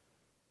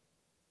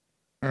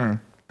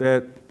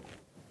that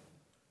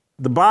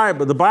the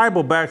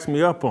Bible backs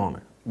me up on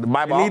it. The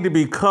Bible They need to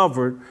be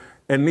covered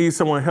and need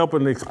someone helping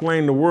to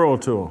explain the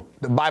world to them.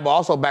 The Bible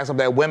also backs up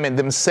that women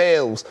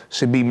themselves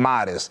should be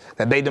modest,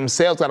 that they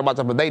themselves got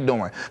about what they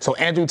doing. So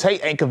Andrew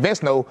Tate ain't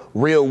convinced no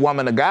real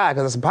woman of God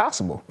because it's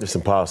impossible. It's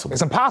impossible.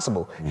 It's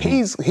impossible.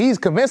 He's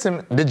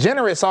convincing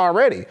degenerates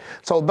already.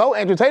 So though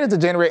Andrew Tate is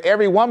degenerate,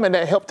 every woman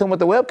that helped him with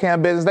the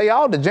webcam business, they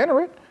all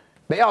degenerate.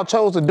 They all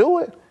chose to do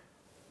it.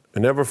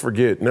 And never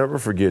forget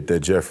that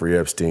Jeffrey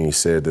Epstein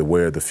said that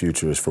where the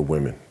future is for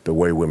women, the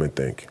way women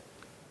think.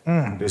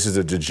 This is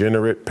a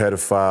degenerate,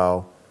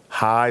 pedophile,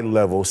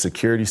 high-level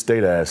security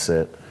state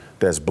asset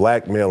that's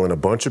blackmailing a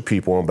bunch of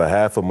people on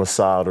behalf of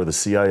Mossad or the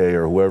CIA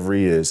or whoever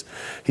he is.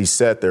 He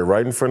sat there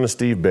right in front of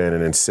Steve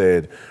Bannon and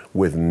said,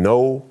 with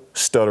no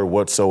stutter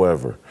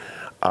whatsoever,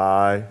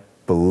 I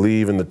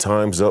believe in the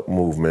Time's Up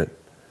movement.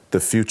 The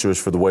future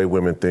is for the way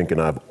women think,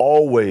 and I've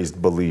always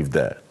believed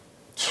that.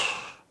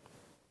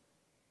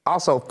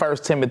 Also,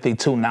 1 Timothy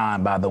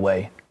 2:9, by the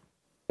way,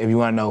 if you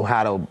want to know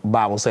how the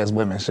Bible says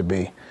women should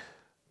be.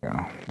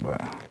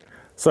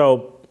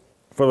 So,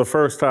 for the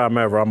first time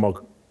ever, I'm going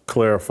to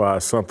clarify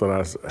something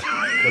because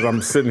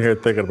I'm sitting here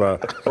thinking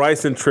about it.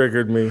 Bryson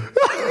triggered me.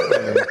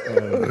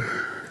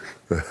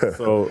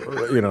 So,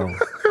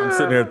 I'm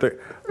sitting here thinking,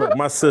 look,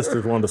 my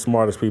sister's one of the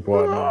smartest people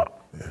I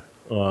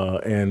know.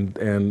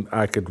 And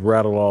I could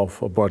rattle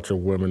off a bunch of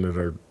women that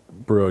are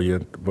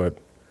brilliant, but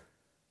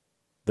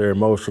they're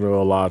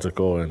emotional,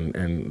 illogical,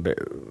 and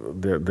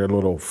their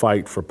little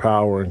fight for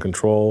power and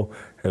control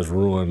has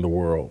ruined the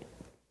world.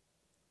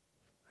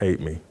 Hate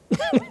me.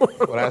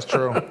 Well, that's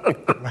true.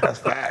 That's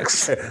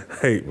facts.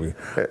 Hate me.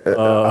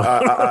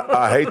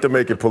 I hate to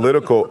make it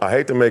political.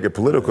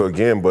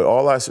 Again, but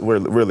I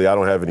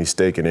don't have any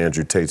stake in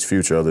Andrew Tate's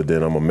future other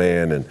than I'm a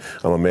man, and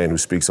I'm a man who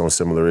speaks on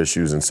similar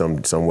issues in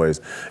some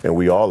ways, and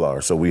we all are.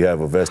 So we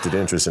have a vested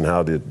interest in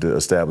how the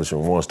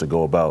establishment wants to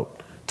go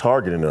about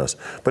targeting us.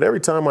 But every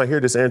time I hear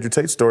this Andrew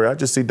Tate story, I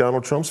just see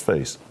Donald Trump's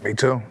face. Me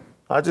too.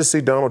 I just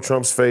see Donald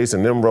Trump's face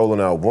and them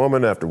rolling out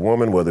woman after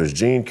woman, whether it's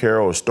Jean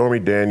Carroll or Stormy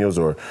Daniels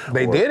or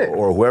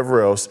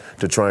whoever else,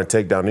 to try and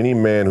take down any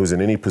man who's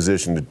in any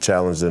position to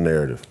challenge the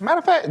narrative. Matter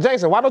of fact,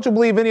 Jason, why don't you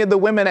believe any of the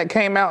women that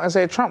came out and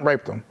said Trump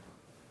raped them?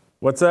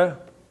 What's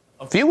that?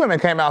 A few women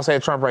came out and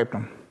said Trump raped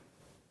them.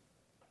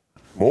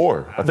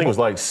 More. I think it was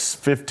like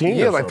 15.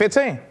 Yeah, like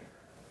 15.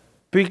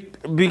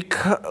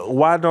 Because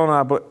why don't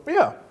I? But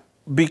yeah,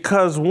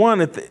 because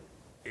one,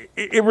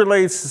 it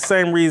relates to the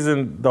same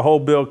reason the whole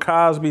Bill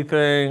Cosby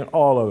thing,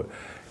 all of it.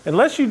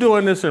 Unless you're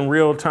doing this in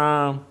real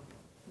time,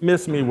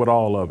 miss me with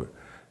all of it.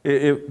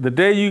 If the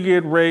day you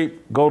get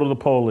raped, go to the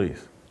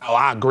police. Oh,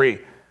 I agree.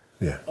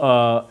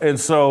 Yeah. And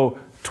so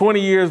 20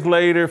 years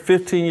later,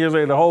 15 years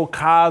later, the whole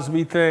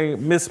Cosby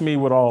thing, miss me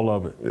with all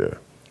of it. Yeah.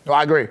 Well,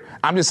 I agree.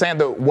 I'm just saying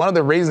that one of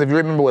the reasons, if you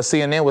remember what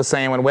CNN was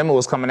saying when women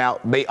was coming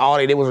out, all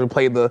they did was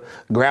replay the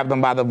grab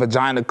them by the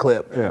vagina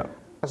clip. Yeah.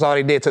 That's all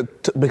they did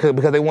because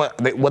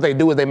what they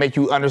do is they make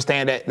you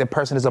understand that the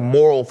person is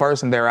immoral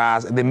first in their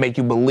eyes, and they make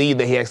you believe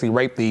that he actually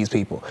raped these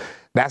people.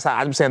 That's how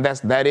I'm saying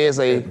that is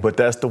a. But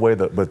that's the way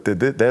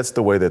that's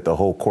the way that the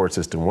whole court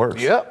system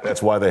works. Yep.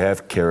 That's why they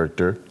have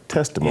character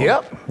testimony.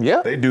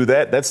 Yep. They do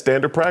that. That's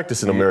standard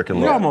practice in American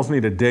law. You almost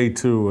need a day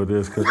 2 of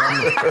this because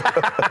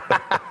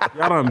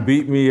y'all done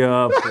beat me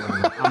up.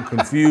 And I'm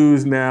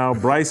confused now.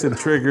 Bryson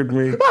triggered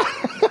me.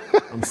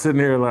 I'm sitting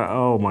here like,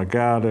 oh my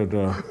God,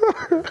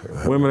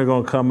 women are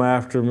gonna come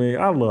after me.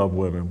 I love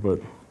women, but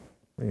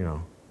you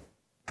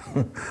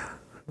know,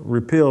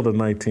 repeal the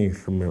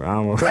 19th Amendment. I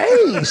don't know.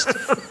 Based.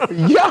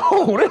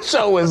 Yo, this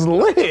show is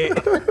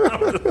lit.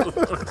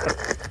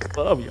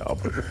 Love y'all,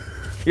 but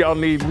y'all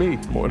need me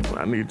more than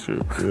I need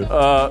you.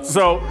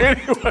 So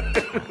anyway,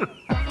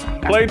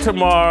 play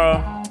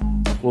tomorrow.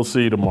 We'll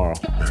see you tomorrow.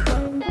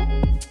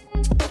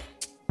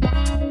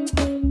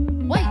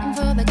 Waiting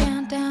for the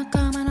countdown,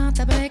 coming off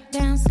the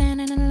breakdown,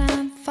 standing in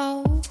line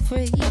for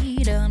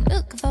freedom.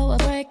 Looking for a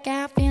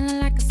breakout, feeling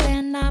like a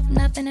standoff,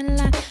 nothing in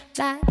life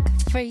like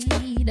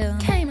freedom.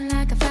 Came in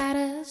like a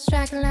fighter,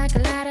 striking like a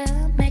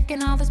ladder,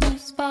 making all these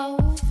moves for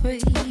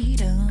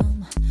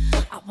freedom.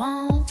 I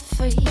want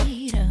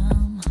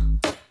freedom.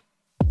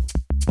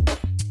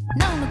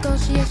 No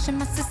negotiation,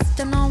 my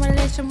sister, no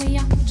relation. We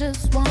all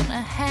just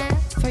wanna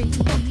have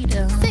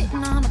freedom.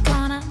 Sitting on a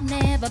corner,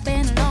 never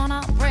been alone.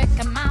 I'm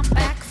breaking my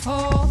back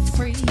for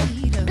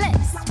freedom.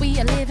 Blessed, we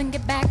are living,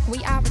 get back.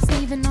 We are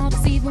receiving, all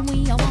deceiving.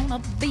 We all wanna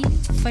be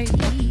free.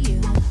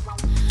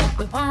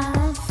 We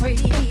want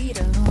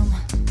freedom.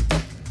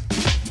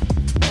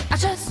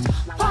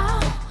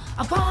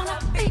 I wanna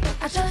be.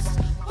 I just